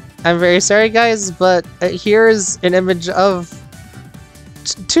 I'm very sorry, guys, but here is an image of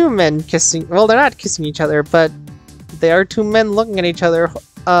 2 men kissing. Well, they're not kissing each other, but they are 2 men looking at each other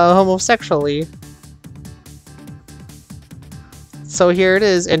homosexually. So here it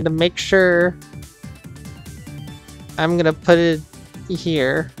is, and to make sure, I'm gonna put it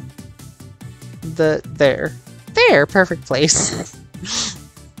here. There, perfect place.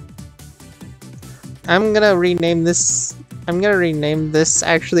 I'm gonna rename this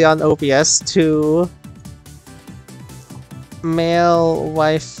actually on OBS to male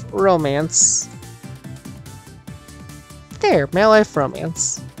wife romance. There, male wife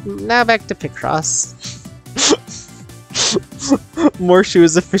romance. Now back to Picross. Morshu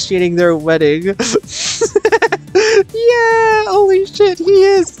is officiating their wedding. Yeah, holy shit, he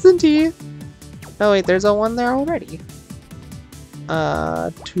is, isn't he? Oh wait, there's a 1 there already.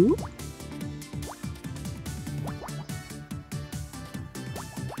 2?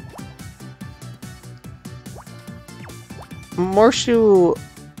 Morshu,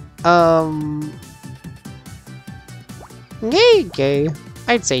 gay.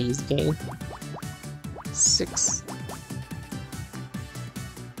 I'd say he's gay. 6.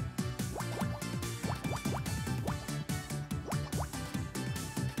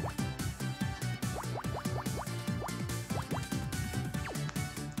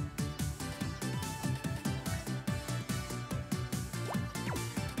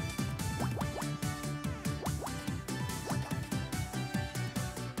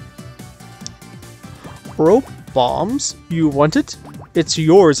 Rope bombs? You want it? It's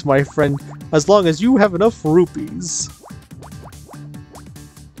yours, my friend, as long as you have enough rupees.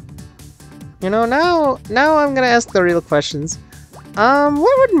 You know, now I'm gonna ask the real questions. What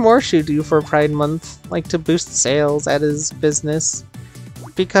would Morshu do for Pride Month? Like, to boost sales at his business?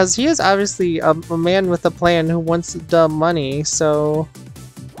 Because he is obviously a man with a plan who wants the money, so...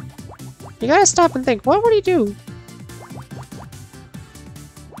 You gotta stop and think, what would he do?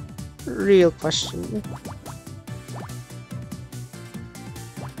 Real question.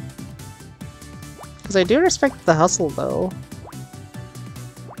 Because I do respect the hustle, though.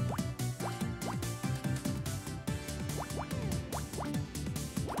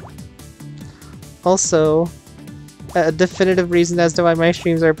 Also, a definitive reason as to why my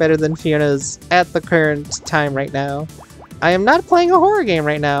streams are better than Fiona's at the current time right now. I am not playing a horror game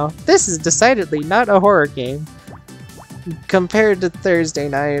right now. This is decidedly not a horror game. Compared to Thursday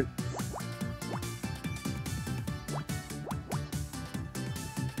night.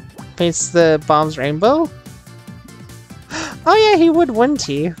 Paints the bombs rainbow? Oh yeah, he would, wouldn't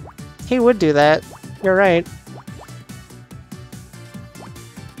he? He would do that. You're right.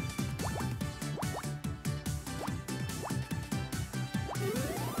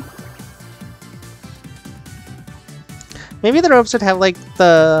 Maybe the ropes would have like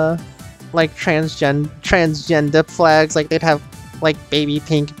the transgender flags, like they'd have like baby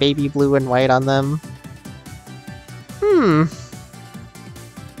pink, baby blue, and white on them.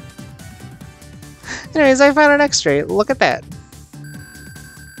 Anyways, I found an X-ray. Look at that.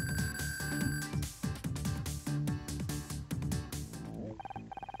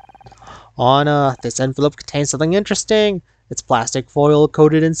 Anna, this envelope contains something interesting. It's plastic foil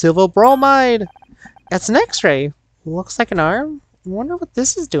coated in silver bromide. It's an X-ray. Looks like an arm? I wonder what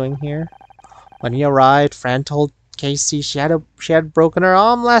this is doing here. When he arrived, Fran told Casey she had broken her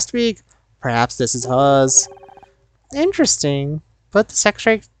arm last week. Perhaps this is hers. Interesting. But this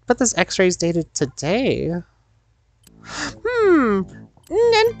X-ray is dated today.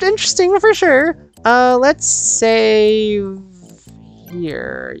 Interesting for sure. Let's say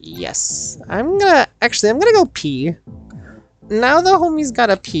here. Yes. I'm gonna go pee. Now the homie's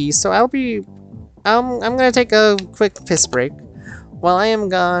gotta pee, so I'm gonna take a quick piss break while I am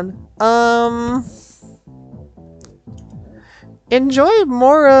gone. Enjoy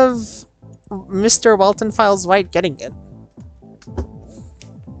more of Mr. Walton Files White getting it.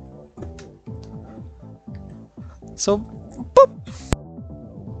 So, boop!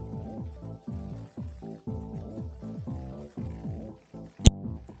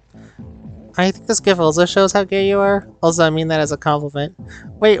 I think this gif also shows how gay you are. Also, I mean that as a compliment.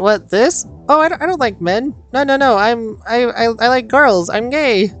 Wait, what? This? Oh, I don't like men. No. I like girls. I'm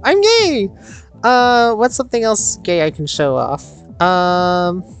gay. I'm gay. What's something else gay I can show off?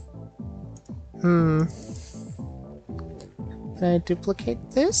 Can I duplicate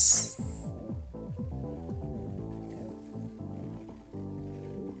this?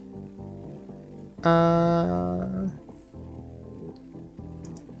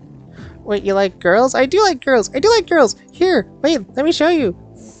 Wait, you like girls? I do like girls! I do like girls! Here, wait, let me show you!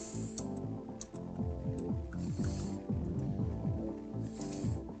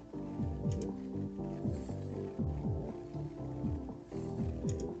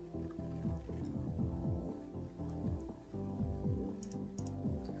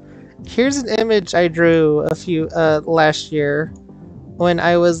 Here's an image I drew last year when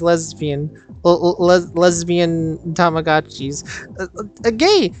I was lesbian. Lesbian Tamagotchis.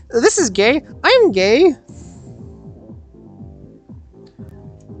 Gay! This is gay! I'm gay!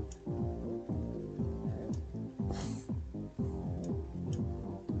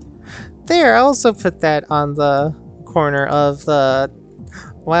 There, I also put that on the corner of the...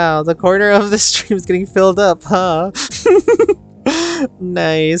 Wow, the corner of the stream is getting filled up, huh?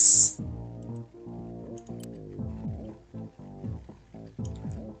 Nice.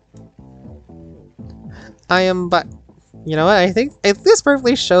 I am you know what, I think this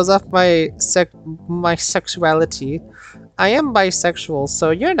perfectly shows off my sexuality. I am bisexual,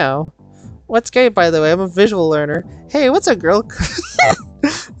 so you know. What's gay, by the way? I'm a visual learner. Hey, what's a girl I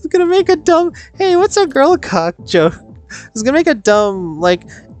was gonna make a dumb, hey, what's a girl cock joke. I was gonna make a dumb, like,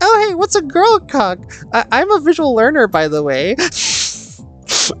 oh hey, what's a girl cock? I'm a visual learner, by the way.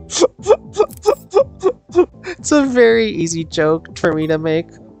 It's a very easy joke for me to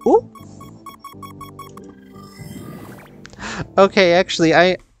make. Ooh. Okay, actually,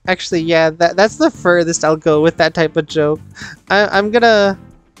 yeah, that's the furthest I'll go with that type of joke. I'm gonna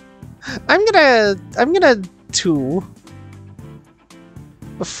two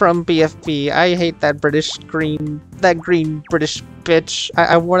from BFB. I hate that green British bitch.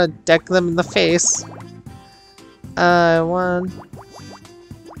 I want to deck them in the face. One.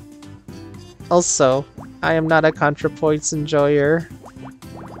 Also, I am not a ContraPoints enjoyer.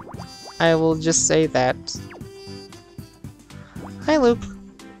 I will just say that. Hi, Luke.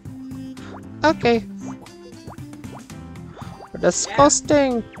 Okay.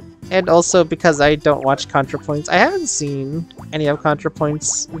 Disgusting! And also because I don't watch ContraPoints. I haven't seen any of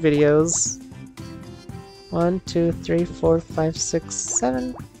ContraPoints videos. 1, 2, 3, 4, 5, 6,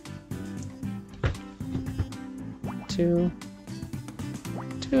 7. 2.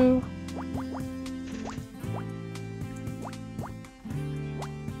 2.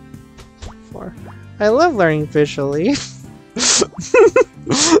 4. I love learning visually.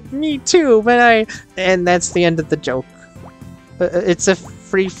 Me too, but and that's the end of the joke. It's a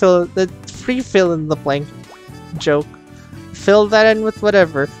free fill in the blank joke. Fill that in with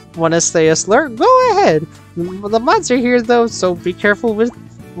whatever. Want to say a slur? Go ahead. The mods are here though, so be careful with.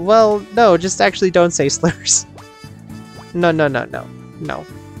 Well, no, just actually don't say slurs. No.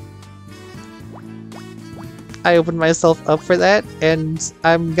 I opened myself up for that, and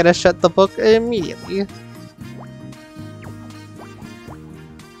I'm gonna shut the book immediately.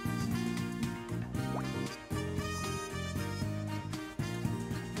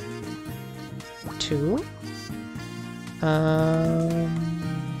 Two.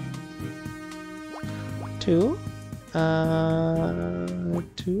 2.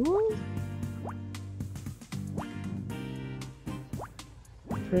 2.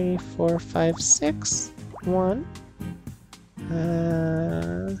 3, 4, 5, 6. 1.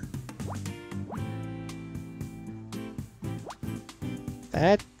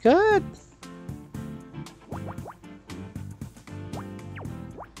 That good.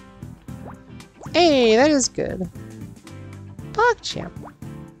 Hey, that is good. PogChamp.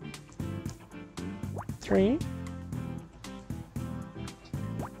 3.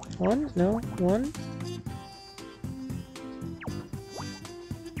 1? No, 1.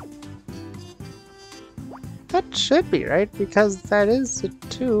 That should be right, because that is a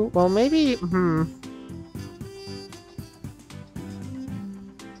 2. Well, maybe,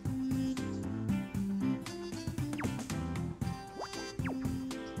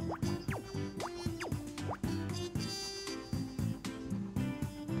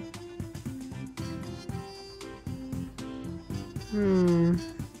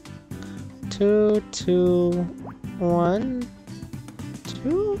 Two, 2, 1,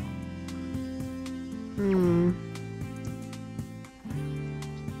 2?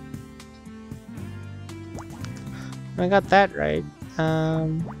 I got that right.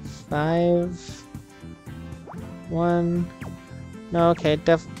 5, 1. No, okay,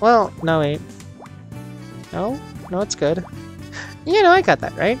 well, no, wait. No, it's good. You know, I got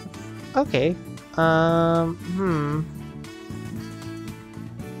that right. Okay.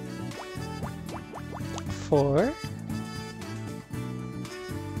 4.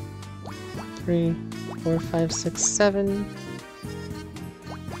 3, 4, 5, 6, 7.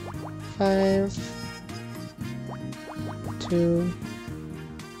 5. 2.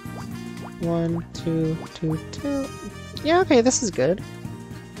 1, 2, 2, 2. Yeah, okay, this is good.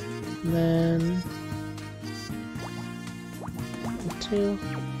 And then 2.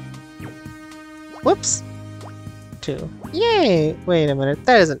 Whoops! 2. Yay! Wait a minute,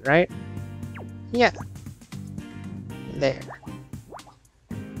 that isn't right. Yeah. There.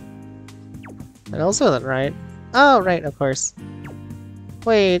 That also isn't right. Oh, right, of course.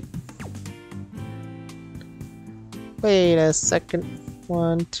 Wait. Wait a second.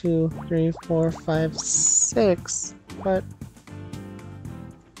 1, 2, 3, 4, 5, 6. What?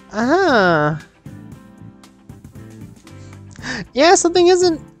 Ah. Yeah, something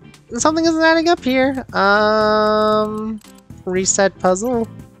isn't adding up here. Reset puzzle.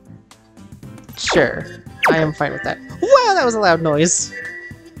 Sure, I am fine with that. Wow, that was a loud noise.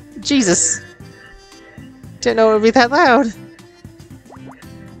 Jesus. Didn't know it would be that loud.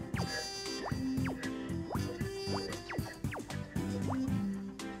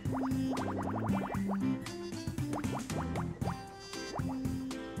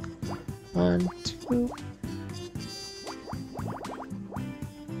 One, 2.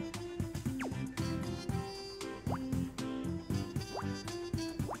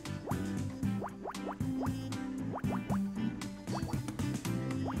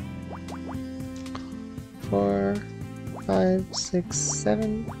 4, 5, 6,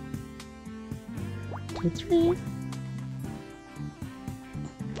 7. 2, 3.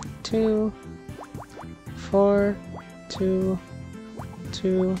 2. 4. 2.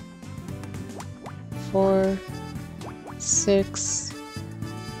 2. 4. 6.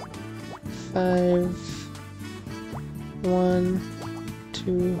 5. 1,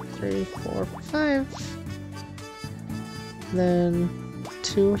 2, 3, 4, 5. then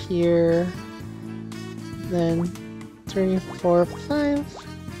 2 here, then 3, 4, 5,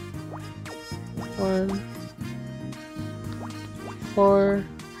 1, 4,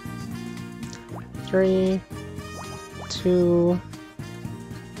 3, 2.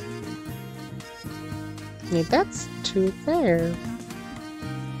 Wait, that's 2 there.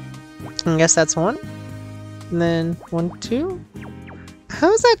 I guess that's 1. And then 1, 2.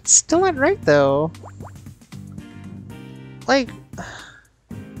 How is that still not right though? Like,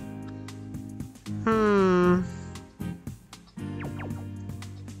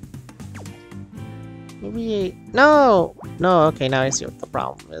 maybe 8. No! No, okay, now I see what the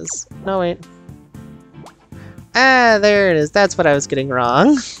problem is. No, wait. Ah, there it is. That's what I was getting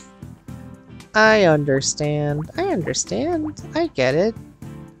wrong. I understand. I understand. I get it.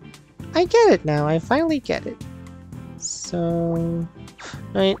 I get it now. I finally get it. So...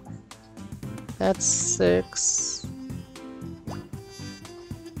 Wait. That's 6.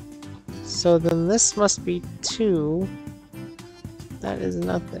 So then this must be 2. That is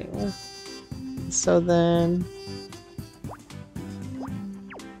nothing. So then...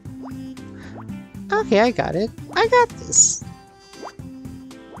 Okay, I got it. I got this.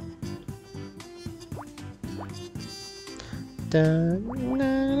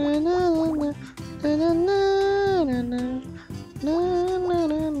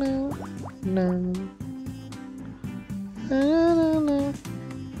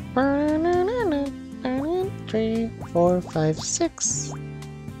 Three, 4, 5, 6.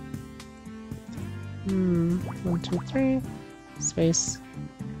 1, 2, 3. Space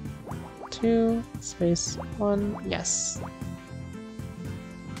 2. Space 1. Yes.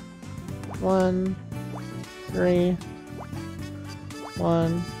 1, 3.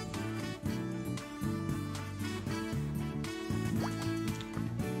 1.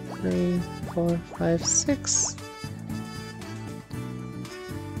 3, 4, 5, 6.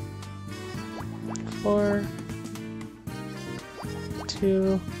 4,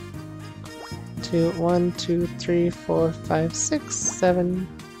 2, 2, 1, 2, 3, 4, 5, 6, 7.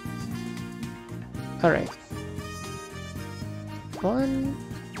 Alright. 1.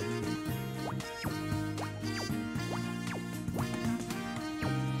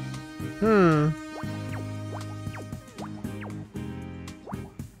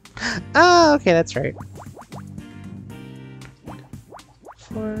 Oh, okay, that's right.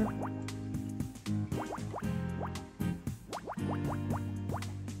 4.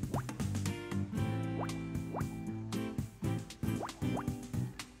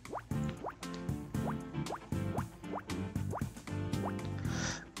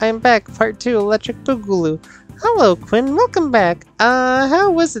 I'm back, part 2, Electric Boogaloo. Hello, Quinn, welcome back.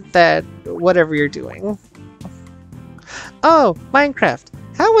 How was it that whatever you're doing? Oh, Minecraft.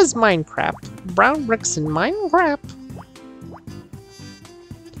 How was Minecraft? Brown bricks in Minecraft?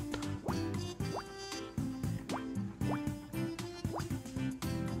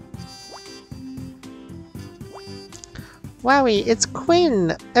 Wowie, it's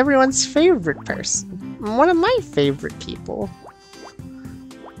Quinn, everyone's favorite person. One of my favorite people.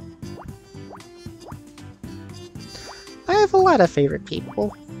 I have a lot of favorite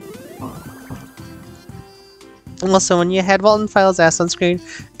people. Also, when you had Walton Files ass on screen,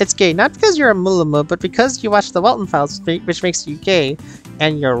 it's gay. Not because you're a mulama, but because you watch the Walton Files, which makes you gay.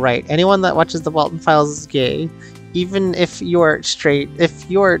 And you're right. Anyone that watches the Walton Files is gay. Even if you're straight. If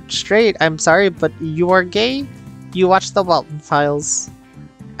you're straight, I'm sorry, but you are gay. You watch the Walton Files.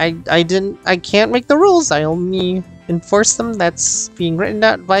 I can't make the rules. I only enforce them. That's being written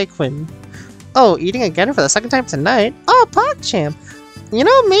out by Quinn. Oh, eating again for the second time tonight? Oh, PogChamp! You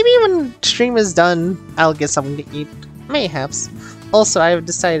know, maybe when stream is done, I'll get something to eat. Mayhaps. Also, I've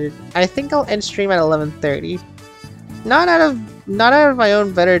decided, I think I'll end stream at 11:30. Not out of my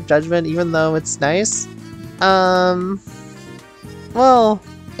own better judgment, even though it's nice. Well,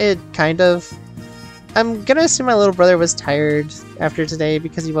 it kind of. I'm gonna assume my little brother was tired after today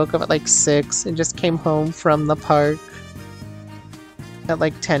because he woke up at like 6 and just came home from the park at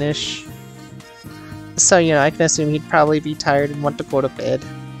like 10ish. So, you know, I can assume he'd probably be tired and want to go to bed.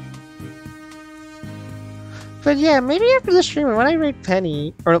 But yeah, maybe after the stream, when I rate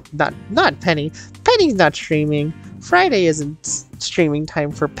Penny, or not Penny, Penny's not streaming. Friday isn't streaming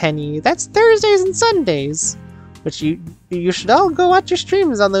time for Penny. That's Thursdays and Sundays. Which you should all go watch your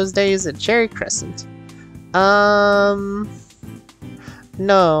streams on those days at Cherry Crescent. No,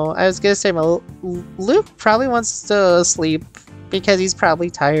 I was gonna say Luke probably wants to sleep because he's probably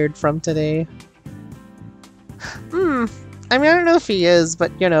tired from today. I mean, I don't know if he is,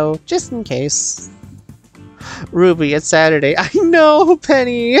 but you know, just in case. Ruby, it's Saturday. I know,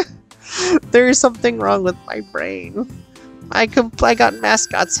 Penny! There's something wrong with my brain. I got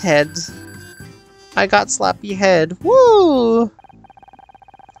mascot's head. I got sloppy head. Woo!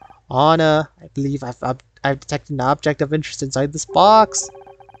 Anna, I believe I've detected an object of interest inside this box.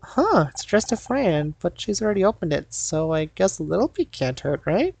 Huh, it's addressed to Fran, but she's already opened it, so I guess a little bit can't hurt,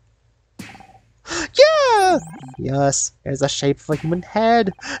 right? Yeah! Yes, there's a shape of a human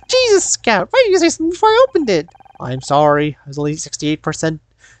head. Jesus, Scout, why didn't you say something before I opened it? I'm sorry, I was only 68%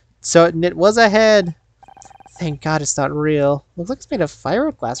 certain it was a head. Thank God it's not real. Looks like it's made of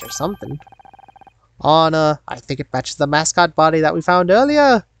fiberglass or something. Anna, I think it matches the mascot body that we found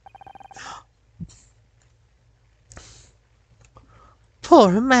earlier.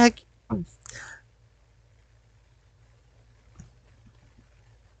 Poor Maggie.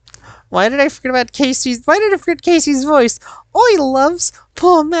 Why did I forget Casey's voice? Oi, loves!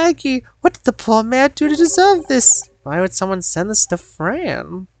 Poor Maggie! What did the poor man do to deserve this? Why would someone send this to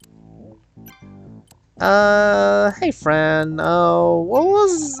Fran? Hey Fran, what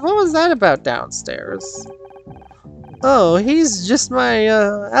was that about downstairs? Oh, he's just my,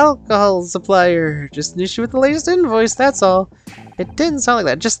 alcohol supplier. Just an issue with the latest invoice, that's all. It didn't sound like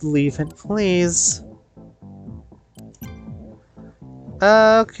that. Just leave it, please.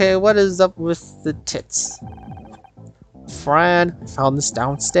 Okay, what is up with the tits? Fran, I found this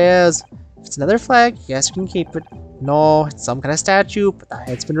downstairs. If it's another flag, yes, you can keep it. No, it's some kind of statue, but the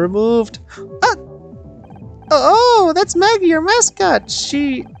head's been removed. Oh, that's Maggie, your mascot.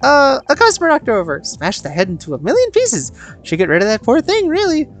 She, a customer knocked her over. Smashed the head into a million pieces. Should get rid of that poor thing,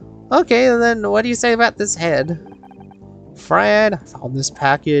 really. Okay, then what do you say about this head? Fran, I found this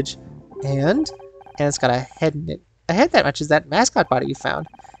package. And it's got a head in it. A head that matches that mascot body you found.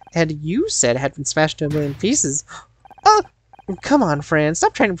 And you said it had been smashed to a million pieces. Come on, Fran.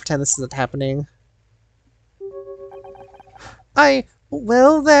 Stop trying to pretend this isn't happening.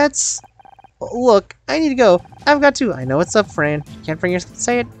 Well, that's... Look, I need to go. I've got to. I know what's up, Fran. You can't bring yourself to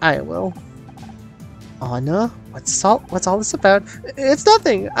say it. I will. Anna, what's all this about? It's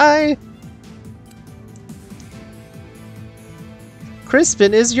nothing.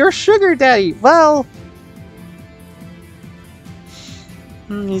 Crispin is your sugar daddy. Well,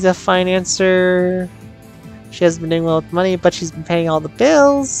 he's a financer. She hasn't been doing well with money, but she's been paying all the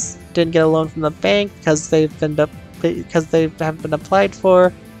bills. Didn't get a loan from the bank because they haven't been applied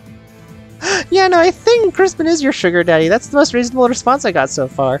for. Yeah, no, I think Crispin is your sugar daddy. That's the most reasonable response I got so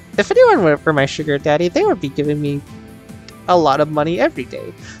far. If anyone were my sugar daddy, they would be giving me a lot of money every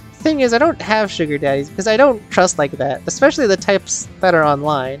day. Thing is, I don't have sugar daddies because I don't trust like that, especially the types that are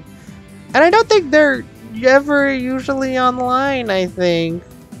online. And I don't think they're ever usually online, I think.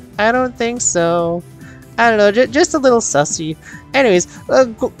 I don't think so. I don't know, just a little sussy. Anyways,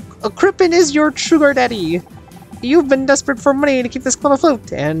 Crispin is your sugar daddy. You've been desperate for money to keep this club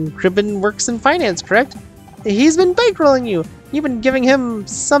afloat, and Crispin works in finance, correct? He's been bankrolling you. You've been giving him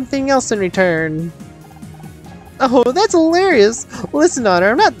something else in return. Oh, that's hilarious. Listen, Honor,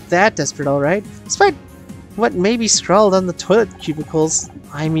 I'm not that desperate, alright? Despite what may be scrawled on the toilet cubicles,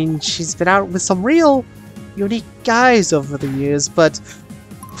 I mean, she's been out with some real unique guys over the years, but...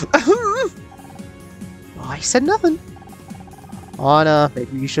 Oh, I said nothing. Anna,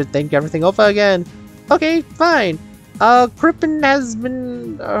 maybe you should think everything over again. Okay, fine. Crispin has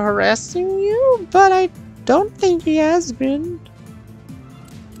been harassing you, but I don't think he has been.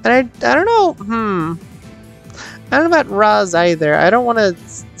 And I don't know, I don't know about Roz either. I don't want to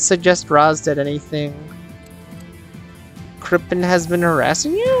suggest Roz did anything. Crispin has been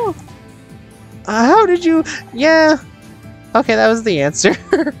harassing you? How did you... Yeah. Okay, that was the answer.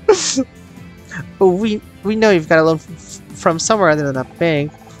 we know you've got a loan from somewhere other than a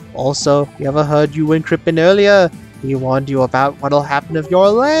bank. Also, you ever heard you went Crispin earlier? He warned you about what'll happen if you're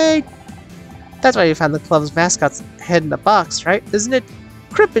late. That's why you found the club's mascot's head in a box, right? Isn't it?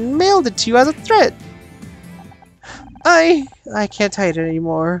 Crispin mailed it to you as a threat. I can't hide it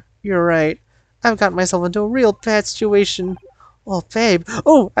anymore. You're right. I've got myself into a real bad situation. Oh, babe.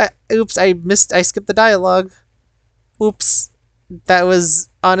 Oh, oops, I skipped the dialogue. Oops. That was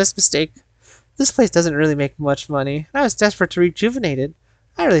honest mistake. This place doesn't really make much money. I was desperate to rejuvenate it.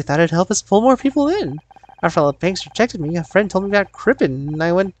 I really thought it'd help us pull more people in. After all the banks rejected me, a friend told me about Crispin, and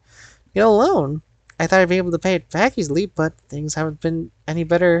I went, get a loan. I thought I'd be able to pay it back easily, but things haven't been any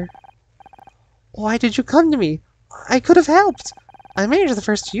better. Why did you come to me? I could have helped. I managed the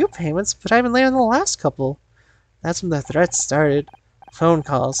first few payments, but I've been late on the last couple. That's when the threats started. Phone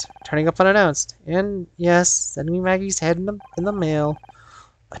calls, turning up unannounced, and yes, sending me Maggie's head in the mail.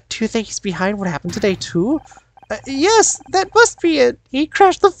 Do you think he's behind what happened today too? Yes, that must be it. He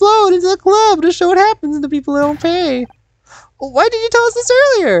crashed the float into the club to show what happens to people who don't pay. Why did you tell us this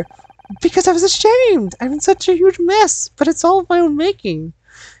earlier? Because I was ashamed. I'm in such a huge mess, but it's all of my own making.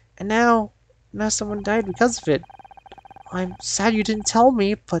 And now someone died because of it. I'm sad you didn't tell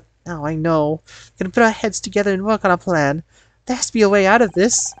me, but now I know. Gonna put our heads together and work on a plan. There has to be a way out of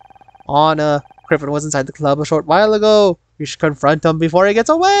this. Anna, Crippen was inside the club a short while ago. You should confront him before he gets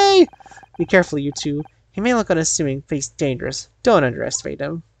away. Be careful, you two. He may look unassuming, but he's dangerous. Don't underestimate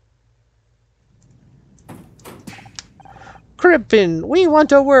him. Crippen, we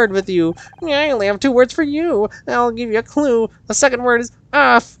want a word with you. I only have 2 words for you. I'll give you a clue. The second word is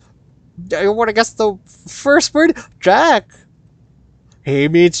off. I want to guess the first word? Jack. He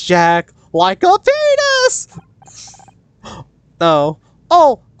meets Jack like a penis. Oh,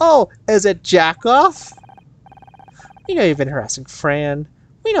 is it Jack off? We know you've been harassing Fran.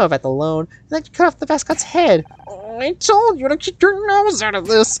 We know about the loan, and that you cut off the mascot's head. I told you to keep your nose out of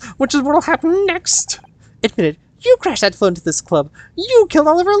this, which is what'll happen next. Admit it, you crashed that float into this club. You killed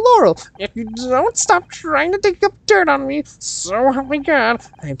Oliver Laurel. If you don't stop trying to dig up dirt on me, so help me God,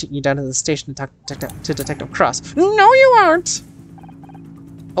 I'm taking you down to the station to talk to Detective Cross. No, you aren't!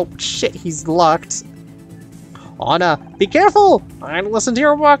 Oh shit, he's locked. Anna, be careful! I'd listen to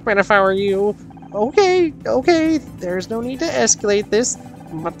your Walkman if I were you. Okay, there's no need to escalate this,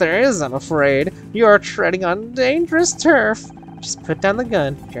 but there is, I'm afraid. You are treading on dangerous turf. Just put down the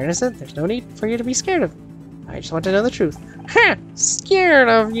gun. If you're innocent, there's no need for you to be scared of. I just want to know the truth. Ha! Scared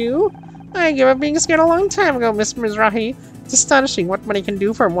of you? I gave up being scared a long time ago, Miss Mizrahi. It's astonishing what money can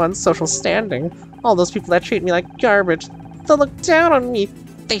do for one's social standing. All those people that treat me like garbage, they'll look down on me.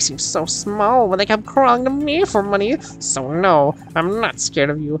 They seem so small when they come crawling to me for money. So no, I'm not scared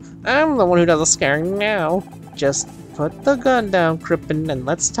of you. I'm the one who does the scaring now. Just put the gun down, Crippen, and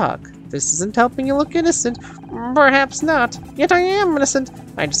let's talk. This isn't helping you look innocent. Perhaps not. Yet I am innocent.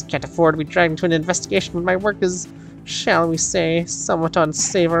 I just can't afford to be dragged into an investigation when my work is, shall we say, somewhat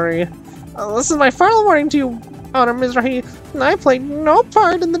unsavory. This is my final warning to you, Honor Mizrahi. I played no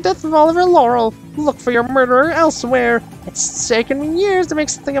part in the death of Oliver Laurel. Look for your murderer elsewhere. It's taken me years to make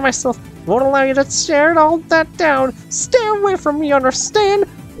something of myself. Won't allow you to tear all that down. Stay away from me, understand?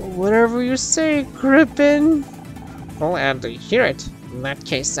 Whatever you say, Crippen. Glad to hear it. In that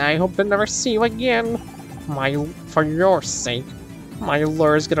case, I hope to never see you again. For your sake. My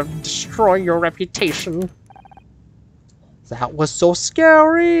lure is gonna destroy your reputation. That was so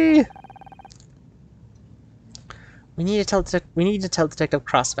scary! We need to tell Detective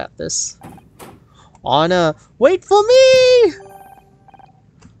Cross about this. Anna, wait for me!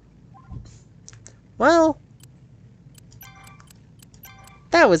 Well,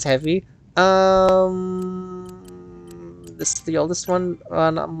 that was heavy. This is the oldest one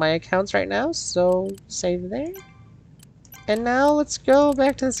on my accounts right now, so save there. And now let's go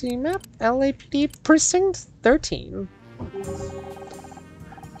back to the city map. LAPD Precinct 13.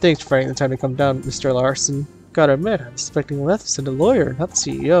 Thanks for finding the time to come down, Mr. Larson. Gotta admit, I'm suspecting Leth's a lawyer, not the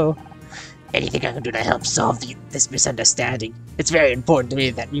CEO. Anything I can do to help solve this misunderstanding. It's very important to me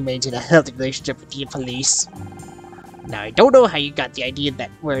that we maintain a healthy relationship with the police. Now, I don't know how you got the idea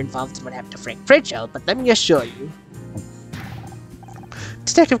that we're involved in what happened to Frank Pritchell, but let me assure you.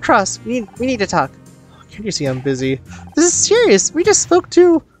 Detective Cross, we need to talk. Can't you see I'm busy? This is serious. We just spoke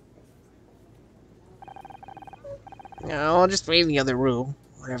to... No, I'll just wait in the other room.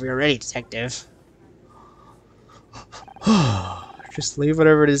 Whenever you're ready, Detective. Just leave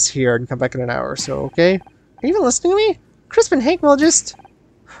whatever it is here and come back in an hour or so, okay? Are you even listening to me? Crispin Hank will just...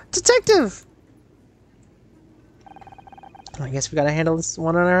 Detective! I guess we gotta handle this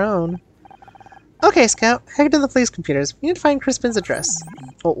one on our own. Okay, Scout, head to the police computers. We need to find Crispin's address.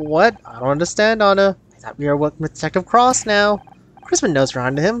 Oh, what? I don't understand, Anna. I thought we were working with Detective Cross now. Crispin knows we're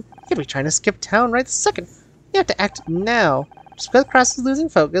onto him. He could be trying to skip town right this second. We have to act now. Just because Cross is losing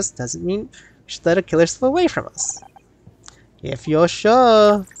focus doesn't mean we should let a killer slip away from us. If you're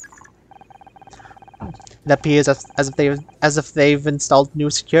sure. It appears as if they've installed new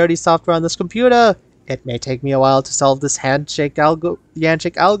security software on this computer. It may take me a while to solve this handshake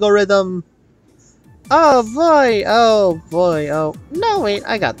algorithm. Oh boy, oh. No, wait,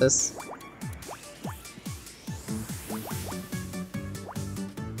 I got this.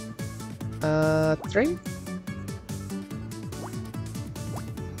 3?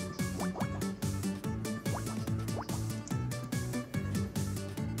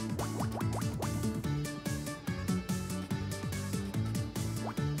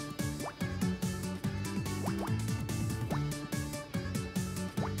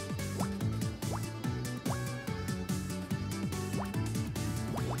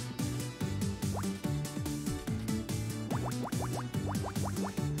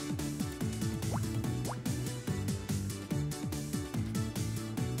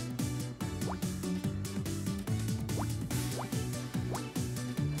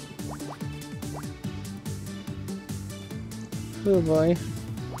 Oh boy.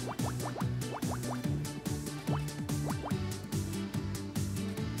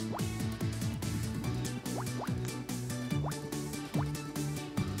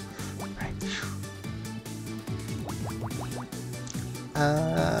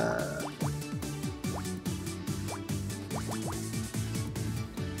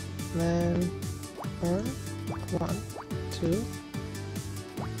 Then 1, 2,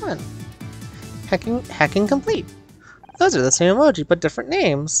 1. Hacking complete. Those are the same emoji, but different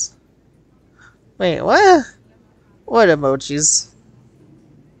names. Wait, what? What emojis?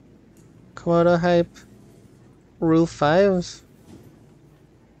 Komodo hype. Rule 5.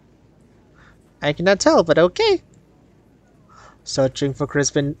 I cannot tell, but okay. Searching for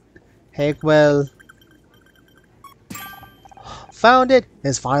Crispin Hagwell. Found it!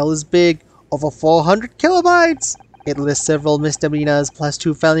 His file is big, over 400 kilobytes! It lists several misdemeanors plus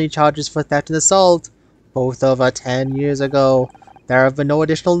 2 felony charges for theft and assault, both over 10 years ago. There have been no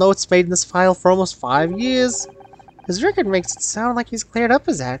additional notes made in this file for almost 5 years. His record makes it sound like he's cleared up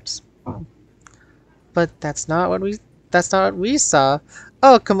his acts. But that's not what we saw.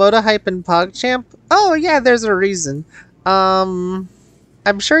 Oh, Komodo hype and PogChamp? Oh yeah, there's a reason. I'm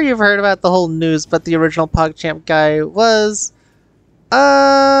sure you've heard about the whole news, but the original PogChamp guy was a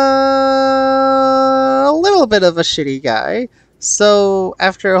little bit of a shitty guy. So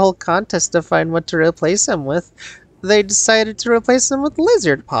after a whole contest to find what to replace him with, they decided to replace him with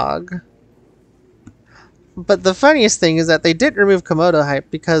Lizard Pog. But the funniest thing is that they didn't remove Komodo hype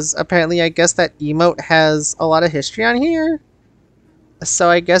because apparently I guess that emote has a lot of history on here. So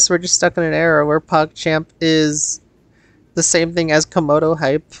I guess we're just stuck in an era where PogChamp is the same thing as Komodo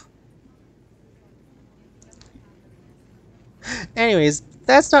hype. Anyways,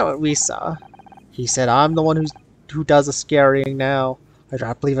 that's not what we saw. He said, I'm the one who does the scaring now. I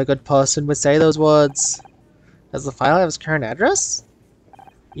don't believe a good person would say those words. Does the file have his current address?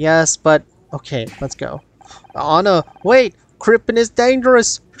 Yes, but... okay, let's go. Anna, wait! Crippen is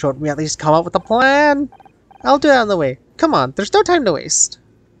dangerous! Shouldn't we at least come up with a plan? I'll do that on the way. Come on, there's no time to waste.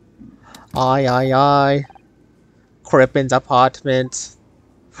 Aye, aye, aye. Crippen's apartment.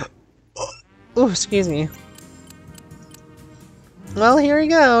 Oh, excuse me. Well, here we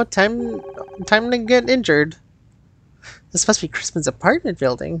go. Time to get injured. This must be Crispin's apartment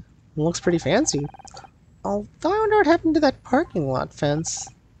building. It looks pretty fancy. Although I wonder what happened to that parking lot fence.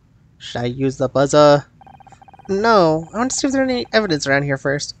 Should I use the buzzer? No, I want to see if there's any evidence around here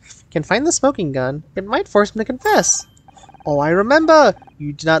first. Can find the smoking gun. It might force him to confess. Oh, I remember!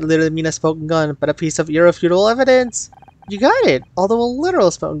 You did not literally mean a smoking gun, but a piece of irrefutable evidence. You got it! Although a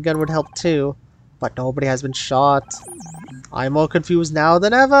literal smoking gun would help too. But nobody has been shot. I'm more confused now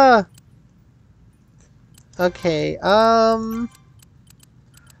than ever! Okay,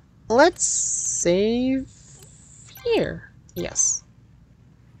 let's save here. Yes.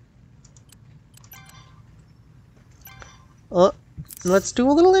 Let's do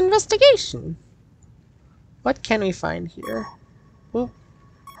a little investigation. What can we find here? Oop.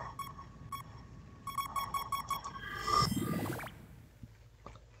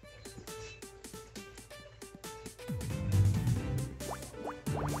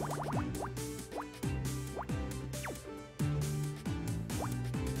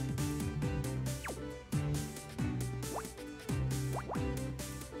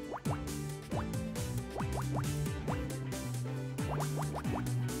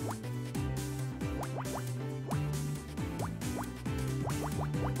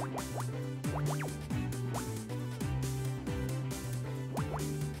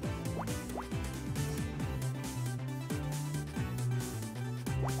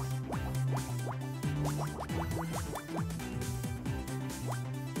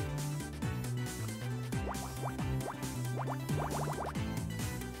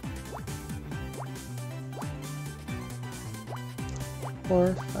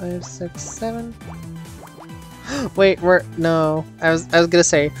 Four, 5, 6, 7. Wait, no. I was gonna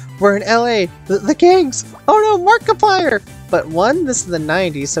say we're in LA. The gangs. Oh no, Markiplier. But one, this is the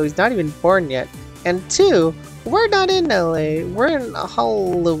 '90s, so he's not even born yet. And two, we're not in LA. We're in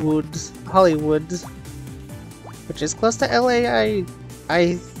Hollywood, which is close to LA.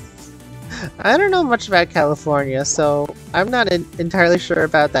 I don't know much about California, so I'm not entirely sure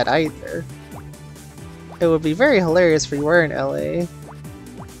about that either. It would be very hilarious if we were in LA.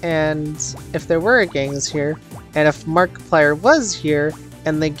 And if there were gangs here, and if Markiplier was here,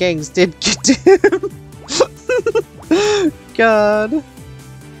 and the gangs did get to him. God.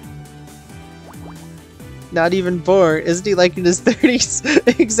 Not even born. Isn't he like in his 30s?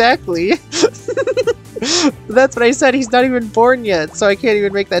 Exactly. That's what I said, he's not even born yet, so I can't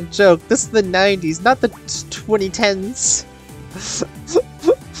even make that joke. This is the 90s, not the 2010s.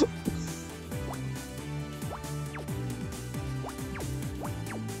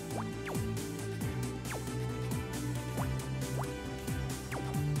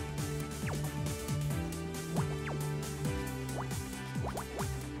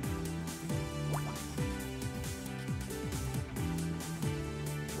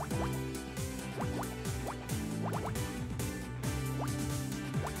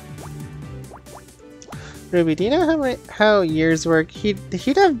 Ruby, do you know how years work? He'd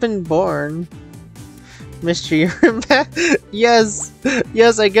have been born. Mystery, your math. Yes,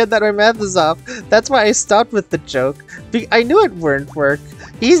 yes, I get that my math is off. That's why I stopped with the joke. I knew it wouldn't work.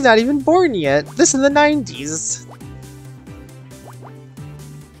 He's not even born yet. This in the 90s.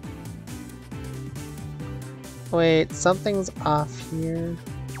 Wait, something's off here.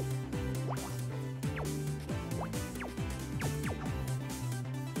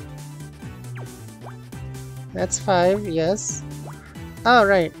 That's 5, yes. Oh,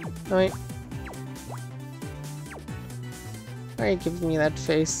 right. Wait. Why are you giving me that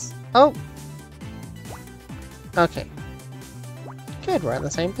face? Oh! Okay. Good, we're on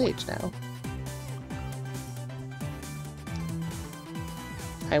the same page now.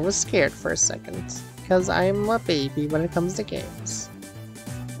 I was scared for a second, because I'm a baby when it comes to games.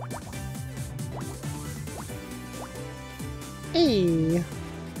 Hey!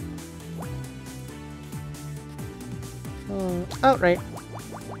 Oh, right.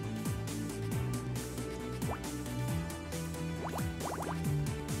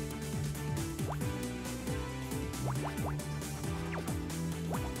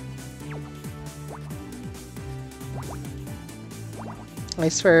 I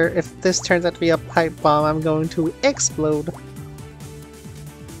swear, if this turns out to be a pipe bomb, I'm going to explode.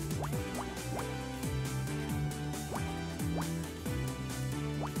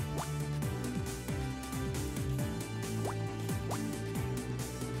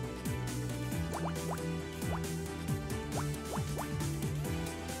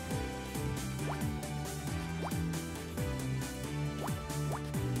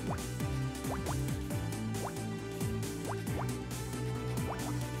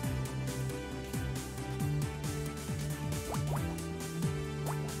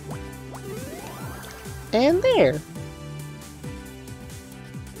 And there!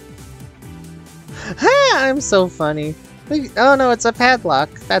 Ha! I'm so funny. Oh no, it's a padlock.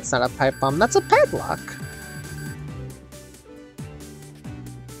 That's not a pipe bomb, that's a padlock.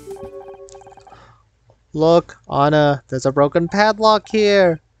 Look, Anna, there's a broken padlock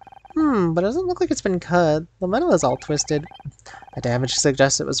here. But it doesn't look like it's been cut. The metal is all twisted. The damage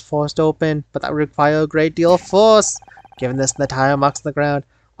suggests it was forced open, but that would require a great deal of force. Given this and the tire marks on the ground,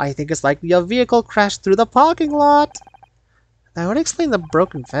 I think it's likely a vehicle crashed through the parking lot. That would explain the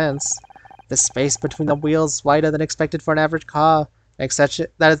broken fence. The space between the wheels is wider than expected for an average car.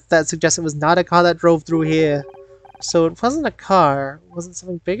 That suggests it was not a car that drove through here. So it wasn't a car. Was it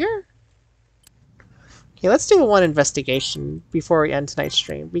something bigger? Okay, let's do one investigation before we end tonight's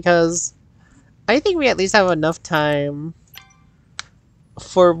stream, because I think we at least have enough time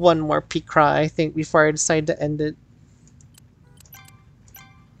for one more peak cry, I think, before I decide to end it.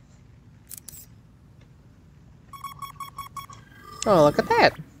 Oh, look at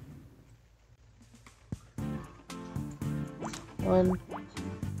that! One.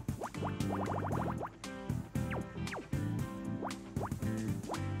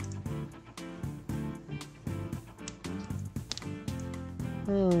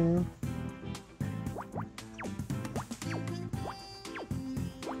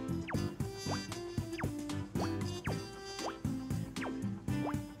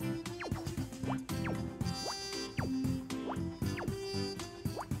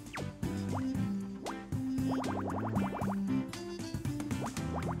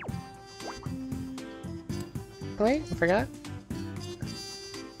 Wait, I forgot.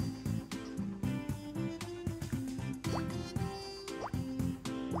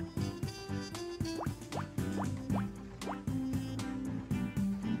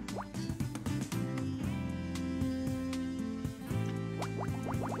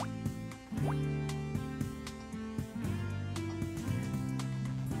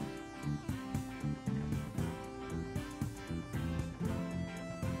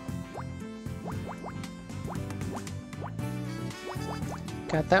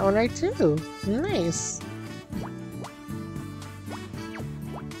 Got that one right too. Nice.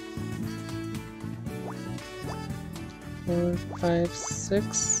 Four, 5,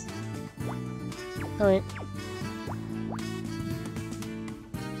 6. Oh wait.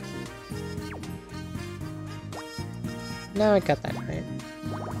 Now I got that right.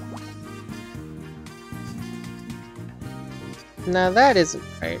 Now that isn't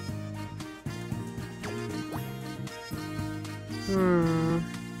right. Hmm.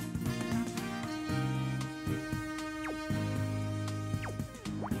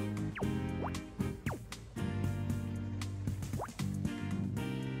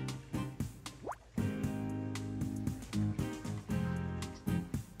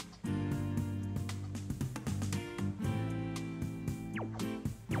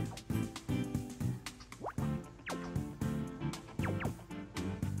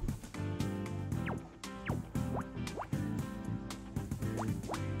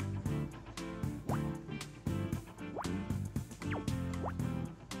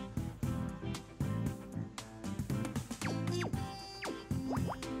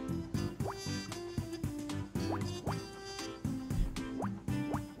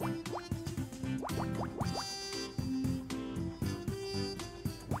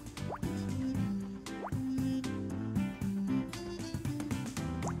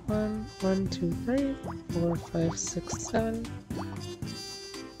 One, two, three, 4, 5, 6, 7.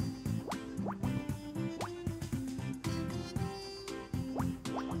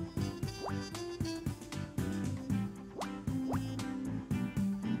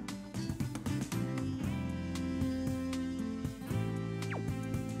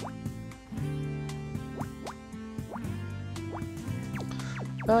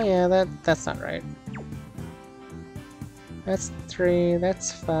 Oh yeah, that's not right. That's 3,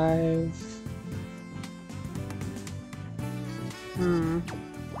 that's 5.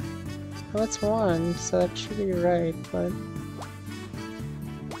 Well, that's 1, so that should be right, but...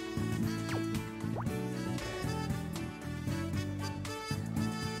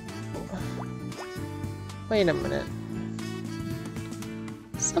 Wait a minute.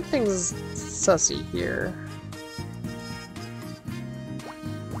 Something's sussy here.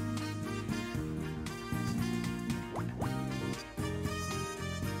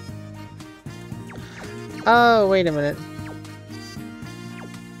 Oh, wait a minute.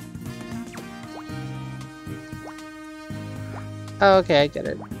 Oh, okay, I get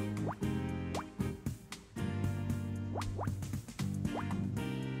it.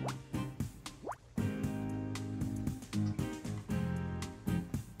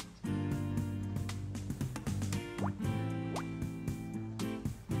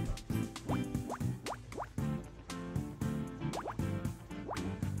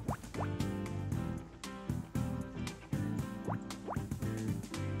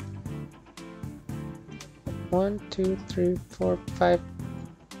 One, two, three, 4, 5.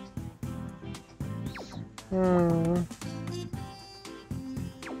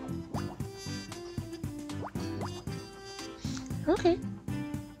 Okay.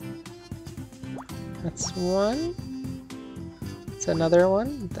 That's 1. It's another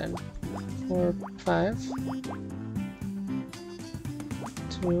one. Then 4, 5.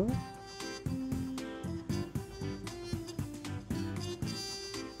 2.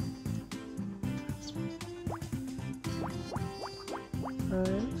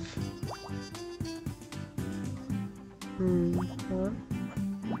 5. 1.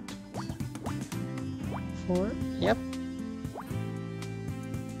 4. Yep.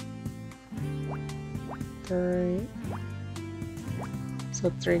 3. So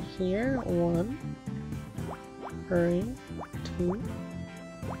 3 here. 1. 3. 2.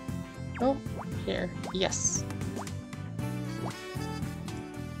 Oh, here. Yes.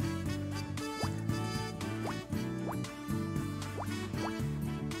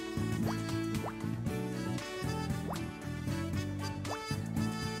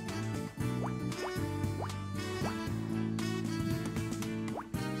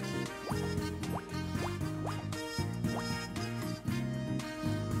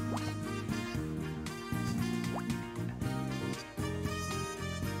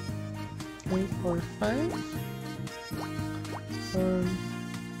 Three, 4, 5.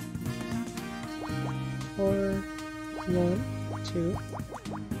 4, 1, 2.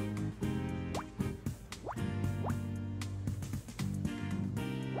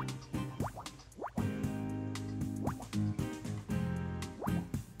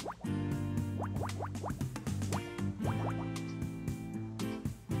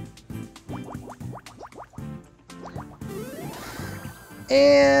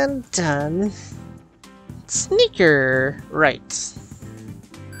 And done. Sneaker! Right.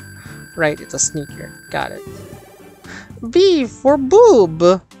 Right, it's a sneaker. Got it. B for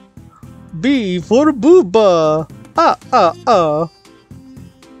boob! B for booba!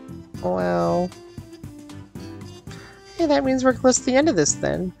 Well... Hey, that means we're close to the end of this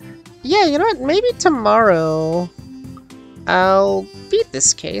then. Yeah, you know what? Maybe tomorrow I'll beat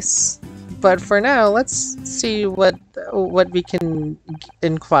this case. But for now, let's see what we can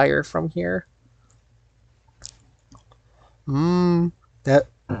inquire from here. That.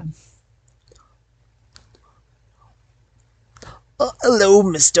 Hello,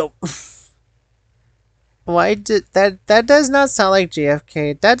 Mister. Why did that? That does not sound like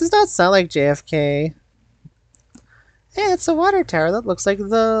JFK. That does not sound like JFK. Hey, it's a water tower. That looks like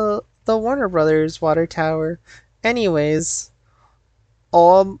the Warner Brothers water tower. Anyways,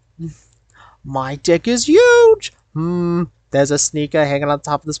 my deck is huge. There's a sneaker hanging on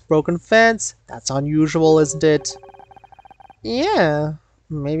top of this broken fence. That's unusual, isn't it? Yeah,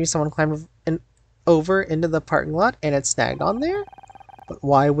 maybe someone climbed over into the parking lot and it snagged on there? But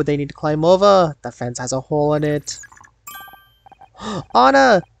why would they need to climb over? The fence has a hole in it.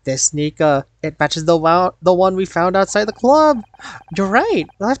 Anna! This sneaker, it matches the one we found outside the club. You're right,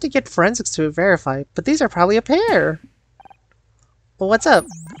 we'll have to get forensics to verify, but these are probably a pair. Well, what's up?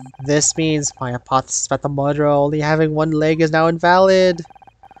 This means my hypothesis about the murderer only having one leg is now invalid.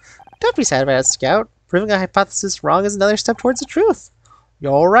 Don't be sad about it, Scout. Proving a hypothesis wrong is another step towards the truth.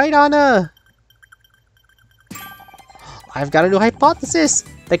 You're right, Anna. I've got a new hypothesis.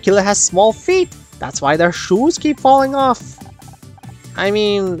 The killer has small feet. That's why their shoes keep falling off. I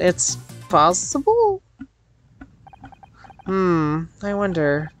mean, it's possible? I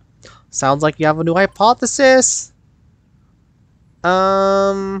wonder. Sounds like you have a new hypothesis.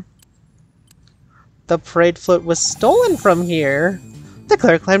 The parade float was stolen from here. The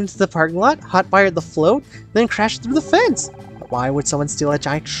killer climbed into the parking lot, hotwired the float, then crashed through the fence. But why would someone steal a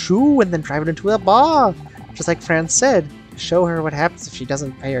giant shoe and then drive it into a bar? Just like Fran said, show her what happens if she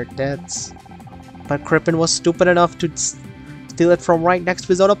doesn't pay her debts. But Crippen was stupid enough to steal it from right next to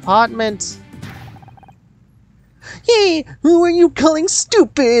his own apartment. Hey, who are you calling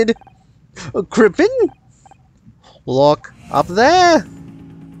stupid? Crippen? Look, up there.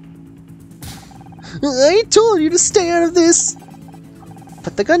 I told you to stay out of this.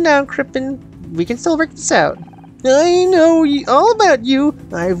 Put the gun down, Crippen. We can still work this out. I know all about you.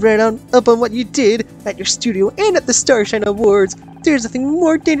 I've read up on what you did at your studio and at the Starshine Awards. There's nothing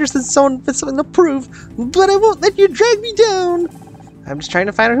more dangerous than someone with something to prove, but I won't let you drag me down. I'm just trying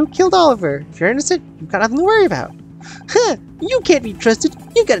to find out who killed Oliver. If you're innocent, you've got nothing to worry about. Huh, you can't be trusted.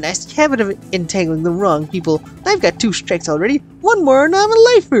 You've got a nasty habit of entangling the wrong people. I've got 2 strikes already. One more and I'm a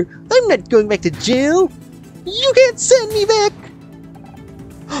lifer. I'm not going back to jail. You can't send me back.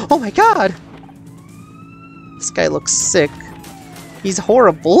 Oh my god! This guy looks sick. He's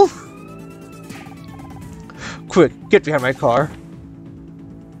horrible. Quick, get behind my car.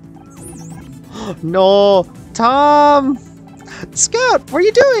 No! Tom! Scout, what are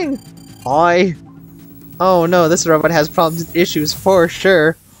you doing? Oh no, this robot has problems and issues for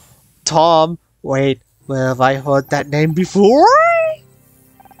sure. Tom, wait, where have I heard that name before?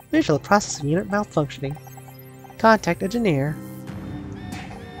 Visual processing unit malfunctioning. Contact engineer.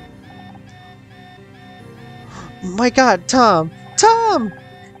 My god, Tom! Tom!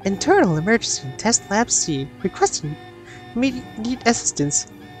 Internal Emergency Test Lab C. Requesting immediate assistance.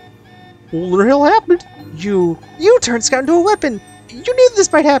 What the hell happened? You turned Scout into a weapon! You knew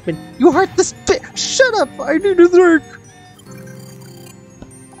this might happen! You hurt this Shut up! I need to work!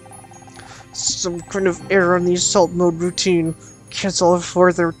 Some kind of error in the assault mode routine. Cancel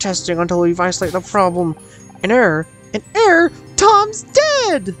further testing until we've isolated the problem. An error? An error? Tom's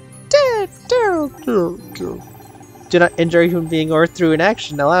dead! Dead! Do not injure a human being or through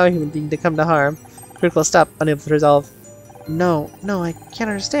inaction allow a human being to come to harm. Critical stop, unable to resolve. No, I can't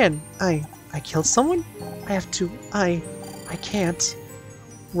understand. I killed someone? I have to, I can't.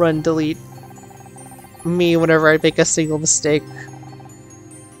 Run, delete. Me whenever I make a single mistake.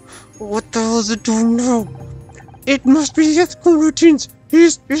 What the hell is it doing now? It must be the ethical routines.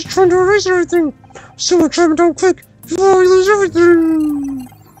 He's trying to erase everything. Someone track him down quick before we lose everything.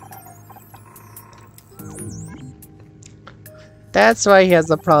 That's why he has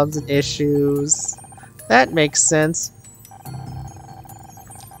the problems and issues. That makes sense.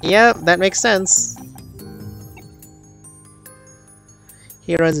 Yep, that makes sense.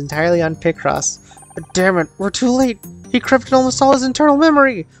 He runs entirely on Picross. Damn it, we're too late. He corrupted almost all his internal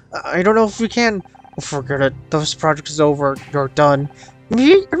memory. I don't know if we can. Forget it. This project is over. You're done.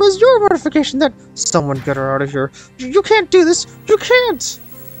 It was your modification that... Someone get her out of here. You can't do this. You can't.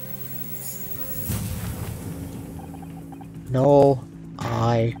 No,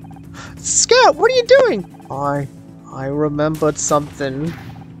 Scout, what are you doing? I remembered something.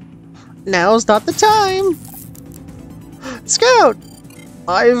 Now's not the time. Scout,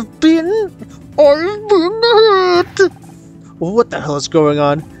 I've been hit. What the hell is going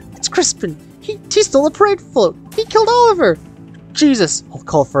on? It's Crispin. He stole a parade float. He killed Oliver. Jesus! I'll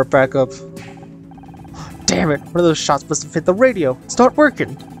call for a backup. Damn it! One of those shots must have hit the radio. It's not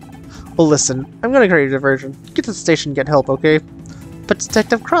working. Well, listen. I'm gonna create a diversion. Get to the station and get help, okay? But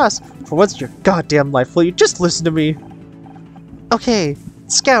Detective Cross, for once in your goddamn life, will you just listen to me? Okay.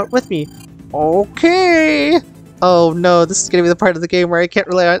 Scout, with me. Okay! Oh no, this is gonna be the part of the game where I can't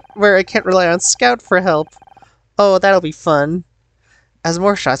rely on Scout for help. Oh, that'll be fun. As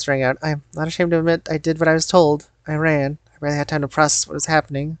more shots rang out, I'm not ashamed to admit I did what I was told. I ran. I barely had time to process what was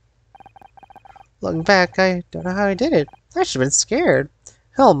happening. Looking back, I don't know how I did it. I should have been scared.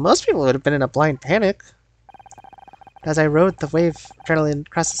 Hell, most people would have been in a blind panic. As I rode the wave of adrenaline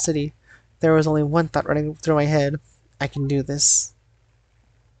across the city, there was only one thought running through my head. I can do this.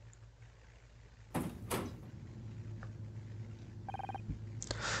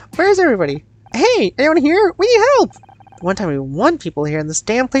 Where's everybody? Hey, anyone here? We need help! One time we won people here and this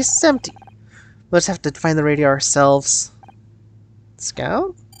damn place is empty. We'll just have to find the radio ourselves.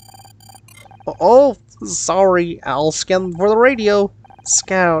 Scout? Oh, sorry. I'll scan for the radio.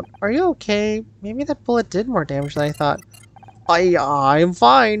 Scout, are you okay? Maybe that bullet did more damage than I thought. I'm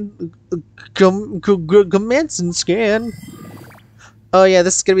fine. Commence and scan. Oh yeah,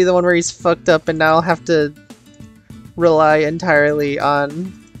 this is gonna be the one where he's fucked up and now I'll have to rely entirely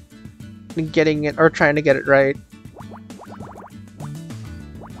on getting it or trying to get it right.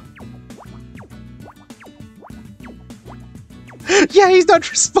 Yeah, he's not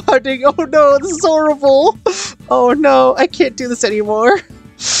responding. Oh no, this is horrible. Oh no, I can't do this anymore.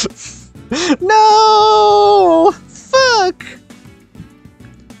 No! Fuck!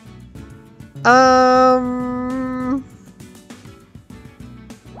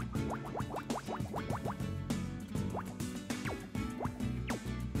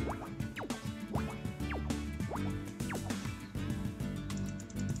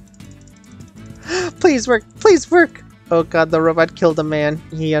 Please work! Please work! Oh god, the robot killed a man.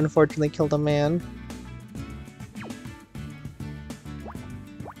 He unfortunately killed a man.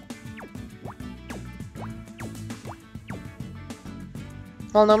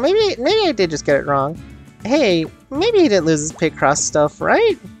 Well, no, maybe I did just get it wrong. Hey, maybe he didn't lose his Picross stuff,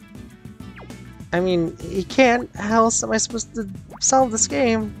 right? I mean, he can't. How else am I supposed to solve this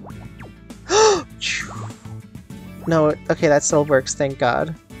game? No, okay, that still works, thank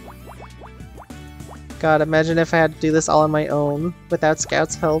god. God, imagine if I had to do this all on my own, without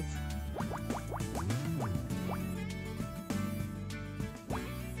Scout's help.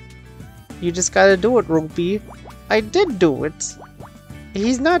 You just gotta do it, Ruby. I did do it.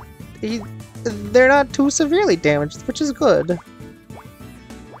 They're not too severely damaged, which is good.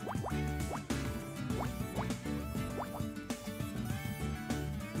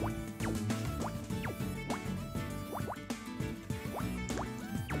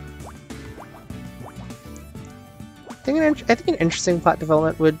 I think an interesting plot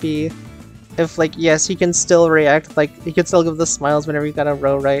development would be if, like, yes, he can still react, like, he can still give the smiles whenever you got a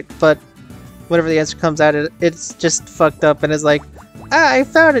row right, but whenever the answer comes out, it's just fucked up and is like, ah, I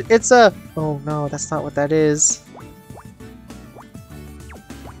found it! It's a... Oh no, that's not what that is.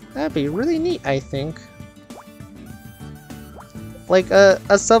 That'd be really neat, I think. Like a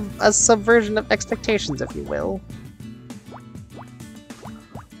subversion of expectations, if you will.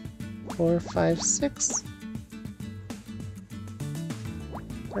 4, 5, 6.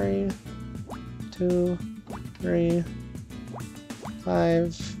 3, 2, 3,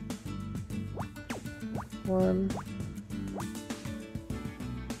 5, 1,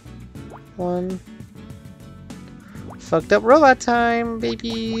 1. Fucked up robot time,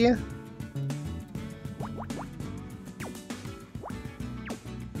 baby!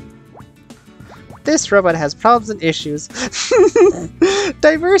 This robot has problems and issues.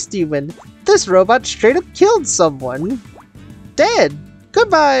 Diverse human. This robot straight up killed someone. Dead.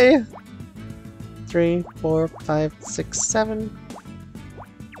 Goodbye. 3, 4, 5, 6, 7.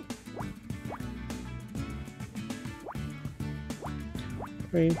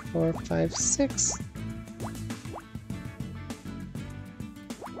 3, 4, 5, 6.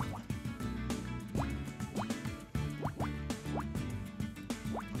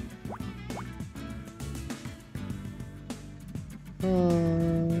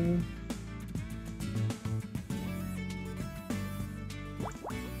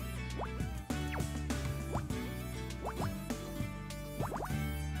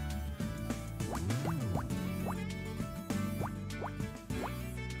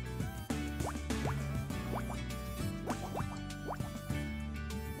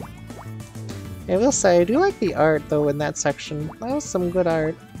 I will say, I do like the art, though, in that section. That was some good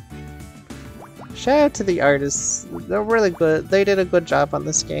art. Shout out to the artists. They're really good. They did a good job on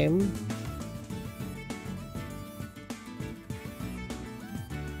this game.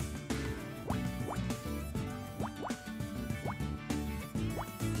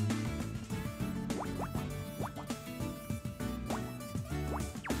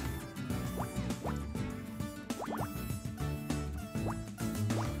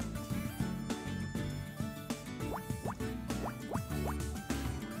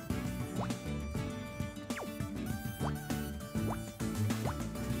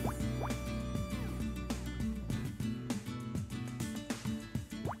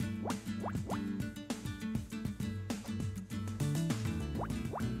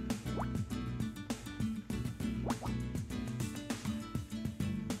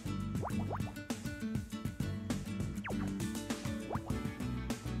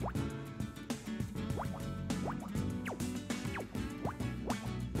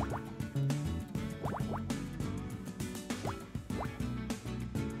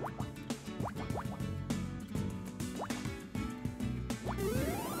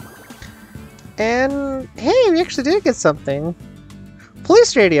 And hey, we actually did get something.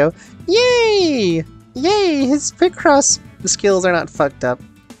 Police radio! Yay! Yay! His Picross skills are not fucked up.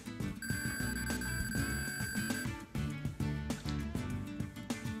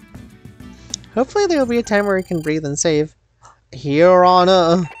 Hopefully there will be a time where he can breathe and save. Here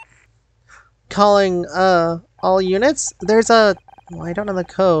on calling all units. There's a well, I don't know the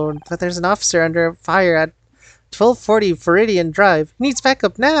code, but there's an officer under fire at 1240 Viridian Drive. He needs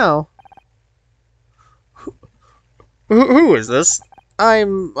backup now. Who is this?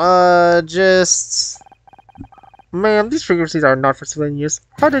 I'm just ma'am, these frequencies are not for civilian use.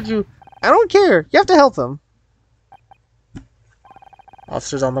 How did you I don't care. You have to help him.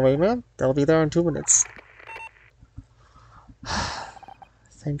 Officers on the way, ma'am. They'll be there in 2 minutes.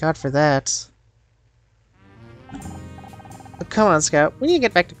 Thank God for that. Oh, come on, Scout. We need to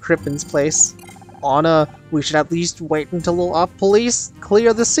get back to Crippen's place. Anna, we should at least wait until police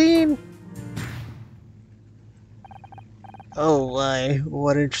clear the scene. Oh,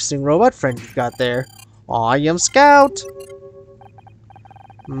 what an interesting robot friend you've got there. I am Scout.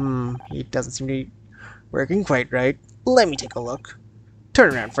 He doesn't seem to be working quite right. Let me take a look.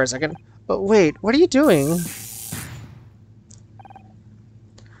 Turn around for a second. But wait, what are you doing?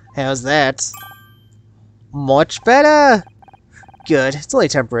 How's that? Much better! Good. It's only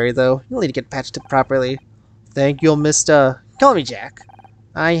temporary, though. You'll need to get patched up properly. Thank you, Mr. Call me Jack.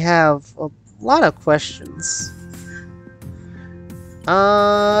 I have a lot of questions.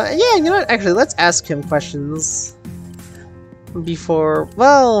 Yeah, you know what? Actually, let's ask him questions. Before...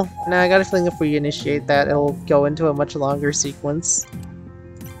 Well, I got a feeling if we initiate that, it'll go into a much longer sequence.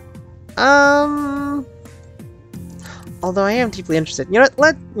 Although I am deeply interested. You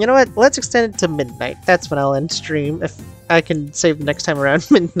know what? Let's extend it to midnight. That's when I'll end stream, if I can save the next time around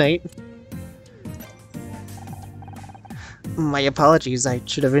midnight. My apologies, I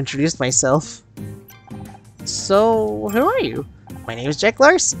should have introduced myself. So, who are you? My name is Jack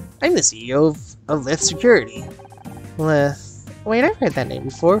Larson. I'm the CEO of Lith Security. Lith... Wait, I've heard that name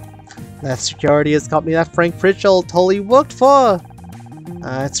before. Lith Security is the company that Frank Pritchell totally worked for!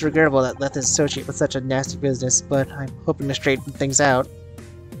 It's regrettable that Lith is associated with such a nasty business, but I'm hoping to straighten things out.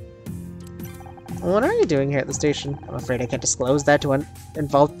 What are you doing here at the station? I'm afraid I can't disclose that to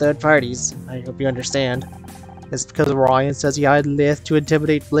involved third parties. I hope you understand. It's because Ryan says he hired Lith to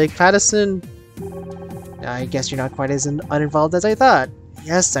intimidate Blake Patterson. I guess you're not quite as uninvolved as I thought.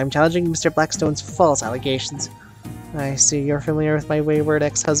 Yes, I'm challenging Mr. Blackstone's false allegations. I see you're familiar with my wayward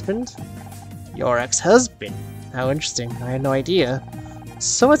ex-husband. Your ex-husband? How interesting. I had no idea.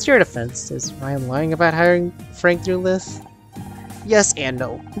 So what's your defense? Is Ryan lying about hiring Frank through Lith? Yes and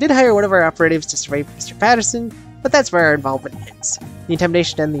no. We did hire one of our operatives to survey Mr. Patterson, but that's where our involvement ends. The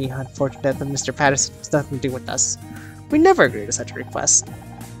intimidation and the unfortunate death of Mr. Patterson has nothing to do with us. We never agreed to such a request.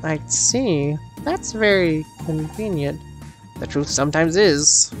 I see. That's very convenient. The truth sometimes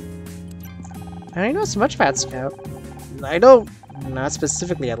is. I don't know so much about Scout. I don't. Not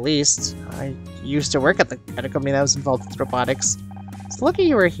specifically, at least. I used to work at a company that was involved with robotics. It's lucky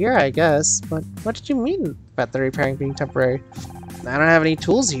you were here, I guess, but what did you mean about the repairing being temporary? I don't have any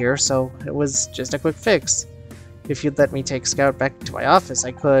tools here, so it was just a quick fix. If you'd let me take Scout back to my office,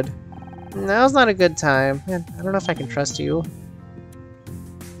 I could. Now's not a good time, and I don't know if I can trust you.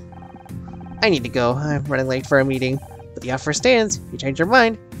 I need to go. I'm running late for a meeting, but the offer stands. If you change your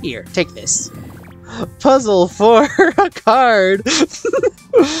mind, here, take this. Puzzle for a card!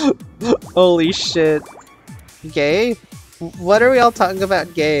 Holy shit. Gay? What are we all talking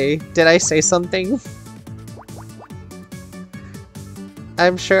about gay? Did I say something?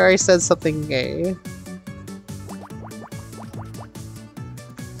 I'm sure I said something gay.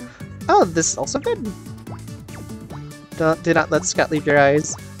 Oh, this is also good. Do not let Scott leave your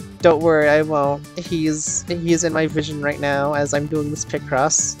eyes. Don't worry, I won't. He's in my vision right now as I'm doing this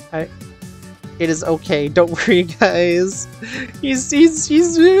Picross. It is okay. Don't worry, guys. He's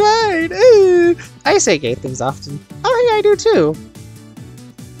right. I say gay things often. Oh, yeah, I do too.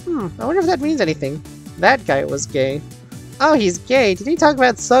 I wonder if that means anything. That guy was gay. Oh, he's gay. Did he talk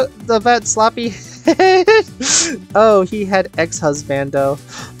about sloppy head? Oh, he had ex-husbando.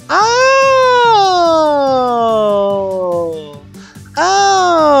 Oh!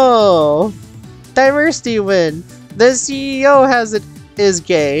 Oh! Diversity win. The CEO is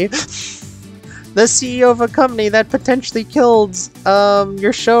gay. The CEO of a company that potentially killed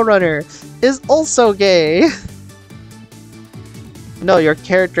your showrunner is also gay. No, your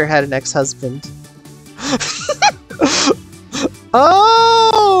character had an ex-husband.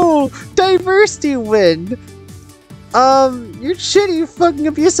 Oh! Diversity win! Your shitty fucking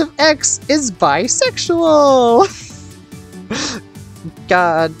abusive ex is bisexual!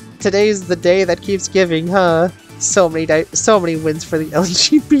 God. Today's the day that keeps giving, huh? So many wins for the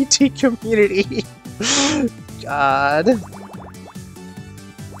LGBT community. God.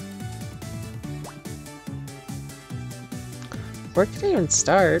 Where can I even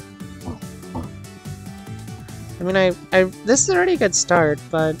start? I mean, this is already a good start,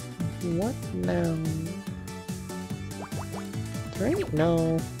 but what now? Do I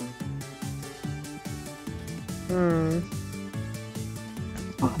know?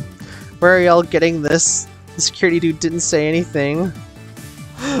 Where are y'all getting this? The security dude didn't say anything.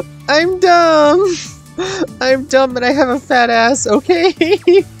 I'm dumb! I'm dumb and I have a fat ass, okay?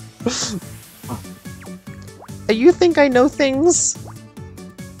 You think I know things?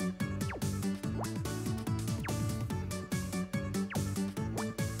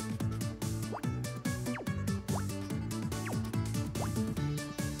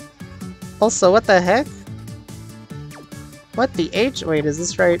 Also, what the heck? What the H? Wait, is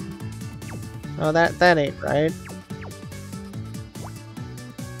this right? Oh, that ain't right.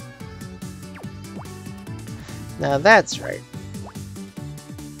 Now that's right.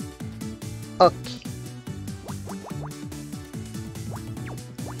 Okay.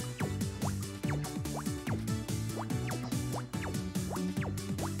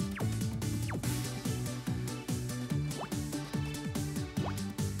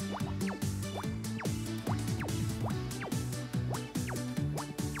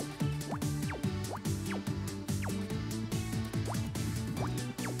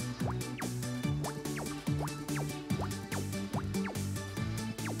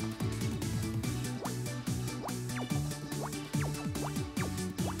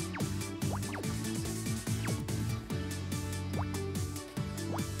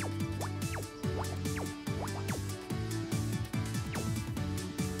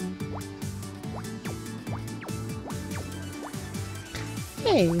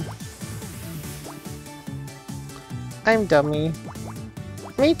 Hey. I'm dummy.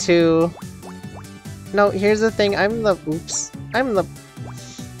 Me too. No, here's the thing, I'm the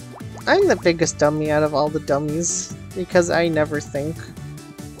biggest dummy out of all the dummies, because I never think.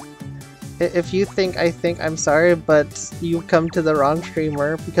 If you think I think, I'm sorry, but you come to the wrong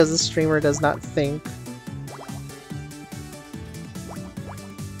streamer, because the streamer does not think.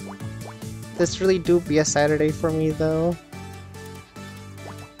 This really do be a Saturday for me, though.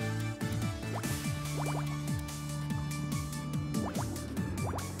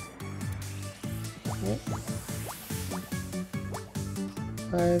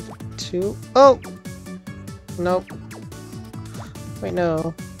 Five, two. Oh! Nope. Wait,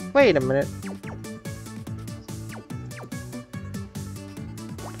 no. Wait a minute.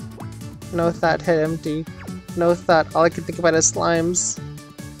 No thought, head empty. No thought, all I can think about is slimes.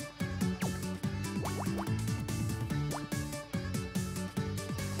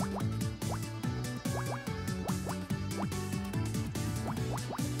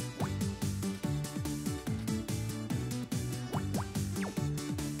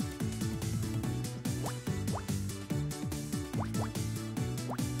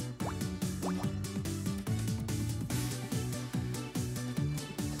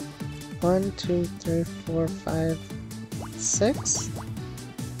 One, two, three, four, five, six.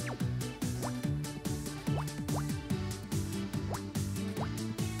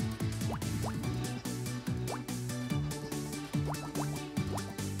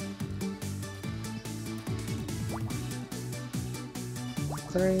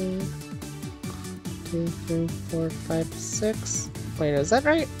 Three, two, three, four, five, six. Wait, is that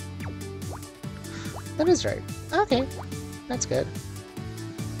right? That is right. Okay, that's good.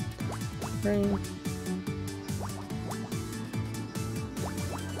 Three.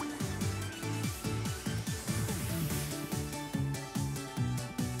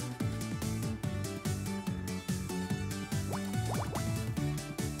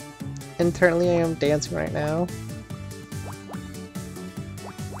 Internally, I am dancing right now.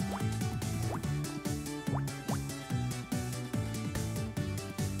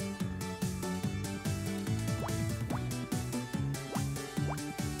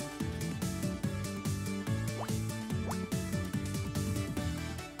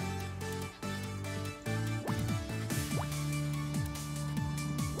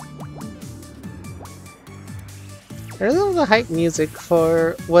 There's a little hype music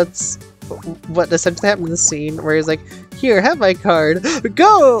for what essentially happened in the scene, where he's like, "Here, have my card.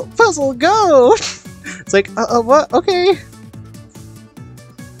 Go, puzzle, go." It's like, what? Okay,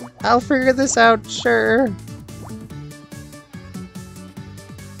 I'll figure this out. Sure.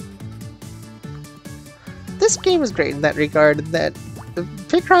 This game is great in that regard. That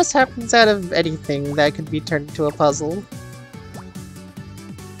Picross happens out of anything that could be turned into a puzzle.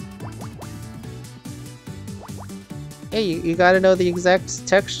 Hey, you gotta know the exact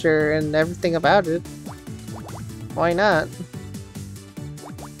texture and everything about it. Why not?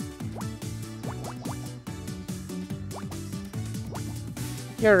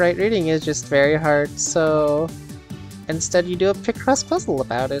 You're right, reading is just very hard, so instead you do a Picross puzzle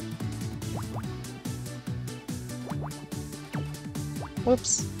about it.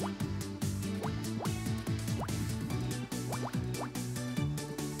 Whoops.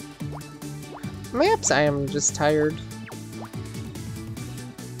 Maps, I am just tired.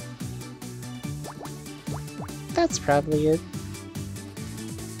 That's probably it.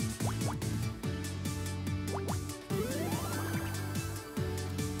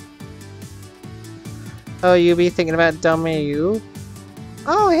 Oh, you be thinking about Domayu?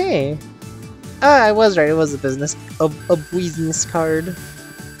 Oh, hey! Ah, I was right, it was a business card.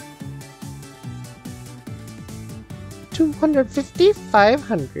 250,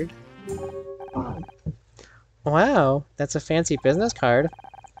 500. Wow, that's a fancy business card.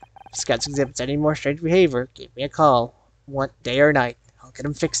 If Scouts exhibits any more strange behavior, give me a call. Want day or night, I'll get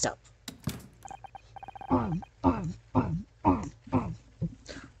him fixed up.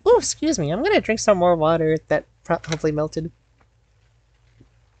 Ooh, excuse me, I'm gonna drink some more water that hopefully melted.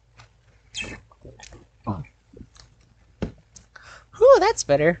 Ooh, that's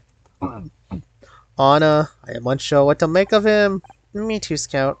better. Anna, I am unsure what to make of him. Me too,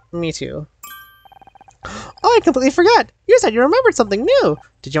 Scout. Me too. Oh, I completely forgot! You said you remembered something new!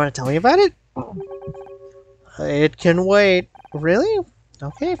 Did you want to tell me about it? It can wait. Really?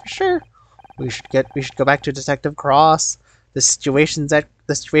 Okay, for sure. We should go back to Detective Cross. The situation at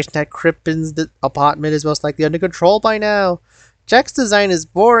Crippin's apartment is most likely under control by now. Jack's design is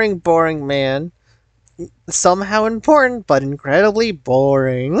boring, man. Somehow important, but incredibly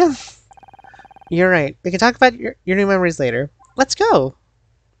boring. You're right. We can talk about your new memories later. Let's go!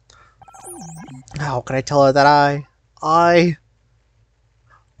 How can I tell her that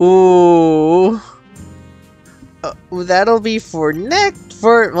Ooh. That'll be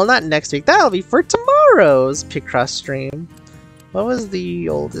well, not next week. That'll be for tomorrow's Picross stream. What was the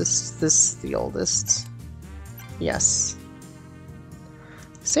oldest? The oldest. Yes.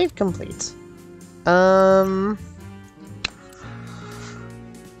 Save complete. Wow,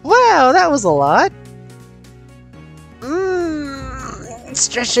 that was a lot.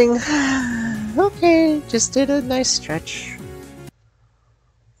 Stretching. Okay, just did a nice stretch.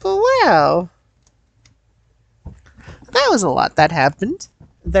 But wow. That was a lot that happened.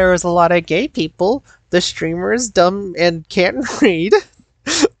 There was a lot of gay people. The streamer is dumb and can't read.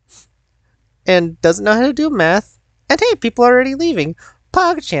 And doesn't know how to do math. And hey, people are already leaving.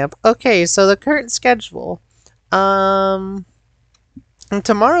 PogChamp. Okay, so the current schedule. And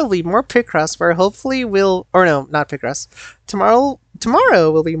tomorrow will be more Picross, where hopefully we'll... Or no, not Picross.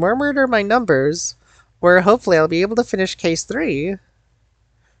 Tomorrow will be more Murder by Numbers, where hopefully I'll be able to finish Case 3.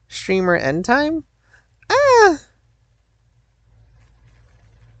 Streamer end time?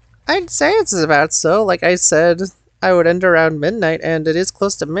 I'd say it's about so. Like I said, I would end around midnight, and it is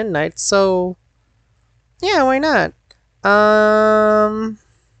close to midnight, so... Yeah, why not?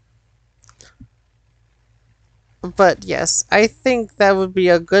 But yes, I think that would be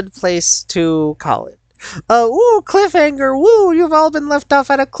a good place to call it. Ooh, cliffhanger! Woo! You've all been left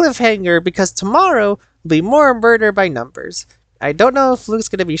off at a cliffhanger, because tomorrow will be more Murder by Numbers. I don't know if Luke's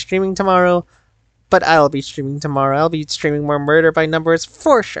gonna be streaming tomorrow, but I'll be streaming tomorrow. I'll be streaming more Murder by Numbers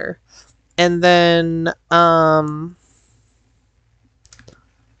for sure. And then,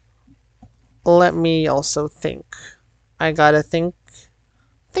 let me also think. I gotta think.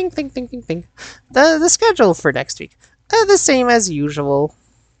 Think. The schedule for next week. The same as usual.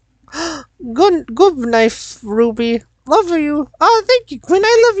 Good knife, Ruby. Love you. Oh, thank you, Quinn.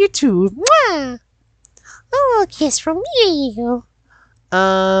 I love you too. Mwah! Oh, a kiss from you.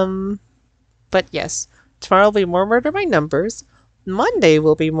 But yes, tomorrow will be more Murder by Numbers. Monday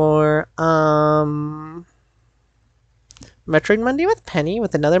will be more, Metroid Monday with Penny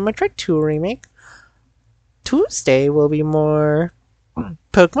with another Metroid 2 remake. Tuesday will be more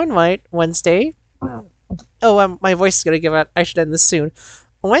Pokemon White. Wednesday. Oh, my voice is gonna give out. I should end this soon.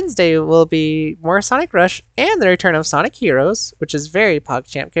 Wednesday will be more Sonic Rush and the return of Sonic Heroes, which is very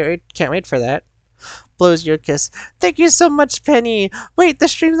PogChamp. Can't wait for that. Blows you a kiss. Thank you so much, Penny. Wait, the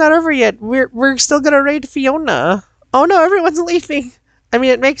stream's not over yet. We're still gonna raid Fiona. Oh no, everyone's leaving. I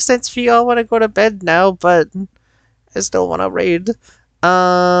mean, it makes sense if you all want to go to bed now, but I still want to raid.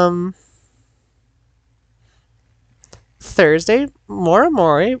 Thursday, more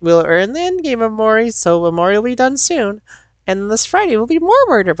Amori. We'll earn the endgame Amori, so Amori will be done soon. And this Friday will be more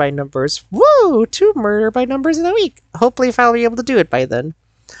Murder by Numbers. Woo! 2 Murder by Numbers in a week. Hopefully, if I'll be able to do it by then.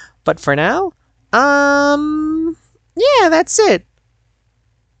 But for now, Yeah, that's it.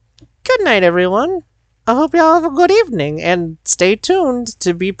 Good night, everyone. I hope y'all have a good evening, and stay tuned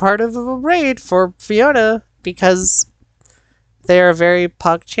to be part of a raid for Fiona because they're a very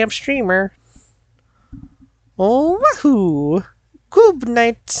PogChamp streamer. Oh, wahoo! Good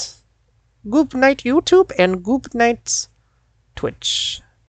night. Good night, YouTube, and good night, Twitch.